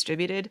movies get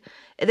distributed.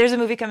 There's a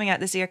movie coming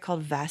out this year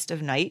called Vast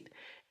of Night.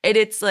 And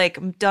it's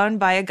like done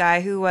by a guy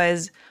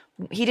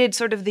he did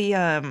sort of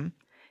the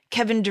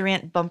Kevin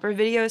Durant bumper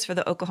videos for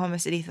the Oklahoma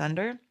City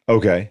Thunder.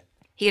 Okay.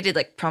 He did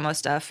like promo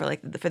stuff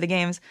for the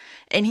games,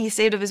 and he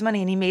saved up his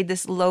money and he made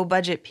this low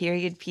budget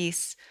period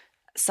piece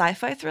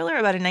sci-fi thriller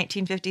about a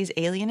 1950s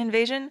alien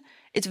invasion.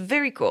 It's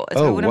very cool.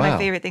 It's one of my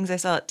favorite things I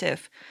saw at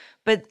TIFF.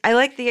 But I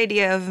like the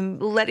idea of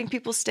letting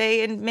people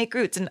stay and make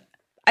roots. And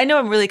I know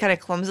I'm really kind of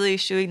clumsily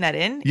shooing that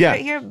in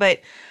right here, but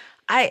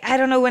I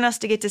don't know when else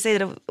to get to say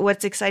that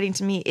what's exciting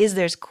to me is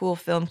there's cool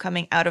film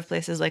coming out of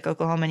places like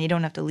Oklahoma and you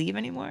don't have to leave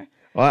anymore.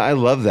 Well, I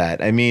love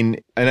that. I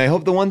mean, and I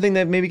hope the one thing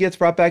that maybe gets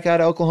brought back out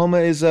of Oklahoma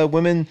is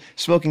women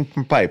smoking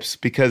from pipes,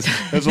 because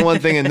there's the one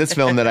thing in this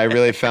film that I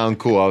really found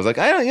cool. I was like,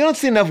 you don't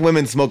see enough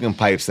women smoking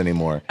pipes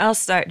anymore. I'll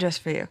start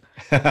just for you.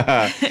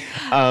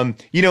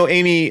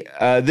 Amy,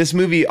 this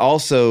movie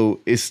also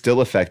is still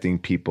affecting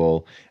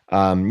people.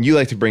 You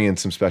like to bring in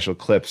some special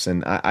clips,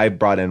 and I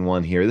brought in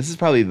one here. This is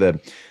probably the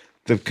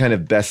kind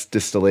of best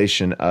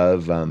distillation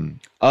of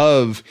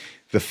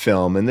the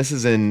film, and this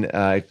is in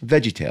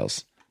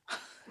VeggieTales.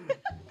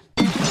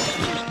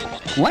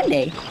 One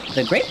day,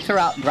 the Grapes are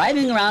out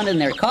driving around in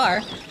their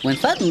car when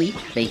suddenly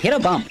they hit a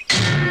bump.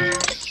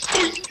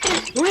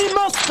 We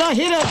must have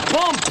hit a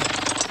bump!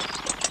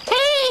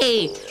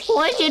 Hey,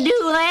 what'd you do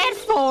that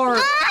for?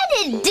 I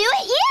didn't do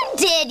it. You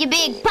did, you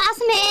big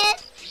possum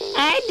head.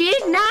 I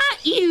did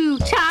not, you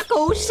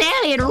taco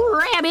salad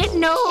rabbit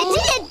nose.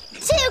 It did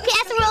too,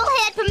 casserole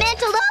head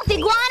pimento loaf,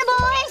 iguana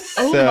boy.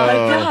 Oh my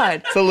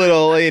God. It's a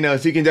little,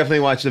 so you can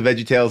definitely watch the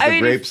VeggieTales,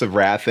 Grapes of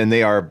Wrath, and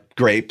they are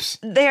grapes.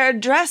 They are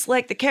dressed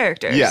like the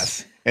characters.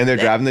 Yes. And they're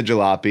driving the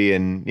jalopy,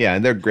 and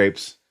they're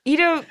grapes.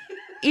 The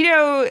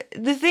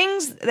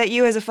things that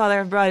you as a father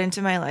have brought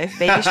into my life,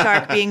 Baby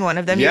Shark being one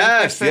of them, you're the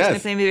first person to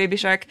play me Baby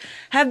Shark,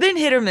 have been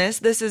hit or miss.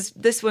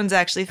 This one's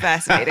actually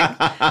fascinating.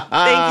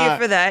 Thank you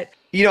for that.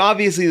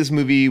 Obviously this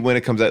movie, when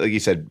it comes out, like you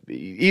said,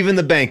 even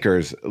the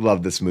bankers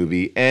love this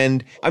movie.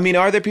 And I mean,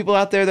 are there people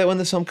out there that when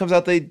this film comes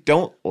out, they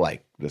don't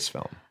like this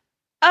film?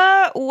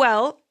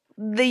 Well,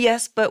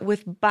 yes, but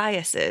with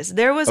biases.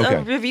 There was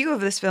a review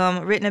of this film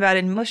written about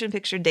in Motion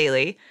Picture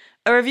Daily,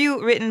 a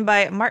review written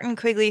by Martin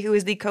Quigley, who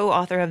is the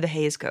co-author of the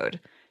Hays Code.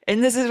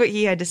 And this is what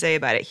he had to say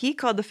about it. He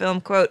called the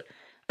film, quote,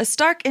 a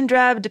stark and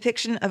drab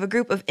depiction of a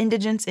group of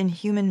indigents in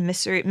human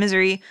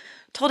misery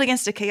told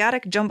against a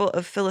chaotic jumble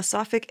of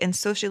philosophic and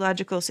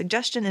sociological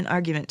suggestion and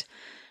argument.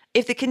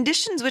 If the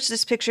conditions which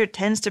this picture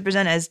tends to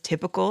present as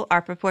typical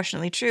are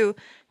proportionally true,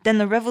 then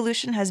the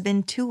revolution has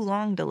been too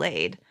long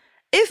delayed.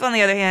 If, on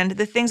the other hand,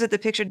 the things that the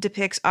picture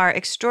depicts are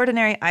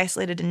extraordinary,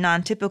 isolated, and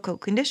non-typical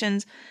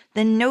conditions,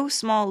 then no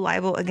small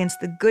libel against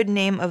the good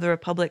name of the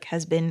Republic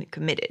has been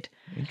committed.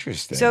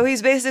 Interesting. So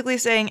he's basically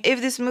saying, if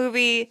this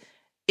movie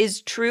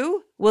is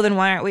true, well, then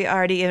why aren't we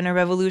already in a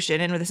revolution?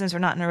 And since we're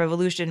not in a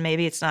revolution,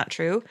 maybe it's not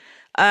true.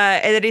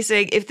 And then he's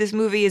saying, if this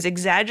movie is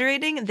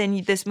exaggerating,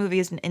 then this movie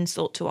is an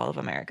insult to all of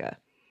America.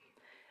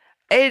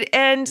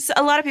 And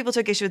a lot of people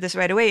took issue with this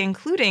right away,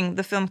 including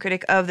the film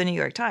critic of the New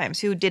York Times,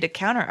 who did a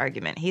counter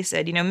argument. He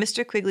said,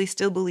 Mr. Quigley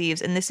still believes,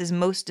 and this is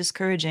most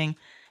discouraging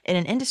in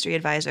an industry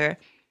advisor,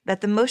 that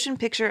the motion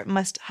picture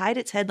must hide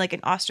its head like an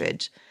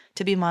ostrich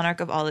to be monarch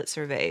of all it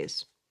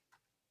surveys.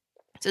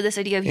 So this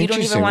idea of you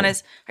don't even want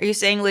us, are you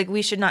saying like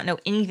we should not know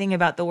anything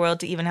about the world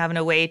to even have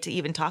a way to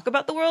even talk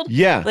about the world?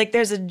 Yeah. Like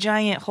there's a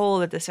giant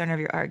hole at the center of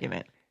your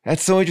argument.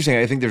 That's so interesting.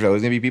 I think there's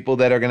always going to be people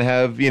that are going to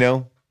have,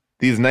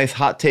 these nice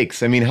hot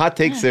takes. I mean, hot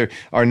takes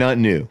are not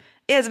new.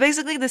 Yeah, it's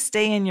basically the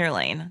stay in your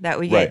lane that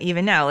we get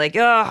even now. Like,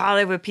 oh,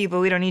 Hollywood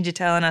people, we don't need you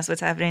telling us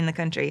what's happening in the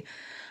country.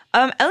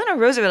 Eleanor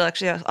Roosevelt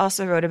actually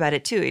also wrote about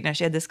it too.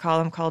 She had this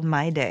column called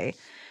My Day.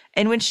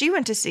 And when she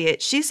went to see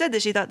it, she said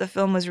that she thought the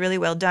film was really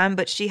well done,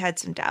 but she had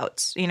some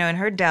doubts, and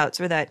her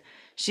doubts were that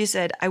she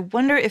said, I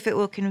wonder if it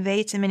will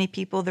convey to many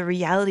people the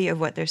reality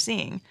of what they're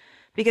seeing.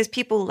 Because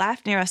people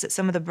laughed near us at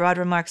some of the broad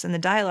remarks in the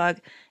dialogue,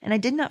 and I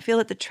did not feel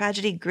that the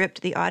tragedy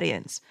gripped the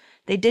audience.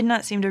 They did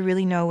not seem to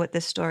really know what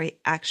this story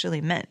actually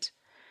meant.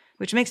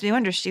 which makes me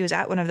wonder if she was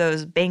at one of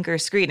those banker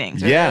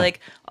screenings. Yeah. They're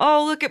like,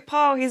 oh, look at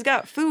Paul. He's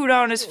got food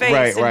on his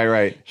face.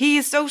 Right.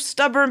 He's so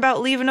stubborn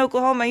about leaving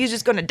Oklahoma. He's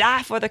just going to die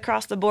before they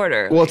cross the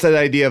border. Well, it's that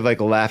idea of like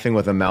laughing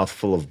with a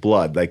mouthful of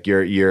blood. Like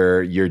you're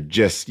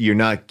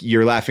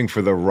laughing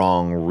for the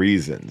wrong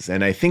reasons.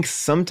 And I think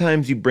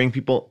sometimes you bring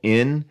people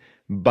in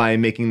by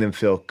making them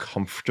feel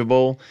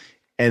comfortable.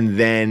 And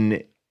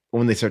then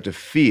when they start to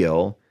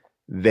feel,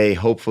 they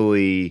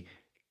hopefully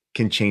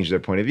can change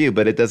their point of view.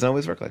 But it doesn't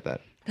always work like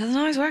that. Doesn't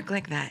always work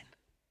like that.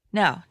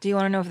 Now, do you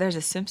want to know if there's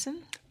a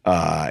Simpson?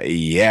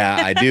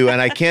 Yeah, I do. And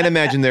I can't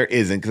imagine there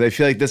isn't, because I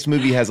feel like this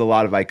movie has a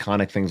lot of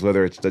iconic things,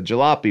 whether it's the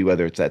jalopy,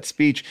 whether it's that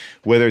speech,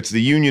 whether it's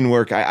the union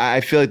work.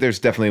 I feel like there's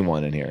definitely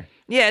one in here.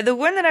 Yeah, the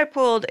one that I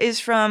pulled is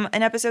from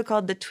an episode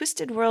called The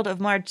Twisted World of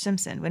Marge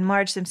Simpson, when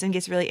Marge Simpson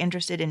gets really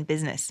interested in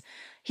business.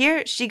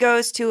 Here, she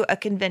goes to a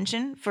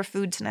convention for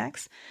food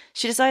snacks.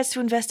 She decides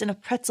to invest in a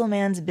pretzel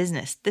man's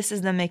business. This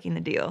is them making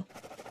the deal.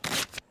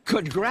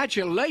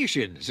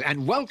 Congratulations,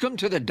 and welcome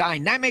to the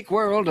dynamic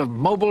world of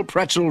mobile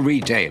pretzel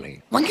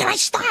retailing. When can I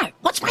start?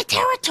 What's my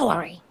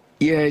territory?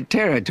 Your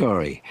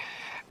territory?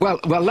 Well,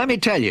 let me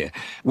tell you,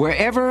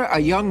 wherever a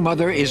young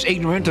mother is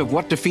ignorant of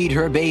what to feed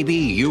her baby,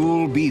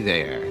 you'll be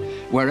there.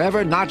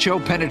 Wherever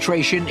nacho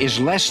penetration is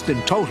less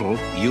than total,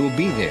 you'll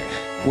be there.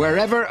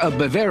 Wherever a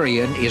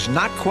Bavarian is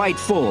not quite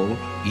full,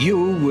 you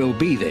will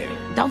be there.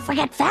 Don't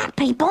forget fat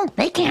people.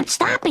 They can't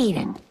stop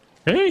eating.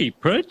 Hey,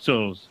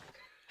 pretzels.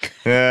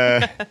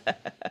 I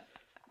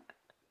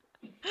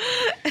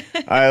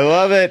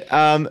love it.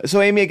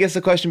 So, Amy, I guess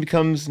the question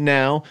becomes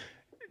now,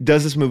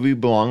 does this movie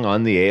belong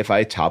on the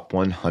AFI Top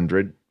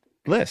 100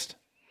 list?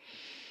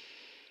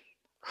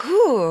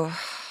 Whew.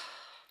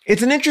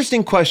 It's an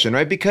interesting question,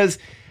 right? Because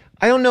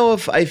I don't know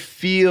if I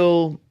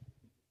feel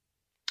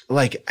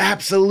like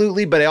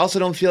absolutely, but I also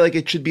don't feel like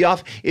it should be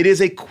off. It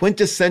is a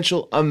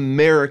quintessential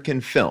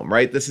American film,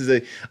 right? This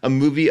is a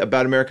movie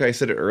about America. I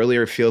said it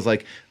earlier. It feels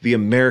like the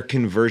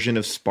American version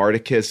of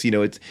Spartacus. You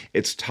know,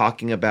 it's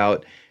talking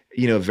about,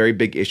 you know, a very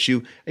big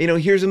issue. You know,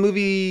 here's a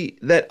movie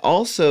that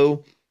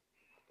also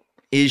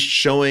is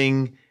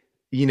showing,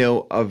 you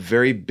know, a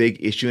very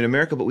big issue in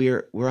America, but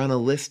we're on a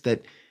list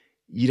that,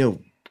 you know,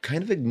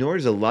 kind of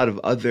ignores a lot of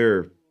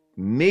other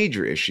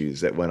major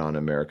issues that went on in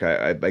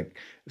America. I like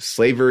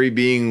slavery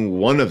being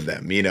one of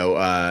them, you know,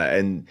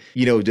 and,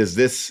 you know, does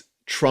this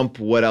trump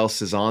what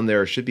else is on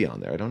there or should be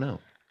on there? I don't know.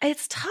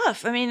 It's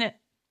tough. I mean,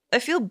 I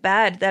feel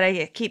bad that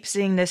I keep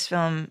seeing this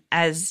film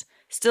as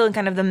still in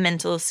kind of the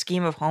mental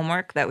scheme of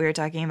homework that we were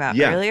talking about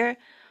earlier.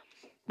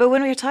 But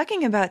when we were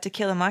talking about To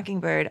Kill a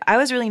Mockingbird, I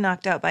was really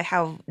knocked out by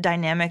how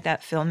dynamic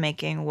that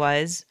filmmaking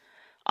was,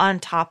 on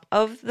top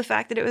of the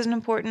fact that it was an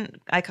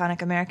important,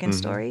 iconic American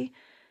story.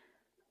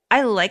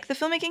 I like the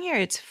filmmaking here.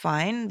 It's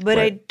fine, but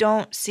I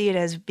don't see it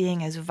as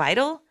being as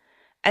vital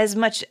as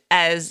much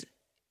as,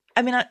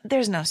 I mean,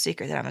 there's no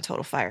secret that I'm a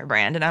total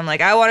firebrand, and I'm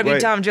like, I want to be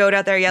Tom Joad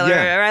out there yelling,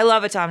 or I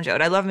love a Tom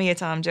Joad. I love me a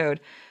Tom Joad.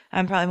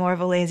 I'm probably more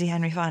of a lazy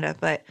Henry Fonda,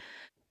 but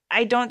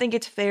I don't think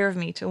it's fair of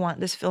me to want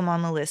this film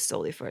on the list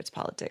solely for its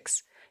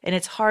politics. And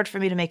it's hard for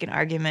me to make an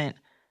argument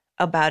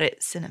about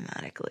it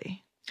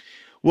cinematically.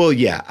 Well,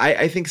 yeah,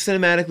 I think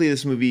cinematically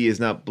this movie is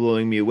not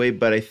blowing me away,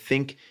 but I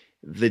think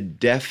the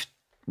deft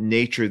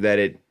nature that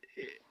it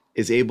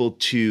is able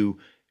to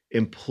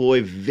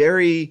employ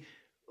very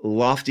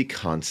lofty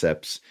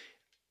concepts,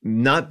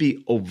 not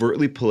be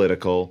overtly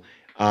political,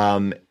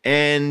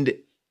 and,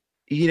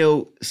 you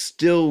know,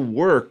 still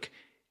work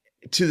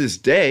to this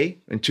day.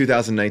 In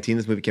 2019,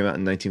 this movie came out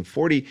in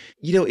 1940,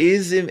 you know,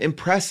 is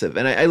impressive.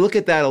 And I look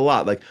at that a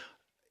lot. Like,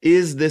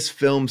 is this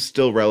film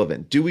still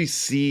relevant? Do we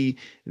see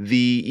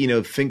the, you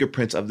know,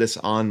 fingerprints of this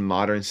on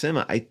modern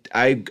cinema?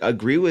 I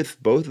agree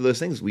with both of those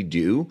things. We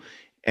do.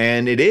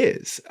 And it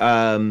is.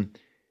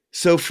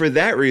 So for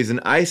that reason,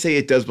 I say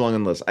it does belong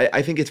on the list.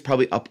 I think it's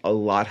probably up a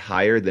lot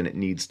higher than it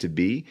needs to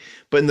be.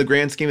 But in the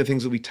grand scheme of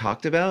things that we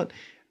talked about,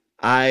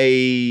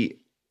 I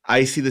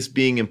see this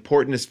being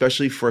important,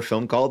 especially for a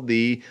film called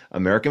the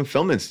American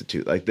Film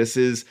Institute. Like this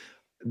is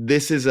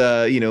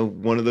a, you know,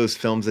 one of those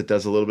films that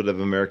does a little bit of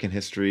American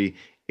history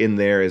in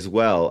there as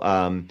well.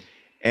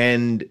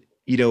 And,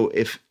 you know,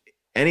 if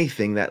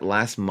anything, that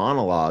last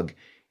monologue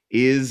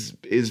is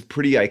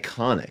pretty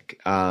iconic.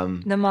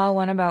 The mall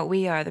one about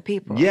we are the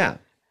people. Yeah.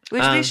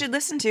 Which we should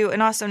listen to,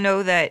 and also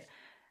know that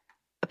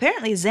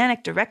apparently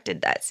Zanuck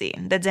directed that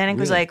scene. That Zanuck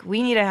was like,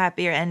 we need a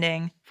happier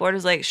ending. Ford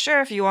was like,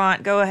 sure, if you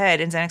want, go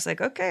ahead. And Zanuck's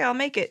like, okay, I'll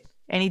make it.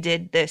 And he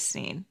did this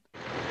scene.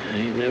 I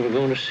ain't never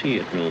going to see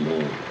it no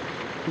more.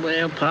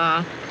 Well,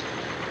 Pa,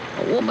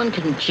 a woman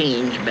can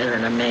change better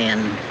than a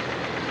man.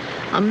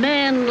 A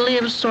man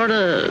lives sort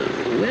of,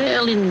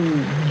 well,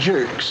 in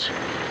jerks.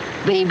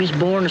 Baby's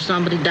born or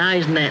somebody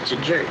dies, and that's a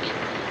jerk.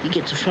 He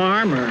gets a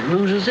farm or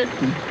loses it,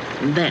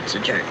 and that's a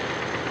jerk.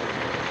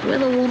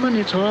 With a woman,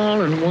 it's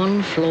all in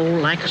one flow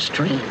like a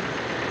stream.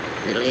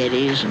 Little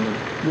eddies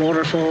and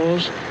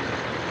waterfalls,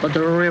 but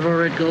the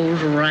river, it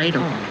goes right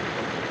on.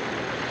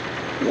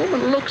 A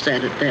woman looks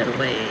at it that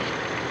way.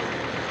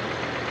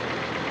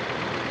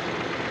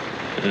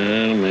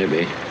 Well,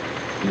 maybe.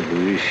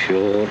 We're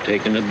sure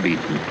taking a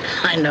beating.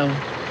 I know.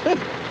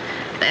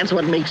 That's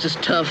what makes us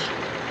tough.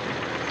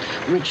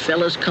 Rich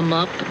fellas come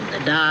up and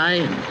they die,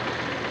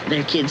 and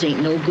their kids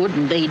ain't no good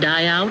and they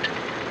die out.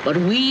 But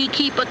we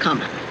keep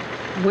a-coming.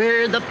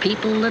 We're the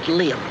people that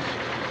live.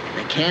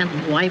 They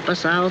can't wipe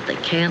us out. They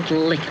can't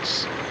lick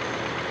us.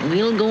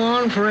 We'll go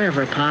on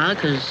forever, Pa,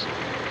 'cause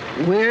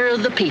we're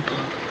the people.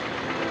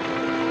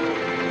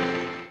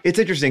 It's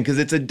interesting because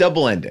it's a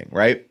double ending,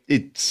 right?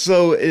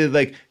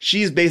 Like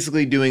she's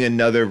basically doing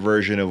another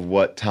version of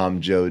what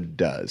Tom Joad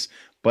does.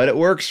 But it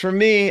works for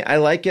me. I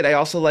like it. I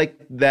also like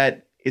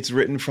that it's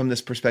written from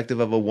this perspective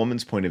of a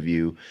woman's point of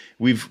view.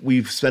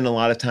 We've spent a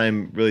lot of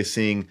time really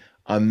seeing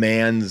a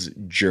man's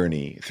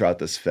journey throughout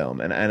this film.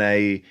 And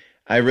I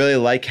really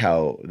like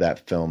how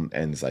that film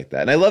ends like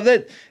that. And I love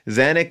that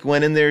Zanuck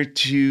went in there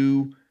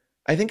to,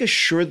 I think,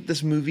 assure that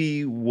this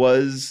movie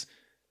was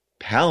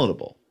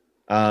palatable.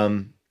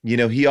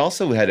 He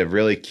also had a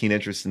really keen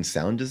interest in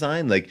sound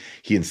design. Like,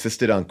 he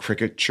insisted on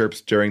cricket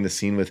chirps during the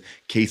scene with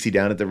Casey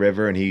down at the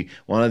river, and he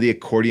wanted the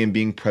accordion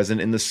being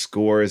present in the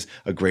score as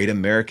a great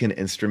American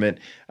instrument.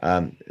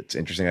 It's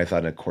interesting. I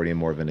thought an accordion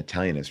more of an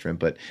Italian instrument,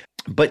 but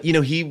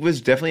he was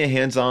definitely a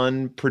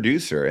hands-on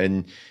producer.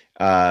 And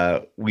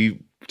we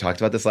talked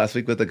about this last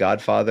week with The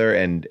Godfather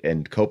and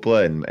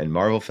Coppola and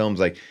Marvel films,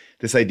 like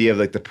this idea of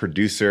like the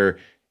producer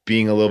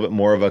being a little bit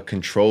more of a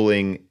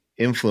controlling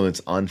influence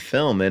on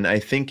film. And I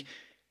think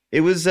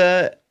it was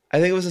a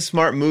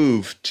smart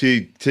move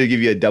to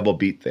give you a double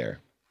beat there.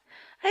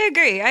 I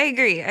agree.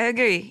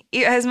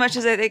 As much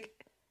as I think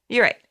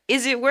you're right.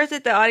 Is it worth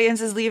it the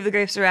audiences leave The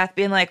Grapes of Wrath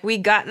being like, we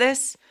got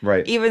this?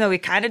 Right. Even though we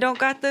kind of don't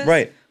got this?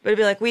 Right. But it'd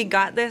be like, we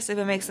got this if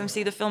it makes them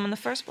see the film in the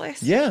first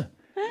place? Yeah.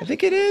 I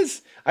think it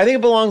is. I think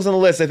it belongs on the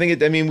list. I think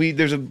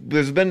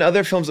there's been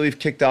other films that we've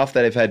kicked off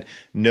that I've had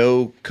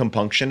no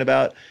compunction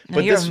about. No,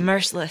 but you're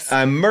merciless.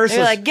 I'm merciless.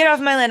 You're like, get off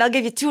my land. I'll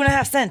give you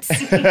 2.5 cents.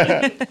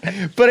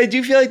 But I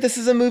do feel like this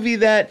is a movie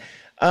that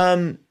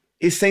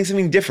is saying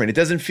something different. It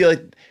doesn't feel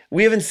like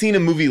we haven't seen a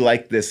movie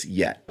like this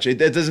yet.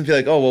 It doesn't feel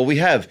like, oh, well, we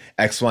have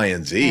X, Y,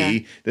 and Z. Yeah.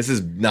 This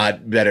is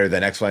not better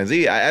than X, Y, and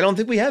Z. I don't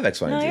think we have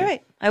X, Y, and Z. No, you're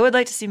right. I would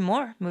like to see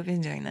more movies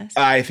doing this.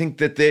 I think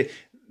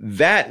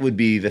that would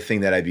be the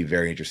thing that I'd be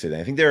very interested in.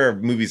 I think there are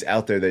movies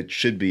out there that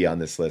should be on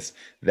this list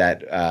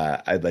that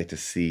I'd like to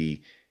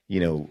see,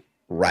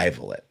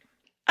 rival it.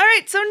 All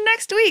right, so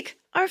next week,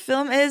 our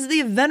film is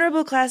the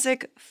venerable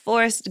classic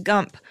Forrest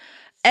Gump.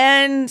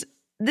 And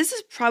this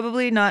is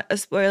probably not a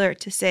spoiler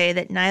to say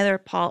that neither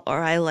Paul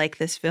or I like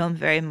this film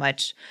very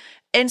much.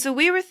 And so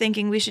we were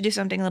thinking we should do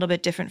something a little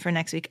bit different for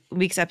next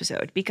week's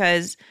episode,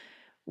 because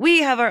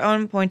we have our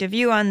own point of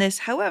view on this.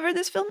 However,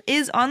 this film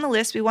is on the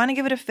list. We want to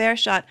give it a fair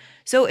shot.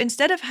 So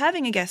instead of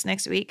having a guest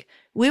next week,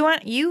 we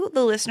want you,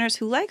 the listeners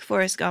who like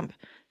Forrest Gump,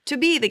 to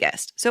be the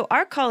guest. So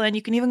our call-in,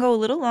 you can even go a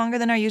little longer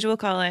than our usual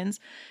call-ins.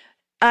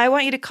 I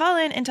want you to call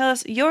in and tell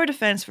us your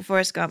defense for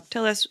Forrest Gump.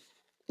 Tell us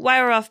why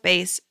we're off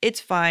base. It's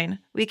fine.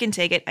 We can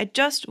take it. I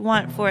just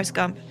want Forrest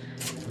Gump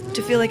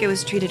to feel like it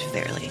was treated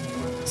fairly.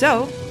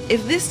 So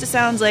if this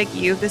sounds like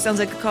you, if this sounds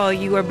like a call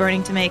you are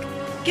burning to make,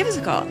 give us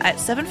a call at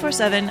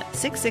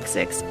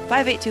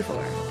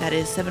 747-666-5824. That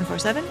is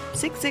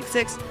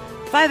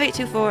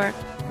 747-666-5824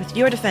 with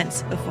your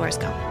defense of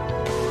Forrest Gump.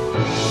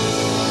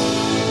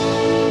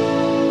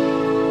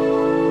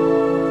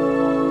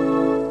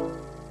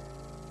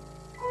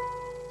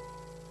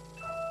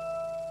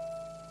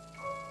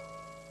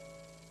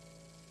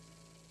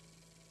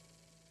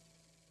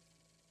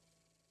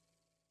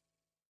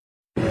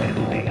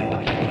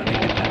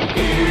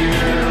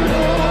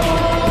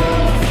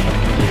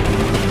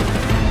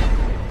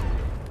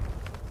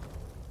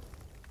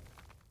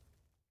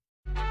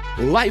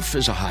 Life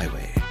is a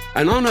highway,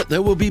 and on it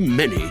there will be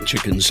many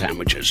chicken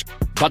sandwiches.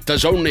 But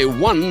there's only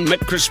one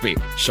McCrispy.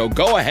 So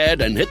go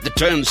ahead and hit the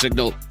turn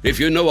signal if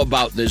you know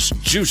about this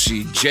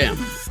juicy gem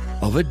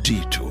of a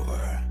detour.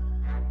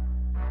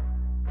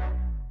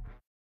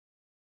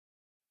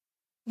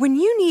 When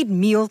you need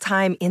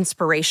mealtime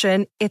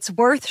inspiration, it's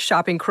worth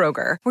shopping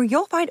Kroger, where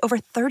you'll find over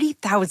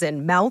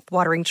 30,000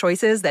 mouth-watering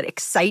choices that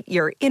excite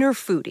your inner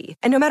foodie.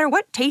 And no matter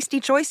what tasty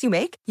choice you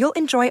make, you'll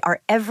enjoy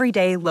our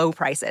everyday low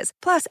prices,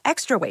 plus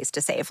extra ways to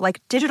save,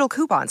 like digital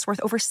coupons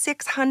worth over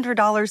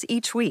 $600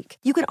 each week.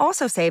 You can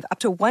also save up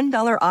to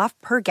 $1 off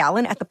per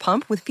gallon at the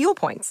pump with fuel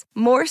points.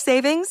 More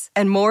savings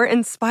and more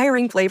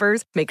inspiring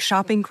flavors make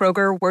shopping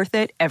Kroger worth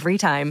it every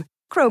time.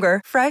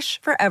 Kroger,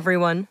 fresh for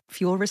everyone.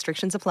 Fuel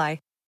restrictions apply.